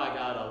 and now I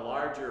got a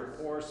larger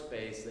pore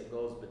space that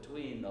goes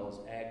between those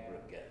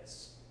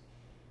aggregates.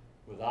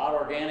 Without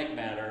organic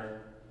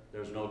matter,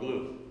 there's no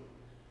glue.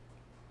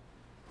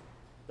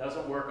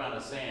 Doesn't work on the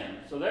sand.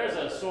 So there's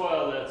a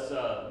soil that's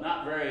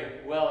not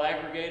very well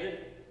aggregated.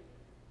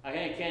 I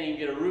can't even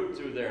get a root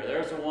through there.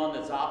 There's the one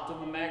that's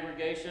optimum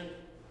aggregation.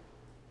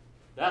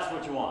 That's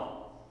what you want.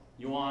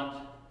 You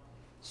want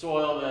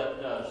soil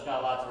that's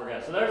got lots of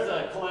organic. So there's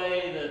the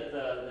clay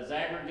that is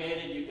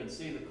aggregated. You can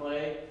see the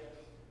clay.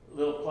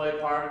 Little clay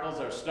particles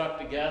are stuck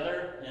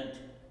together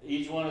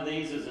each one of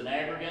these is an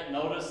aggregate.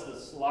 Notice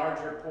this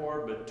larger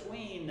pore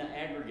between the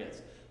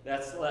aggregates.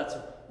 That's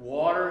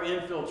water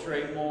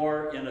infiltrate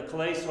more in a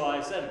clay soil.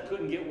 I said it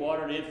couldn't get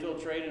water to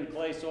infiltrate in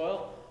clay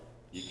soil.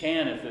 You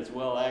can if it's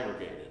well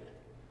aggregated.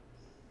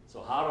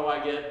 So how do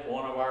I get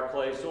one of our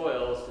clay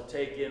soils to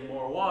take in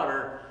more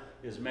water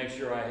is make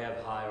sure I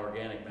have high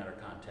organic matter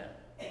content.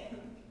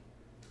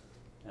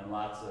 And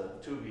lots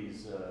of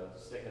tubies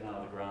sticking out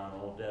of the ground,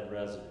 old dead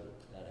residue.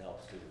 That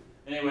helps too.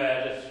 Anyway,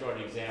 I just showed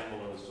an example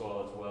of a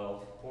soil that's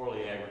well,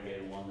 poorly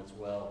aggregated one that's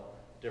well,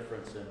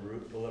 difference in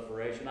root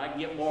proliferation. I can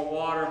get more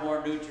water,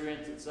 more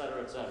nutrients, et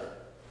cetera, et cetera.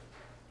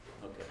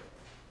 Okay.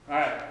 All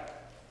right.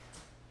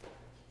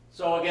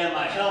 So again,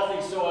 my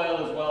healthy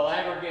soil is well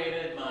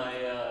aggregated.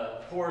 My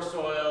poor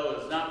soil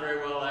is not very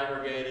well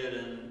aggregated.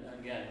 And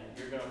again,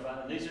 you're going to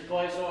find, these are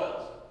clay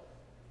soils.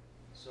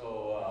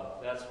 So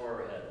that's where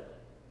we're headed.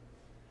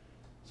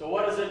 So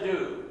what does it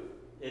do?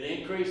 It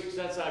increases,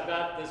 since I've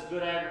got this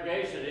good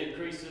aggregation, it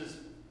increases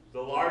the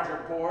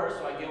larger pores,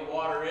 so I get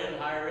water in,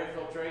 higher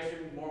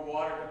infiltration, more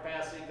water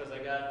capacity because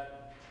I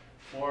got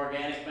more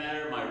organic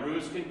matter. My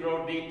roots can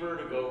grow deeper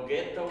to go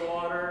get the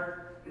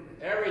water.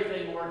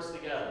 Everything works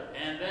together.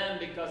 And then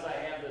because I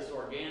have this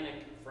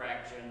organic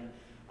fraction,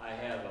 I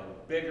have a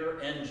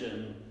bigger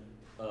engine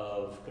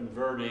of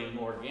converting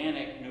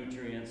organic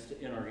nutrients to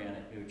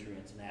inorganic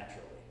nutrients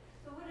naturally.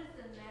 So what is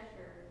the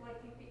measure? Like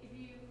if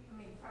you, I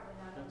mean, probably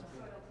not on the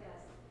soil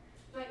test,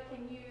 but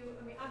can you,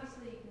 I mean,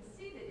 obviously you can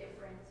see the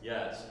difference.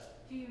 Yes.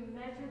 Do you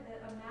measure the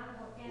amount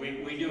of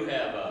organic? We do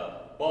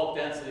have bulk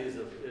density is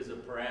a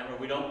parameter.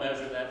 We don't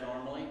measure that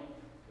normally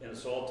in a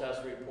soil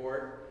test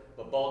report,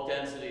 but bulk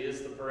density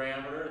is the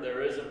parameter.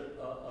 There is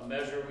a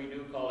measure we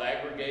do called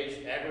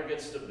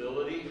aggregate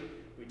stability.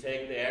 We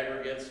take the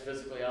aggregates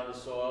physically out of the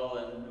soil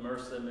and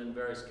immerse them in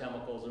various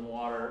chemicals and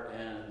water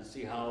and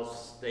see how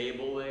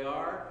stable they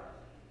are.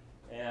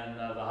 And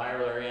the higher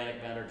the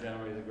organic matter,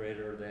 generally the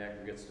greater the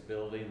aggregate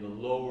stability and the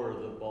lower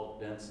the bulk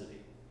density.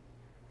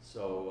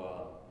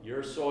 So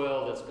your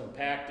soil that's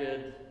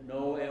compacted,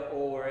 no O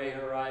or A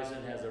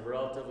horizon, has a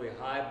relatively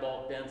high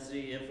bulk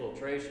density,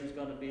 infiltration is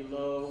going to be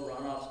low,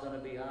 runoff is going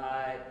to be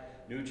high,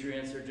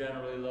 nutrients are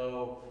generally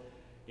low.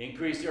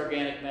 Increase the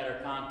organic matter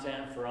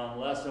content from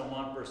less than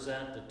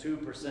 1% to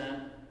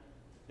 2%.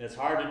 It's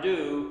hard to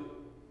do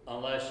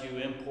unless you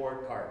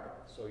import carbon.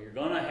 So you're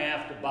going to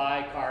have to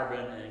buy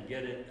carbon and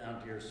get it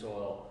onto your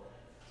soil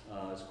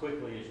as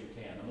quickly as you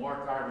can. The more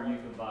carbon you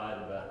can buy,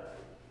 the better.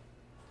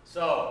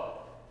 So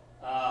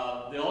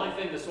the only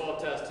thing the soil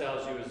test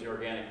tells you is the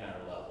organic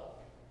matter level.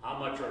 How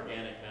much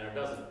organic matter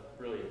doesn't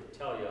really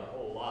tell you a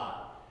whole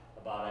lot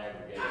about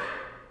aggregation.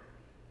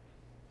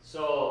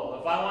 So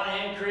if I want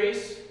to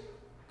increase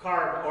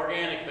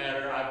organic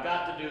matter, I've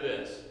got to do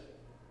this.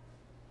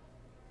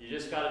 You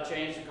just got to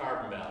change the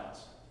carbon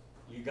balance.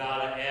 You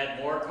got to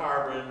add more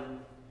carbon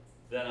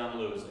than I'm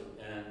losing.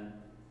 And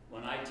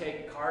when I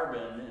take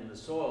carbon in the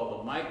soil,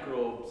 the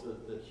microbes,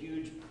 the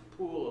huge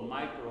pool of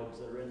microbes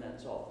that are in that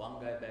soil,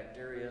 fungi,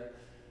 bacteria,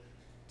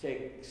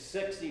 take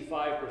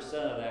 65%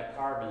 of that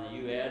carbon that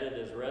you added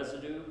as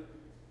residue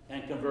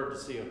and convert to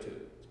CO2.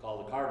 It's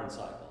called the carbon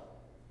cycle.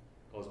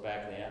 It goes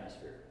back to the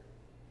atmosphere.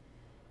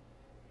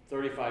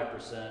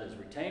 35% is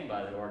retained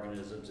by the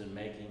organisms in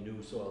making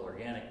new soil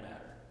organic matter.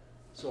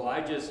 So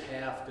I just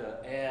have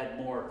to add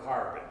more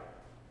carbon.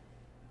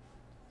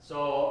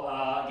 So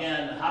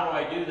again, how do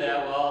I do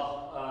that?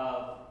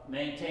 Well,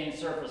 maintain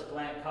surface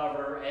plant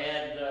cover,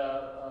 add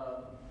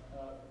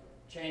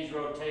change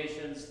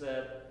rotations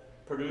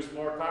that produce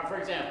more carbon. For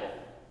example,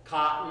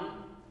 cotton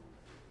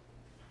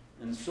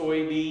and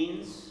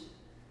soybeans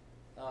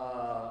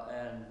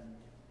and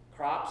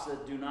crops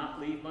that do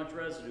not leave much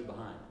residue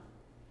behind.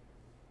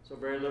 So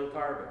very little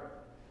carbon.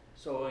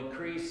 So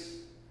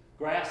increase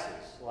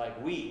grasses like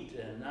wheat,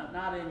 and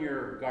not in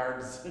your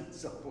gardens and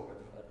so forth,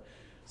 but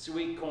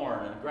sweet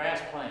corn and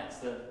grass plants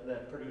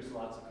that produce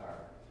lots of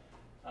carbon.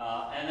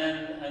 And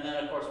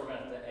then of course we're going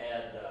to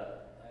have to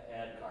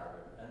add carbon.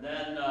 And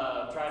then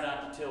try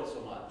not to till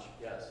so much.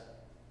 Yes?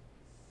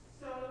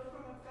 So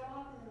from a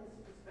garden's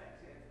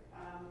perspective,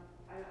 I'm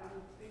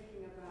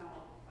thinking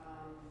about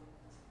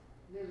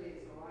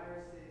lilies or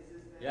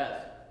irises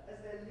as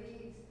their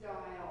leaves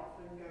die off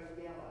and go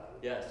yellow.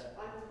 Yes.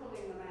 I'm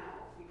pulling them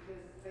out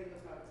because they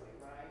look ugly,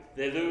 right?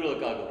 They do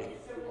look ugly.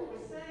 So what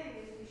we're saying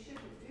is we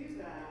shouldn't do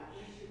that.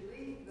 We should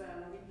leave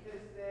them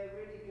because they're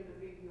really going to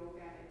be the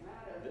organic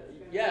matter.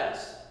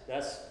 Yes,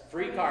 that's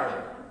free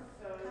carbon.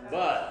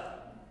 But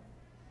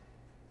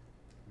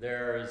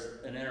there's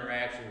an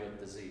interaction with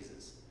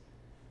diseases.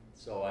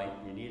 So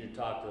you need to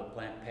talk to the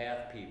plant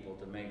path people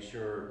to make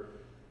sure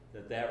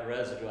that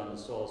residue on the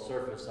soil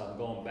surface, I'm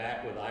going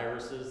back with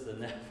irises the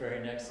very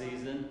next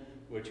season,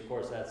 which of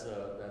course that's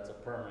a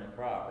permanent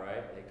crop,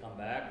 right? They come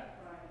back.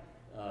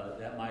 Right.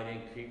 That might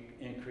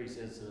increase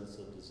incidence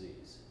of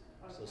disease.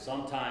 Okay. So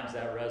sometimes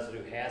that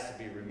residue has to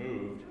be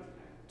removed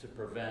to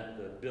prevent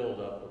the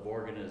buildup of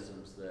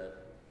organisms that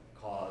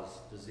cause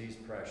disease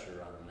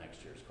pressure on the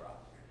next year's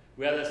crop.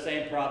 We have the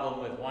same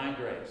problem with wine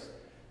grapes.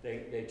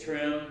 They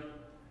trim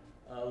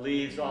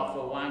leaves off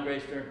of wine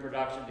grapes during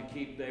production to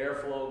keep the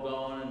airflow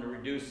going and to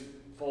reduce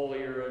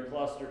foliar and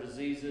cluster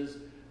diseases.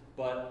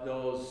 But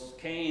those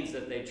canes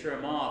that they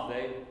trim off,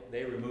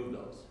 they remove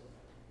those.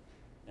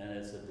 And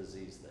it's a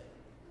disease thing.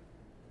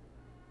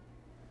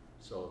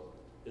 So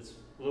it's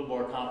a little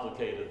more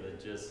complicated than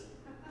just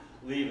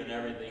leaving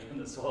everything in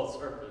the soil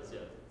surface. Yeah.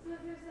 So is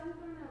there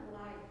something of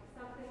like,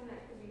 something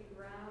that could be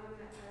grown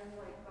as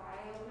like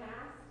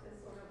biomass to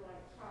sort of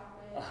like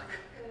chop it and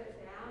put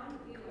it down?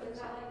 You know, is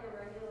that like a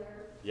regular?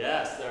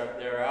 Yes,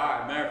 there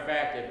are. Matter of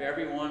fact, if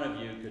every one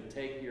of you could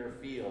take your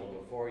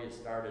field before you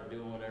started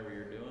doing whatever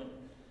you're doing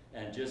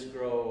and just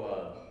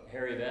grow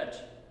hairy vetch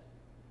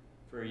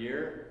for a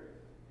year,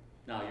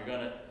 now you're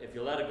gonna, if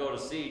you let it go to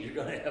seed, you're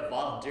gonna have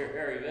volunteer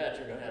hairy vetch,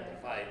 you're gonna have to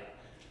fight.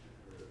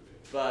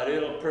 But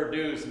it'll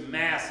produce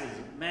mass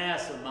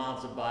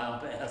amounts of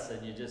biomass,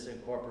 and you just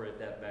incorporate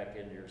that back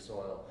into your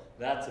soil.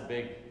 That's a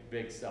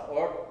big sell.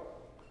 Or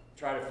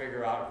try to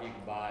figure out if you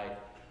can buy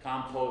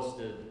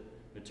composted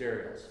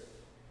materials.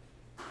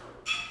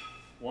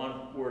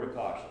 One word of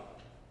caution.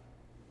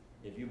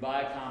 If you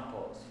buy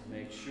compost,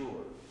 make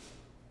sure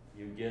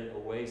you get a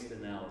waste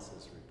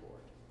analysis report.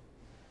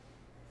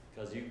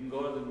 Because you can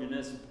go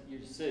to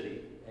your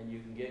city and you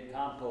can get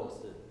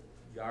composted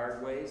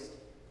yard waste.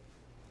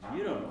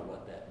 You don't know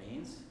what that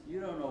means. You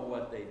don't know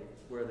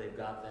where they've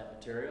got that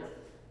material.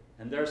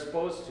 And they're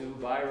supposed to,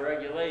 by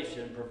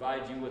regulation,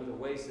 provide you with a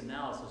waste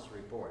analysis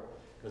report.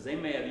 Because they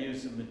may have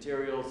used some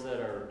materials that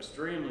are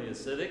extremely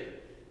acidic,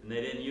 and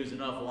they didn't use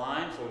enough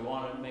lime, so we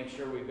want to make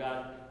sure we've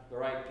got the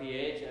right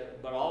pH,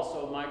 but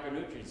also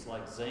micronutrients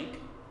like zinc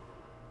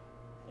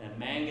and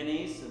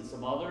manganese and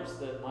some others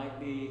that might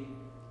be,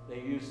 they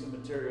used some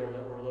material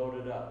that were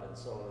loaded up. And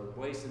so a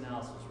waste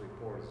analysis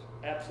report is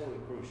absolutely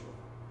crucial.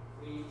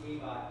 We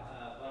bought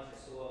a bunch of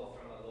soil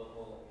from a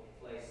local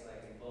place,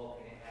 like in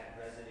bulk, and it had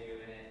residue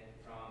in it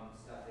from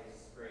stuff they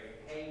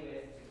sprayed hay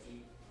with to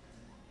keep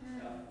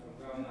stuff from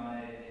growing on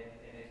it,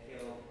 and it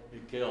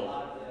killed a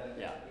lot of the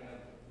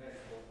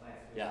vegetable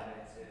plants. We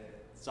wanted to,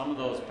 some of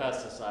those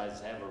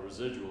pesticides have a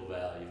residual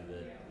value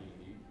that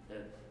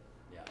and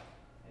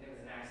it was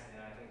an accident.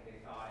 I think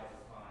they thought it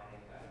was fine. They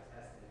got it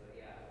tested, but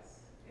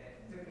it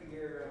took a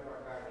year of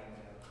our gardening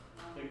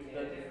to take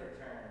a different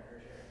turn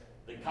for sure.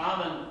 The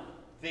common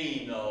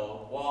theme,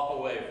 though, walk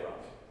away from,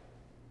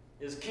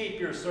 is keep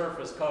your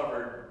surface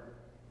covered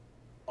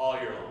all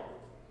year long.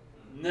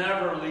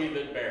 Never leave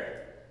it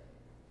bare.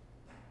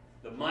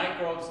 The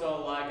microbes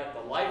don't like it.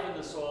 The life in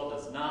the soil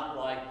does not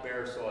like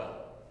bare soil.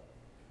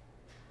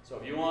 So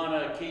if you want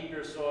to keep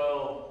your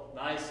soil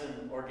nice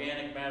and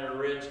organic matter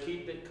rich,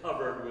 keep it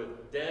covered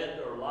with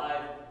dead or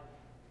live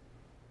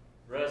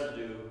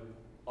residue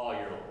all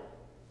year long.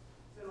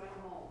 So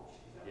like mulch?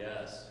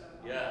 Yes,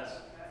 yes.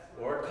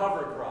 Or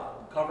cover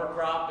crop. Cover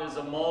crop is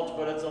a mulch,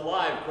 but it's a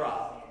live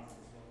crop.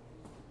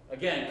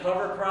 Again,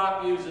 cover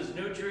crop uses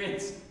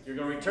nutrients. You're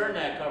going to return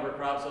that cover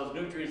crop, so those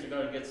nutrients are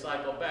going to get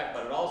cycled back,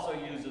 but it also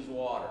uses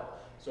water.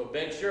 So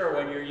make sure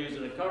when you're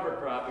using a cover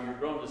crop and you're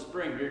growing the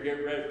spring, you're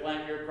getting ready to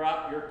plant your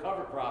crop, your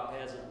cover crop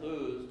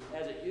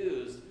hasn't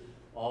used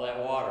all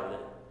that water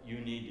that you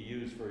need to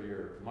use for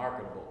your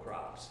marketable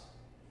crops.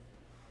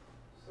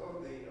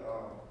 So the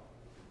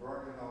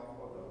burning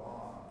off of the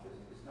lawn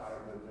is not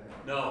a good thing?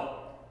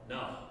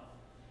 No.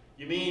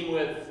 You mean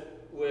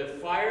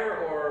with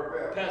fire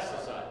or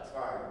pesticides?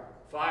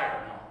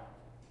 Fire, no.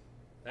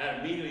 That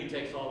immediately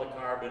takes all the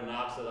carbon and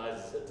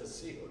oxidizes it to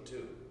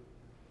CO2.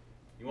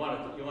 You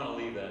want to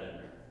leave that in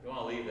there. You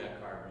want to leave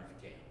that carbon if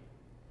you can.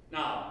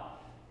 Now,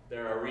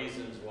 there are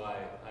reasons why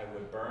I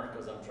would burn,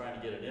 because I'm trying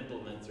to get an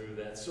implement through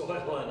that soil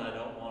and I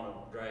don't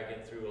want to drag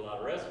it through a lot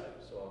of residue.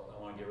 So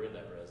I want to get rid of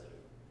that residue.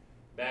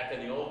 Back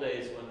in the old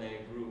days when they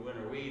grew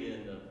winter wheat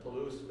in the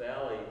Palouse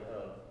Valley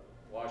of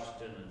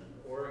Washington and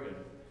Oregon,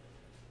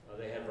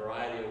 they had a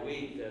variety of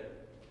wheat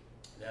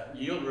that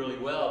yield really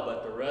well,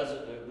 but the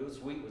residue,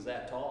 wheat was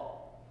that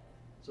tall.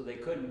 So they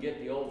couldn't get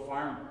the old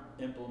farm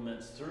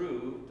implements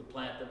through to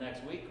plant the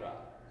next wheat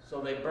crop.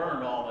 So they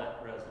burned all that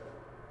residue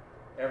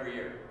every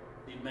year.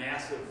 The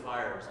massive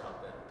fires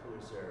out that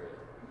Palouse area.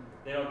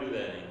 They don't do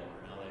that anymore.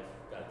 Now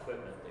they've got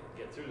equipment that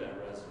can get through that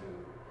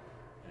residue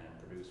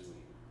and produce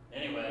wheat.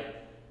 Anyway,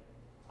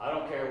 I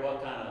don't care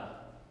what kind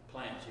of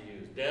plants you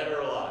use, dead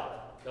or alive,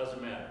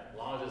 doesn't matter, as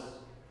long as it's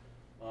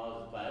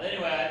planted.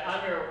 Anyway,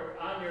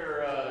 on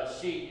your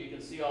sheet, you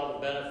can see all the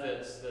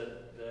benefits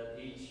that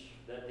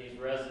these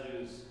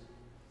residues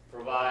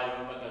provide.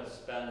 I'm not going to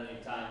spend any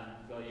time.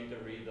 You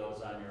can read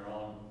those on your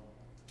own.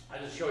 I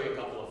just show you a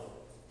couple of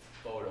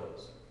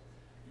photos.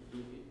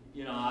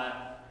 You know,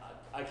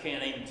 I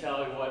can't even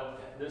tell you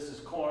what this is.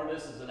 Corn.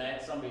 This is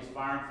somebody's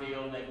farm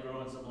field, and they've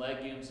grown some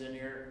legumes in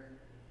here.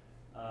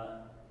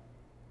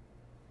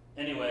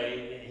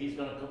 Anyway, he's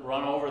going to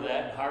run over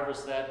that and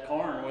harvest that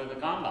corn with a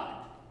combine.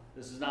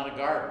 This is not a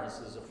garden, this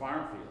is a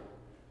farm field.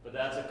 But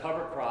that's a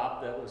cover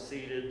crop that was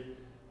seeded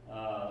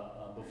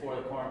before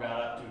the corn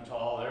got up too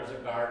tall. There's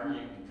a garden,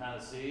 you can kind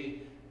of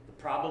see. The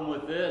problem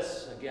with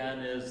this, again,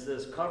 is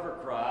this cover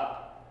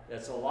crop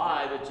that's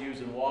alive, it's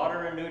using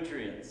water and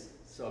nutrients.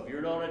 So if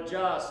you don't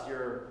adjust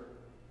your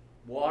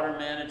water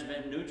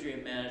management,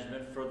 nutrient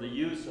management for the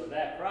use of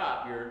that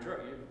crop,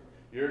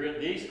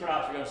 these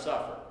crops are going to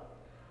suffer.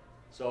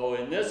 So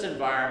in this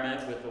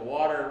environment, with the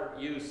water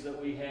use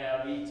that we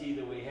have, ET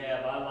that we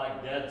have, I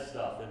like dead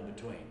stuff in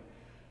between.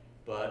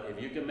 But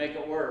if you can make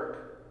it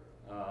work,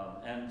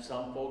 and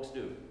some folks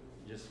do,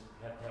 you just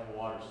have to have a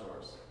water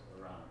source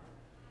around.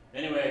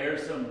 Anyway,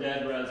 here's some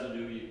dead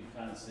residue you can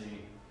kind of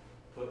see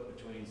put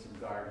between some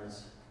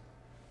gardens.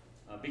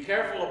 Be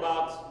careful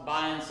about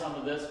buying some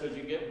of this because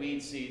you get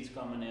weed seeds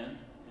coming in,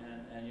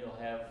 and you'll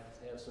have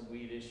some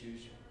weed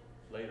issues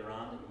later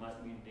on that you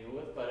might need to deal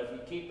with. But if you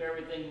keep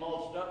everything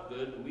mulched up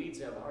good, the weeds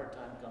have a hard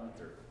time coming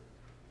through.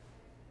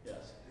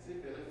 Yes? Is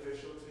it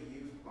beneficial to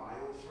use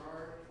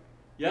biochar?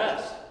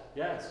 Yes,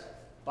 yes.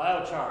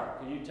 Biochar.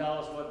 Can you tell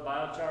us what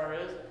biochar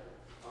is?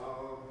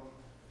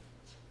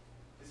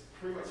 It's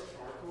pretty much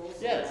charcoal.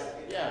 So Yes,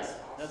 like it yes,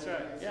 adds that's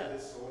right, oxygen yeah. to the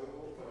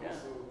soil, but Yeah.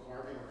 also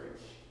carbon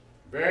rich.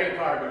 Very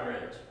carbon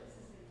rich.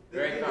 The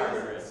Very thing carbon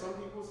is, rich. some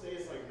people say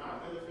it's like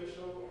not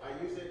beneficial.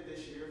 I used it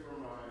this year for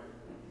my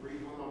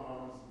redoing my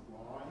mom's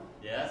lawn,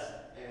 Yes?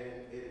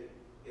 and it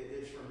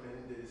did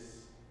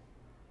tremendous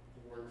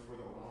work for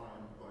the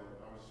lawn. But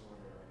I was just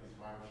wondering, is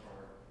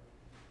biochar?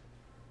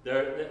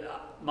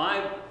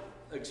 My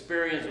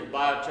experience with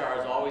biochar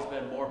has always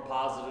been more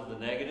positive than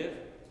negative.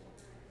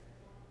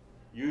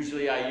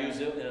 Usually I use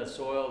it in a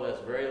soil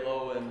that's very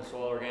low in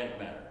soil organic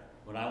matter.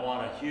 When I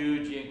want a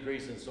huge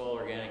increase in soil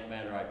organic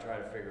matter, I try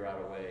to figure out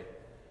a way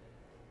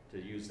to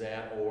use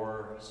that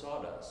or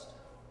sawdust.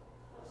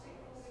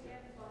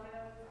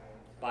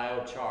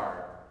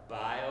 Biochar.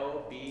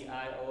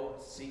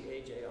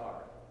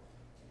 B-I-O-C-H-A-R.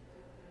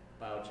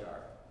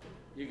 Biochar.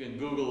 You can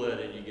Google it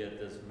and you get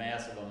this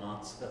massive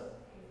amounts of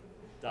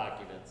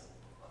documents.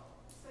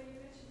 So you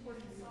mentioned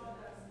using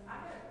sawdust. I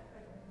had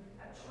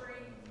a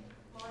tree,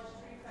 large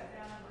tree cut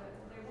down, but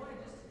they wanted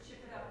just to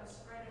chip it up and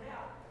spread it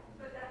out.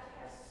 But that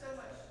has so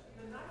much,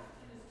 the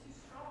nitrogen is too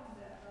strong in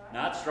that, right?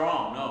 Not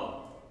strong,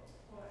 no.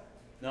 What?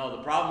 No,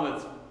 the problem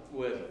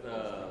with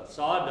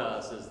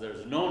sawdust is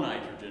there's no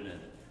nitrogen in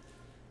it.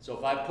 So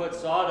if I put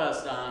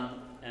sawdust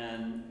on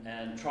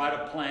and try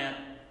to plant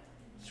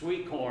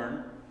sweet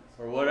corn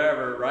or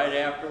whatever right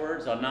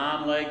afterwards, a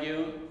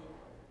non-legume,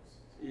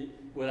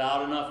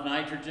 without enough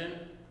nitrogen,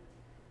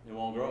 it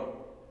won't grow.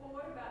 Well,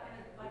 what about in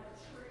a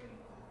tree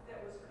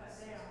that was cut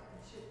down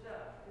and chipped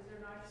up? Is there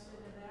nitrogen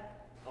in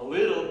that? A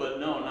little, but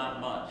no, not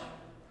much.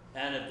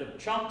 And if the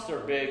chunks are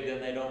big, then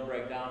they don't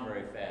break down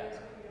very fast.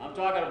 I'm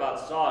talking about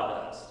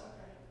sawdust,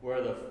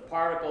 where the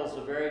particles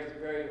are very,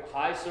 very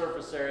high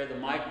surface area, the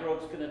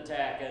microbes can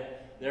attack it,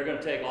 they're going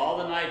to take all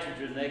the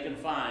nitrogen they can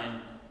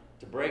find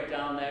to break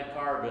down that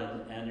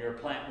carbon, and your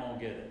plant won't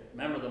get it.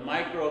 Remember, the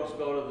microbes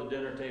go to the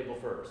dinner table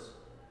first.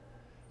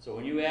 So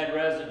when you add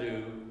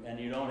residue, and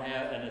you don't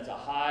have, and it's a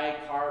high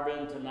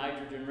carbon to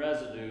nitrogen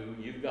residue,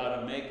 you've got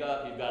to make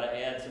up, you've got to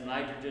add some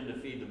nitrogen to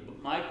feed the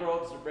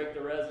microbes to break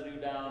the residue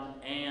down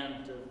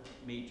and to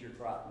meet your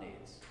crop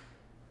needs.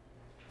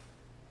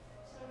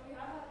 So if you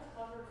have a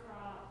cover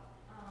crop,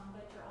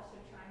 but you're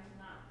also trying to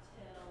not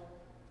till,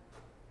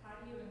 how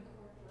do you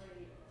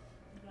incorporate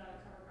the cover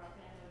crop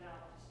in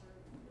without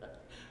disturbing?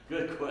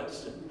 Good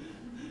question.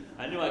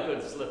 I knew I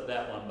couldn't slip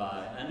that one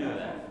by. I knew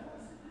that.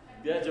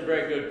 That's a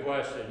very good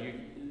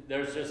question.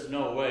 There's just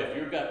no way. If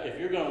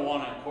you're going to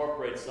want to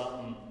incorporate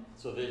something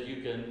so that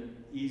you can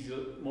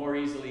more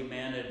easily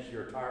manage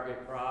your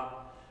target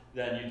crop,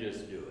 then you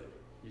just do it.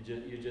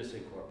 You just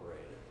incorporate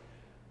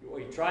it.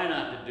 What you try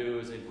not to do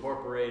is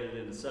incorporate it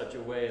in such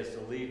a way as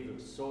to leave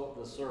the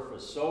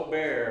surface so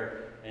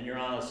bare, and you're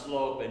on a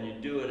slope, and you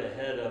do it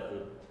ahead of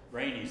the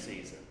rainy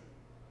season.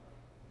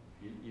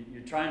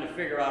 You're trying to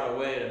figure out a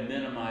way to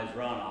minimize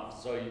runoff.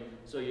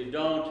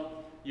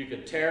 You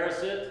could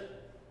terrace it.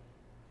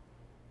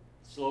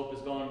 Slope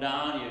is going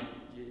down.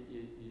 You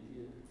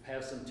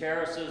have some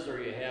terraces,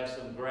 or you have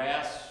some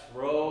grass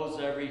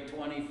rows every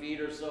 20 feet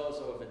or so.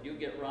 So if you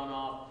get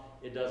runoff,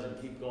 it doesn't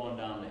keep going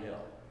down the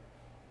hill.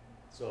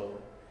 So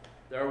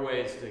there are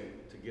ways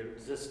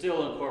to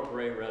still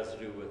incorporate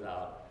residue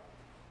without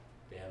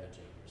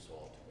damaging your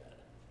soil too bad.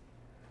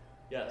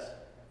 Yes?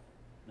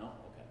 No?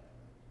 Okay.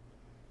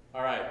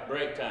 All right,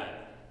 break time.